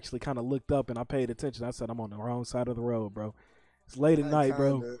noticed I actually kind of looked up and I paid attention. I said, I'm on the wrong side of the road, bro. It's late at night,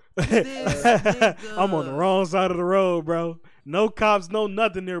 bro. I'm on the wrong side of the road, bro. No cops, no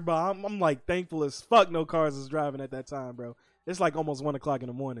nothing nearby. I'm like thankful as fuck no cars is driving at that time, bro. It's like almost 1 o'clock in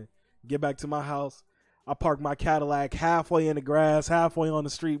the morning. Get back to my house. I park my Cadillac halfway in the grass, halfway on the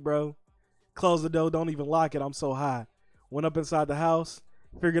street, bro. Close the door, don't even lock it. I'm so high. Went up inside the house,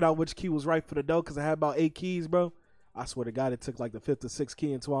 figured out which key was right for the door because I had about 8 keys, bro. I swear to God, it took like the 5th or 6th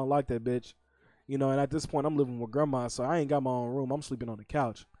key until I unlocked that bitch. And at this point, I'm living with grandma, so I ain't got my own room. I'm sleeping on the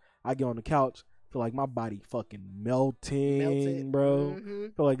couch. I get on the couch, feel like my body fucking melting, bro. Mm-hmm.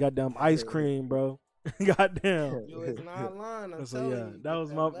 Feel like goddamn ice cream, bro. Goddamn. You is not lying. I'm So yeah, you. that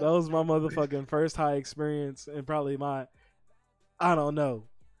was my motherfucking first high experience, and probably I don't know,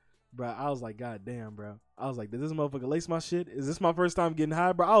 bro. I was like, goddamn, bro. I was like, did this motherfucker lace my shit? Is this my first time getting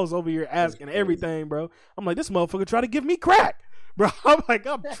high, bro? I was over here asking everything, bro. I'm like, this motherfucker try to give me crack. Bro, I'm like,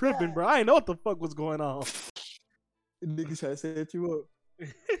 I'm tripping, bro. I didn't know what the fuck was going on. Niggas try to set you up.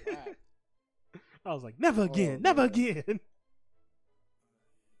 I was like, never again, never again.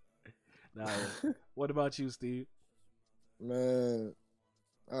 Nah, what about you, Steve? Man,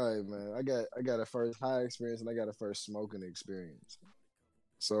 all right, man. I got a first high experience and I got a first smoking experience.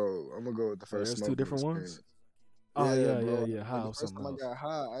 So I'm gonna go with the first. There's 2 different experience. ones. Oh bro. yeah. How? The first time I got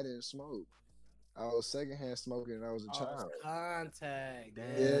high, I didn't smoke. I was secondhand smoking and I was a child. Contact.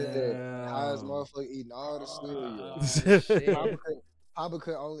 Yeah, high as motherfucker eating all the cereal. Papa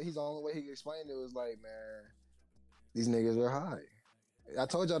could only. He's the only way he could explain it was like, man, these niggas are high. I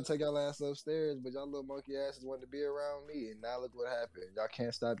told y'all to take y'all ass upstairs, but y'all little monkey asses wanted to be around me, and now look what happened. Y'all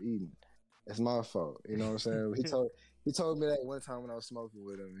can't stop eating. It's my fault. You know what I'm saying? He told me that one time when I was smoking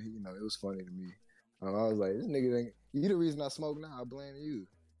with him. And it was funny to me. I was like, this nigga ain't. You the reason I smoke now. I blame you.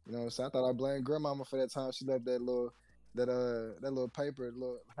 You know what I'm saying? I thought I blamed grandmama for that time she left that little paper,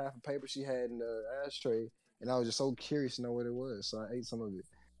 half a paper she had in the ashtray, and I was just so curious to know what it was, so I ate some of it.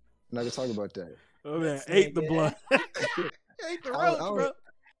 And I can talk about that. Oh man, ate the blood. Ate the roach, bro.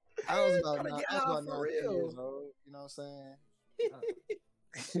 I was about 9 years old. You know what I'm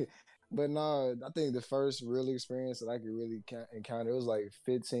saying? But no, I think the first real experience that I could really encounter, it was like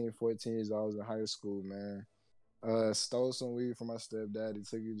 15, 14 years old. I was in high school, man. Stole some weed from my stepdad. He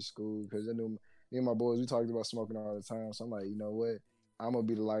took it to school because I knew me and my boys, we talked about smoking all the time. So I'm like, you know what? I'm going to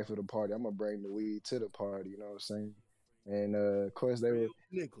be the life of the party. I'm going to bring the weed to the party. You know what I'm saying? And, of course, they were,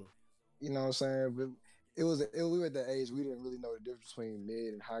 you know what I'm saying? But we were at that age, we didn't really know the difference between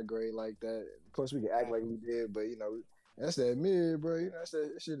mid and high grade like that. Of course, we could act like we did, but, that's that mid, bro. That's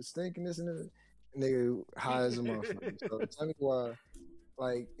that shit is stinking, this and that. Nigga, high as a motherfucker. So tell me why.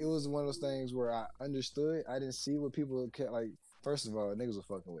 Like, it was one of those things where I understood. I didn't see what people kept, like, first of all, niggas were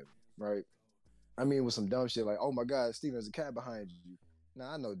fucking with me, right? I mean, with some dumb shit like, oh my God, Steven, there's a cat behind you.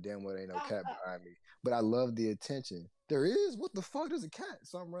 Now, I know damn well there ain't no cat behind me, but I love the attention. There is? What the fuck? There's a cat.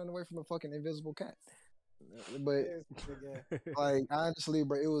 So I'm running away from a fucking invisible cat. But, like, honestly,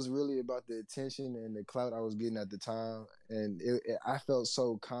 bro, it was really about the attention and the clout I was getting at the time. And I felt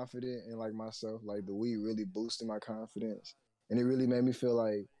so confident in, like, myself. Like, the weed really boosted my confidence. And it really made me feel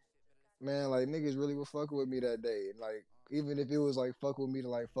like, man, like, niggas really were fucking with me that day. And, like, even if it was, like, fuck with me to,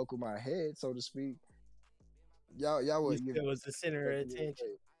 like, fuck with my head, so to speak, y'all would give it was the center of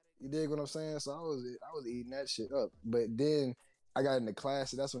attention. You dig what I'm saying? So I was eating that shit up. But then I got into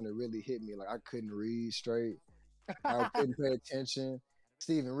class, and that's when it really hit me. Like I couldn't read straight. I couldn't pay attention.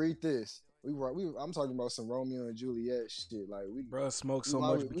 Steven, read this. I'm talking about some Romeo and Juliet shit. Like Bro, smoked so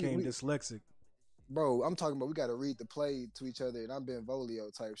much became dyslexic. Bro, I'm talking about we got to read the play to each other, and I'm Benvolio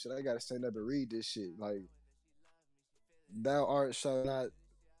type shit. I got to stand up and read this shit. Like, thou art shall not,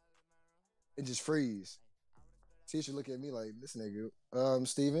 and just freeze. Teacher look at me like, this nigga.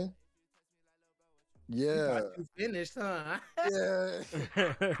 Steven? Yeah. You finished, huh? Yeah.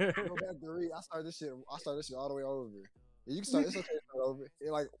 Go back to read. I started this shit all the way over. You can start. It's okay to start over.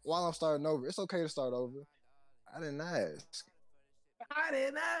 Like while I'm starting over, it's okay to start over. I didn't ask. What are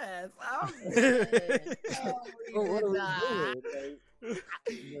we doing?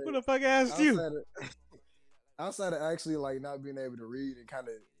 Who the fuck asked you? Outside of actually like not being able to read and kind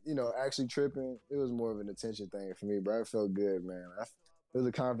of actually tripping, it was more of an attention thing for me. Bro, I felt good, man. It was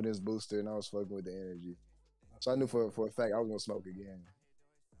a confidence booster, and I was fucking with the energy. So I knew for a fact I was gonna smoke again.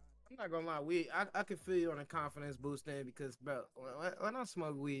 I'm not gonna lie, weed. I can feel you on a confidence boosting because, bro, when I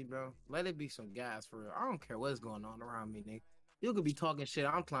smoke weed, bro, let it be some gas for real. I don't care what's going on around me, nigga. You could be talking shit,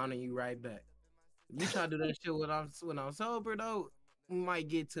 I'm clowning you right back. You try to do that shit when I'm sober, though, it might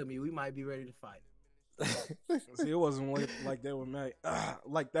get to me. We might be ready to fight. See, it wasn't like that with me.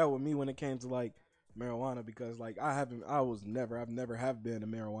 Like that with me when it came to like marijuana, because like I've never have been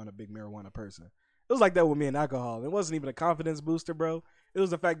a big marijuana person. It was like that with me and alcohol. It wasn't even a confidence booster, bro. It was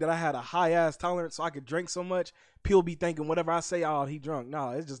the fact that I had a high ass tolerance, so I could drink so much. People be thinking whatever I say, oh, he drunk.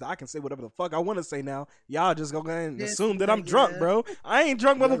 No, it's just I can say whatever the fuck I want to say now. Y'all just go ahead and assume that I'm drunk, bro. I ain't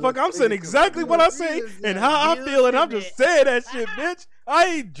drunk, motherfucker. I'm saying exactly what I say and how I feel, and I'm just saying that shit, bitch. I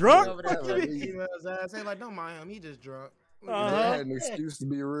ain't drunk. I say like, don't mind him. He just drunk. I had an excuse to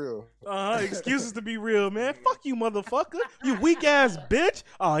be real. Excuses to be real, man. Fuck you, motherfucker. You weak ass bitch.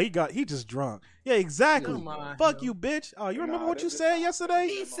 Oh, he just drunk. Yeah, exactly. Fuck you, bitch. Oh, you remember what you said yesterday?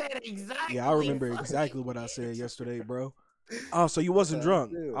 He said exactly. Yeah, I remember exactly what I said yesterday, bro. Oh, so you wasn't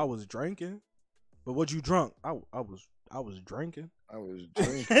drunk? I was drinking. But what you drunk? I was drinking. I was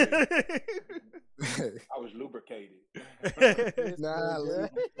drinking. I was lubricated.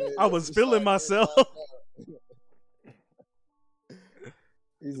 I was feeling myself.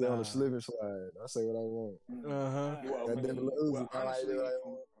 He's on a slip and slide. I say what I want.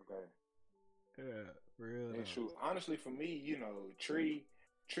 Yeah, real. And shoot, honestly, for me, Tree,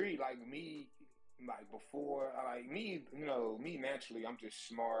 like me, like before, like me, me naturally, I'm just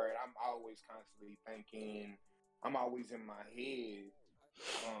smart. I'm always constantly thinking. I'm always in my head,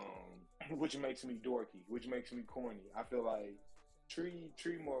 which makes me dorky, which makes me corny. I feel like Tree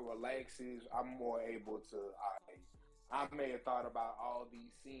more relaxes. I'm more able to. I may have thought about all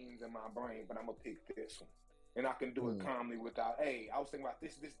these scenes in my brain, but I'm gonna pick this one, and I can do it calmly without. Hey, I was thinking about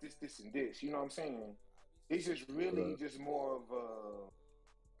this, and this. You know what I'm saying? It's just really just more of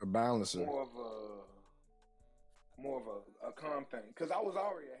a balancer, more of a calm thing. Because I was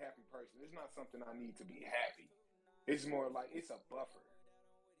already a happy person. It's not something I need to be happy. It's more like it's a buffer.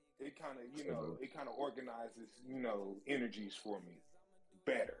 It kind of, it kind of organizes, energies for me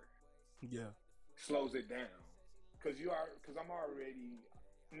better. Yeah, slows it down. Because I'm already,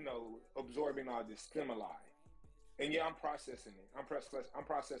 absorbing all this stimuli, and yeah, I'm processing it. I'm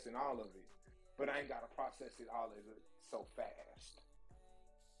processing all of it, but I ain't gotta process it all so fast.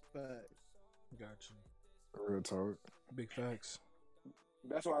 Gotcha. Real talk. Big facts.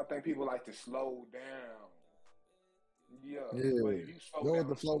 That's why I think people like to slow down. Yeah. But if you slow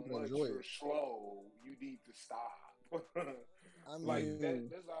down so much or slow, you need to stop. I mean, like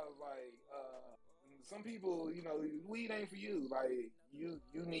that's why I was like. Some people, weed ain't for you. Like you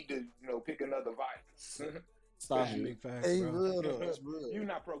need to, pick another vice. Stop it, big facts, hey, bro. Real though. That's real. You're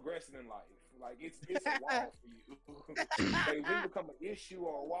not progressing in life. Like it's a wall for you. Like when it become an issue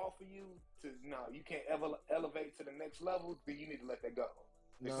or a wall for you, you can't ever elevate to the next level. Then you need to let that go.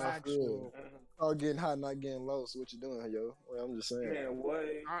 No, factual. Oh, getting high, not getting low. So what you doing, yo? Well, I'm just saying. Man, what?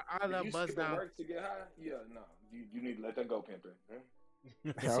 I love you buzz down. Work to get high? Yeah, no. You need to let that go, pimping.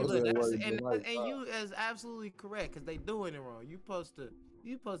 And you is absolutely correct because they doing it wrong. You supposed to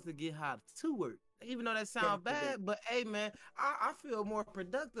get high to work, even though that sounds bad. But hey, man, I feel more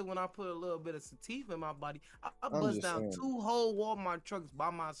productive when I put a little bit of sativa in my body. I bust down 2 whole Walmart trucks by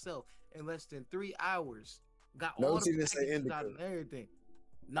myself in less than 3 hours. Got all the packages out and everything.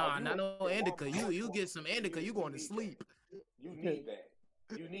 Nah, not no indica. You get some indica, you going to sleep. You need that.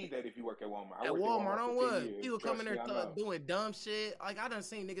 You need that if you work at Walmart. At Walmart, on what? People come in there doing dumb shit. Like, I done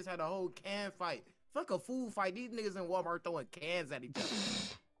seen niggas had a whole can fight. Fuck a food fight. These niggas in Walmart throwing cans at each other.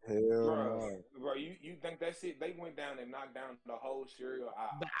 Hell bro, you think that's it? They went down and knocked down the whole cereal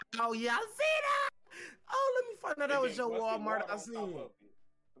aisle. Oh, yeah, I see that. Oh, let me find out that And was then your busted Walmart water I on top seen. of it.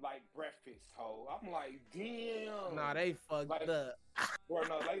 Like breakfast, hoe. I'm like, damn. Nah, they fucked Like, up. or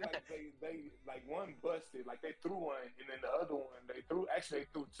no, they like one busted, like they threw one, and then the other one they threw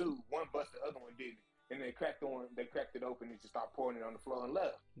two. One busted, the other one didn't. And they cracked it open and just started pouring it on the floor and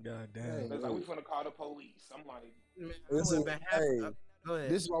left. God damn. Hey, It's like, we finna call the police. I'm like, Man, I Listen, would've been happy. hey, Go ahead.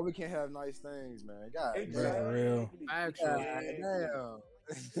 this is why we can't have nice things, man. God damn. For real. Actually, God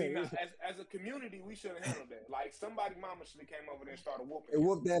See, now, damn. as a community, we should have handled that. Like, somebody mama should have came over there and started whooping It him.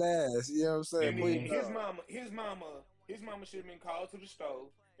 whooped that ass. You know what I'm saying? And then Please, his mama should have been called to the stove.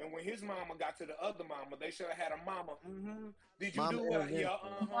 And when his mama got to the other mama, they should have had a mama. Did you Mama do what? intervention.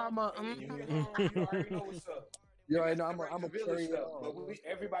 Yeah, Mama, And then you get home, you already know what's up. you already And know that's I'm the a village carry it stuff. on. But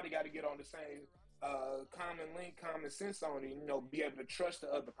everybody got to get on the same common sense on it. You know, be able to trust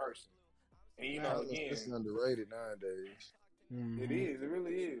the other person. And you know, again, It's underrated nowadays. it is. It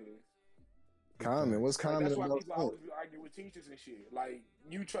really is. Common. What's Like, common that's why about people always be arguing with teachers and shit. Like,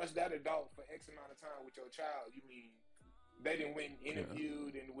 you trust that adult for X amount of time with your child. You mean they didn't went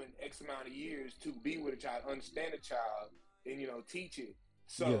interviewed and went X amount of years to be with a child, understand a child, and teach it.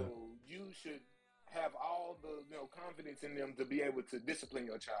 So you should have all the confidence in them to be able to discipline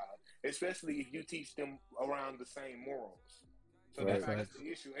your child, especially if you teach them around the same morals. So that's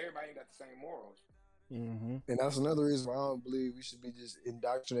the issue. Everybody ain't got the same morals. And that's another reason why I don't believe we should be just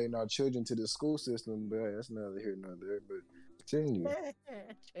indoctrinating our children to the school system. But hey, that's neither here nor there. But continue.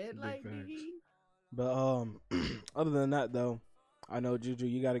 like me. But other than that though, I know Juju,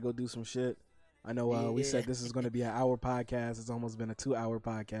 you got to go do some shit. I know we said this is going to be an hour podcast. It's almost been a 2-hour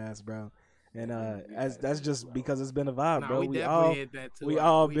podcast, bro. And that's just because it's been a vibe, bro.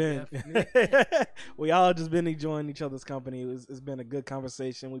 We all just been enjoying each other's company. It's been a good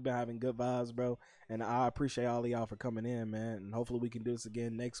conversation. We've been having good vibes, bro. And I appreciate all of y'all for coming in, man. And hopefully we can do this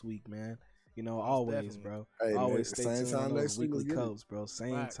again next week, man. Always, bro. Hey, always stay tuned on those next week, weekly codes, bro.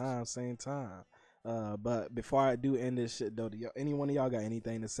 Same time. But before I do end this shit, though, any one of y'all got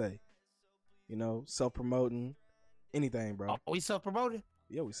anything to say? Self-promoting, anything, bro. We self-promoting?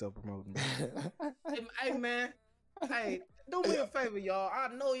 Yeah, we self-promoting. Hey, man. Hey, do me a favor, y'all. I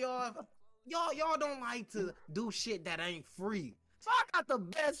know y'all don't like to do shit that ain't free. So I got the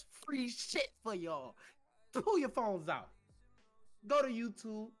best free shit for y'all. Pull your phones out. Go to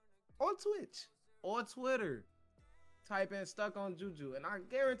YouTube or Twitch or Twitter. Type in Stuck on Juju, and I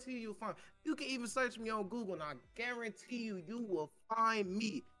guarantee you'll find. You can even search me on Google, and I guarantee you will find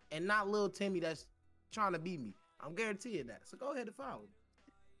me, and not little Timmy that's trying to be me. I'm guaranteeing that. So go ahead and follow me.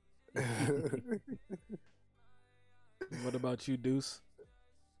 What about you, Deuce?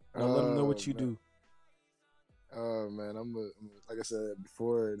 Let them know what you do. Oh man, I'm like I said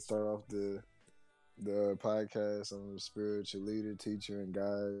before, to start off the podcast, I'm a spiritual leader, teacher, and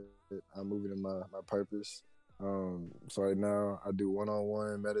guide. I'm moving in my purpose. So right now I do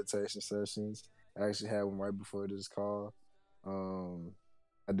one-on-one meditation sessions. I actually had one right before this call.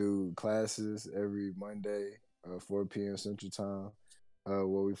 I do classes every Monday, 4 p.m. Central Time,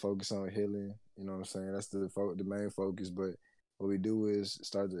 where we focus on healing. You know what I'm saying? That's the main focus. But what we do is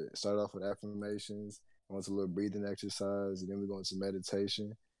start off with affirmations, go into a little breathing exercise, and then we go into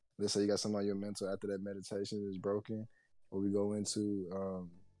meditation. Let's say you got something on your mental after that meditation is broken, or we go into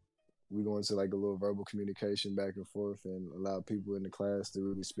like a little verbal communication back and forth and allow people in the class to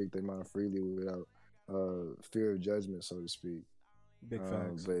really speak their mind freely without fear of judgment, so to speak. Big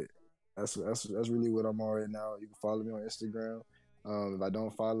facts. But that's really what I'm on right now. You can follow me on Instagram. If I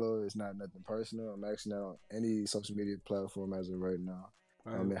don't follow, it's not nothing personal. I'm actually not on any social media platform as of right now.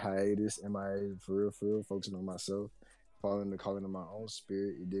 I'm in hiatus, MIA for real, focusing on myself, following the calling of my own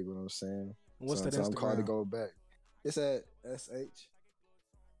spirit. You dig what I'm saying? What's that so Instagram? I'm called to go back. It's at SH.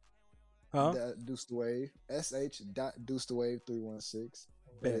 Deuce the Wave. SH dot Deuce the Wave 316.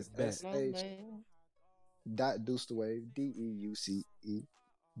 It's SH dot Deuce the Wave DEUCE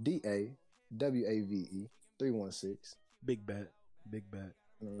DAWAVE 316. Big bet. You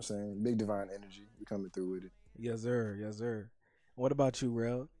know what I'm saying? Big divine energy. We coming through with it. Yes, sir. What about you,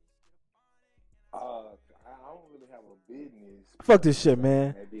 Rel? I don't really have a business. Fuck this shit,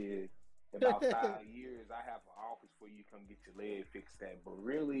 man. Maybe in about 5 years, I have an office where you come get your leg fixed at. But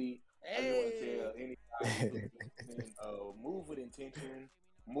really, I just want to tell anybody, move with intention,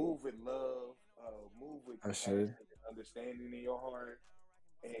 move with love, move with compassion and understanding in your heart.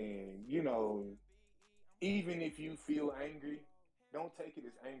 And, even if you feel angry, don't take it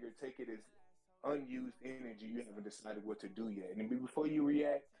as anger. Take it as unused energy. You haven't decided what to do yet. And before you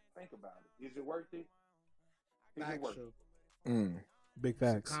react, think about it. Is it worth it? Is it worth it? Big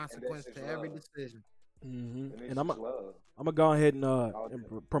facts. Consequence to every decision. And it's And I'm just love. gonna go ahead and Okay.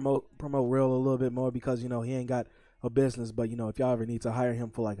 promote Real a little bit more because he ain't got a business, but if y'all ever need to hire him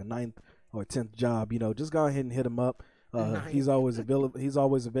for like a 9th or 10th job, just go ahead and hit him up. He's always available. He's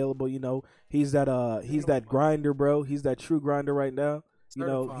always available. He's that grinder, bro. He's that true grinder right now.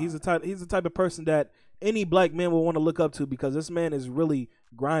 He's the type of person that any black man will want to look up to because this man is really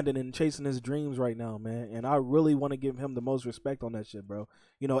grinding and chasing his dreams right now, man. And I really want to give him the most respect on that shit, bro.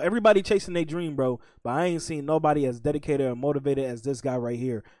 Everybody chasing their dream, bro, but I ain't seen nobody as dedicated or motivated as this guy right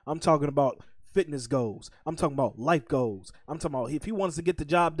here. I'm talking about fitness goals. I'm talking about life goals. I'm talking about if he wants to get the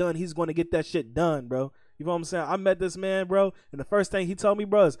job done, he's going to get that shit done, bro. You know what I'm saying? I met this man, bro, and the first thing he told me,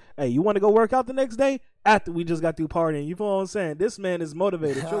 bro, is, hey, you want to go work out the next day? After we just got through partying. You know what I'm saying? This man is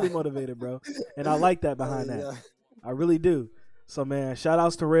motivated, truly motivated, bro. And I like that behind that. I really do. So, man, shout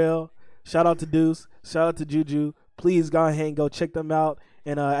outs to Rail. Shout out to Deuce. Shout out to Juju. Please go ahead and go check them out.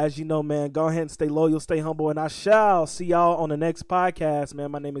 And as you know, man, go ahead and stay loyal, stay humble, and I shall see y'all on the next podcast,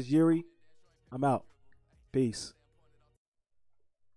 man. My name is Yuri. I'm out. Peace.